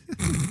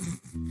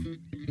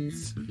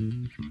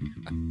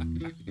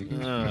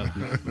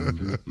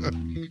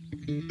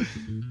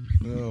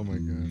 Oh my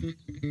God.